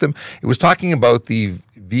expect him. It was talking about the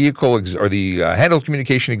vehicle or the handheld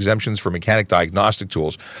communication exemptions for mechanic diagnostic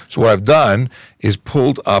tools. So what I've done is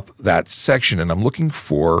pulled up that section, and I'm looking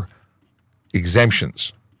for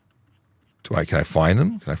exemptions. Can I find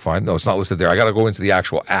them? No, it's not listed there. I got to go into the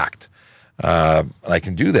actual act, and I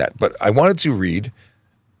can do that. But I wanted to read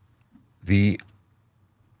the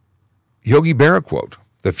Yogi Berra quote.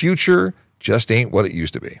 The future just ain't what it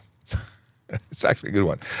used to be. It's actually a good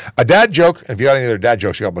one. A dad joke, and if you got any other dad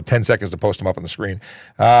jokes, you got about 10 seconds to post them up on the screen.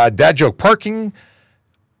 Dad joke, parking,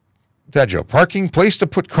 place to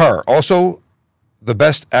put car. Also, the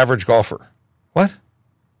best average golfer. What?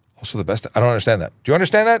 Also the best, I don't understand that. Do you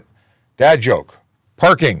understand that? Dad joke,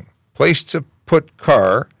 parking, place to put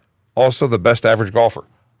car. Also the best average golfer.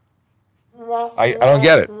 I don't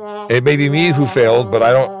get it. It may be me who failed, but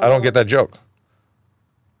I don't get that joke.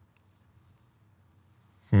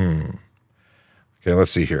 Okay,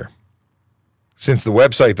 let's see here. Since the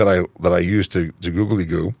website that I use to googly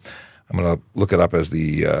goo, I'm going to look it up as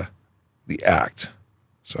the act.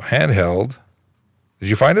 So handheld. Did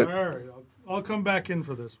you find it? All right. I'll come back in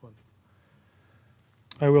for this one.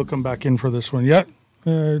 I will come back in for this one. Yeah.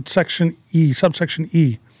 Section E, subsection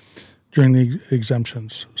E, during the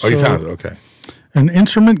exemptions. Oh, you found it. Okay. An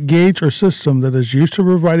instrument, gauge, or system that is used to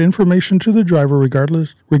provide information to the driver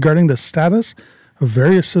regarding the status of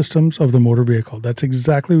various systems of the motor vehicle. That's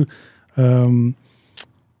exactly one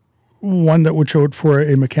that would show it for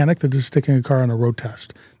a mechanic that is taking a car on a road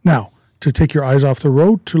test. Now, to take your eyes off the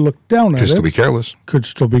road, to look down at it. Could still be careless. Could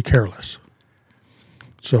still be careless.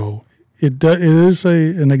 So it is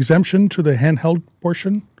an exemption to the handheld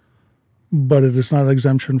portion, but it is not an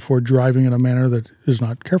exemption for driving in a manner that is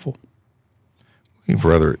not careful. Looking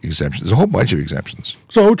for other exemptions. There's a whole bunch of exemptions.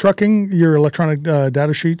 So trucking, your electronic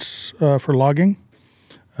data sheets for logging,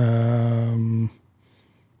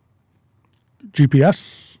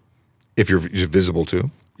 GPS. If you're visible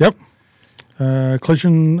too. Yep.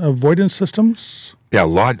 Collision avoidance systems. Yeah,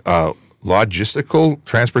 logistical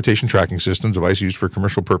transportation tracking system, device used for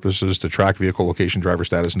commercial purposes to track vehicle location, driver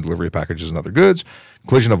status, and delivery of packages and other goods.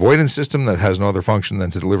 Collision avoidance system that has no other function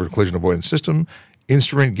than to deliver a collision avoidance system.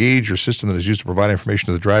 Instrument, gauge, or system that is used to provide information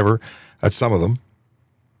to the driver. That's some of them.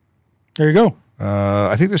 There you go.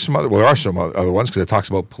 I think there's some other. Well, there are some other ones because it talks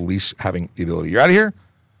about police having the ability. You're out of here.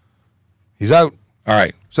 He's out. All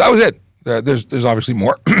right. So that was it. There's obviously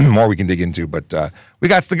more we can dig into, but we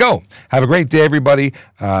got to go. Have a great day, everybody.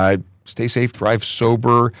 Stay safe, drive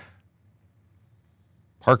sober,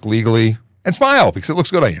 park legally, and smile because it looks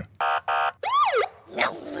good on you.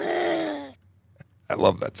 I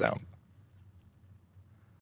love that sound.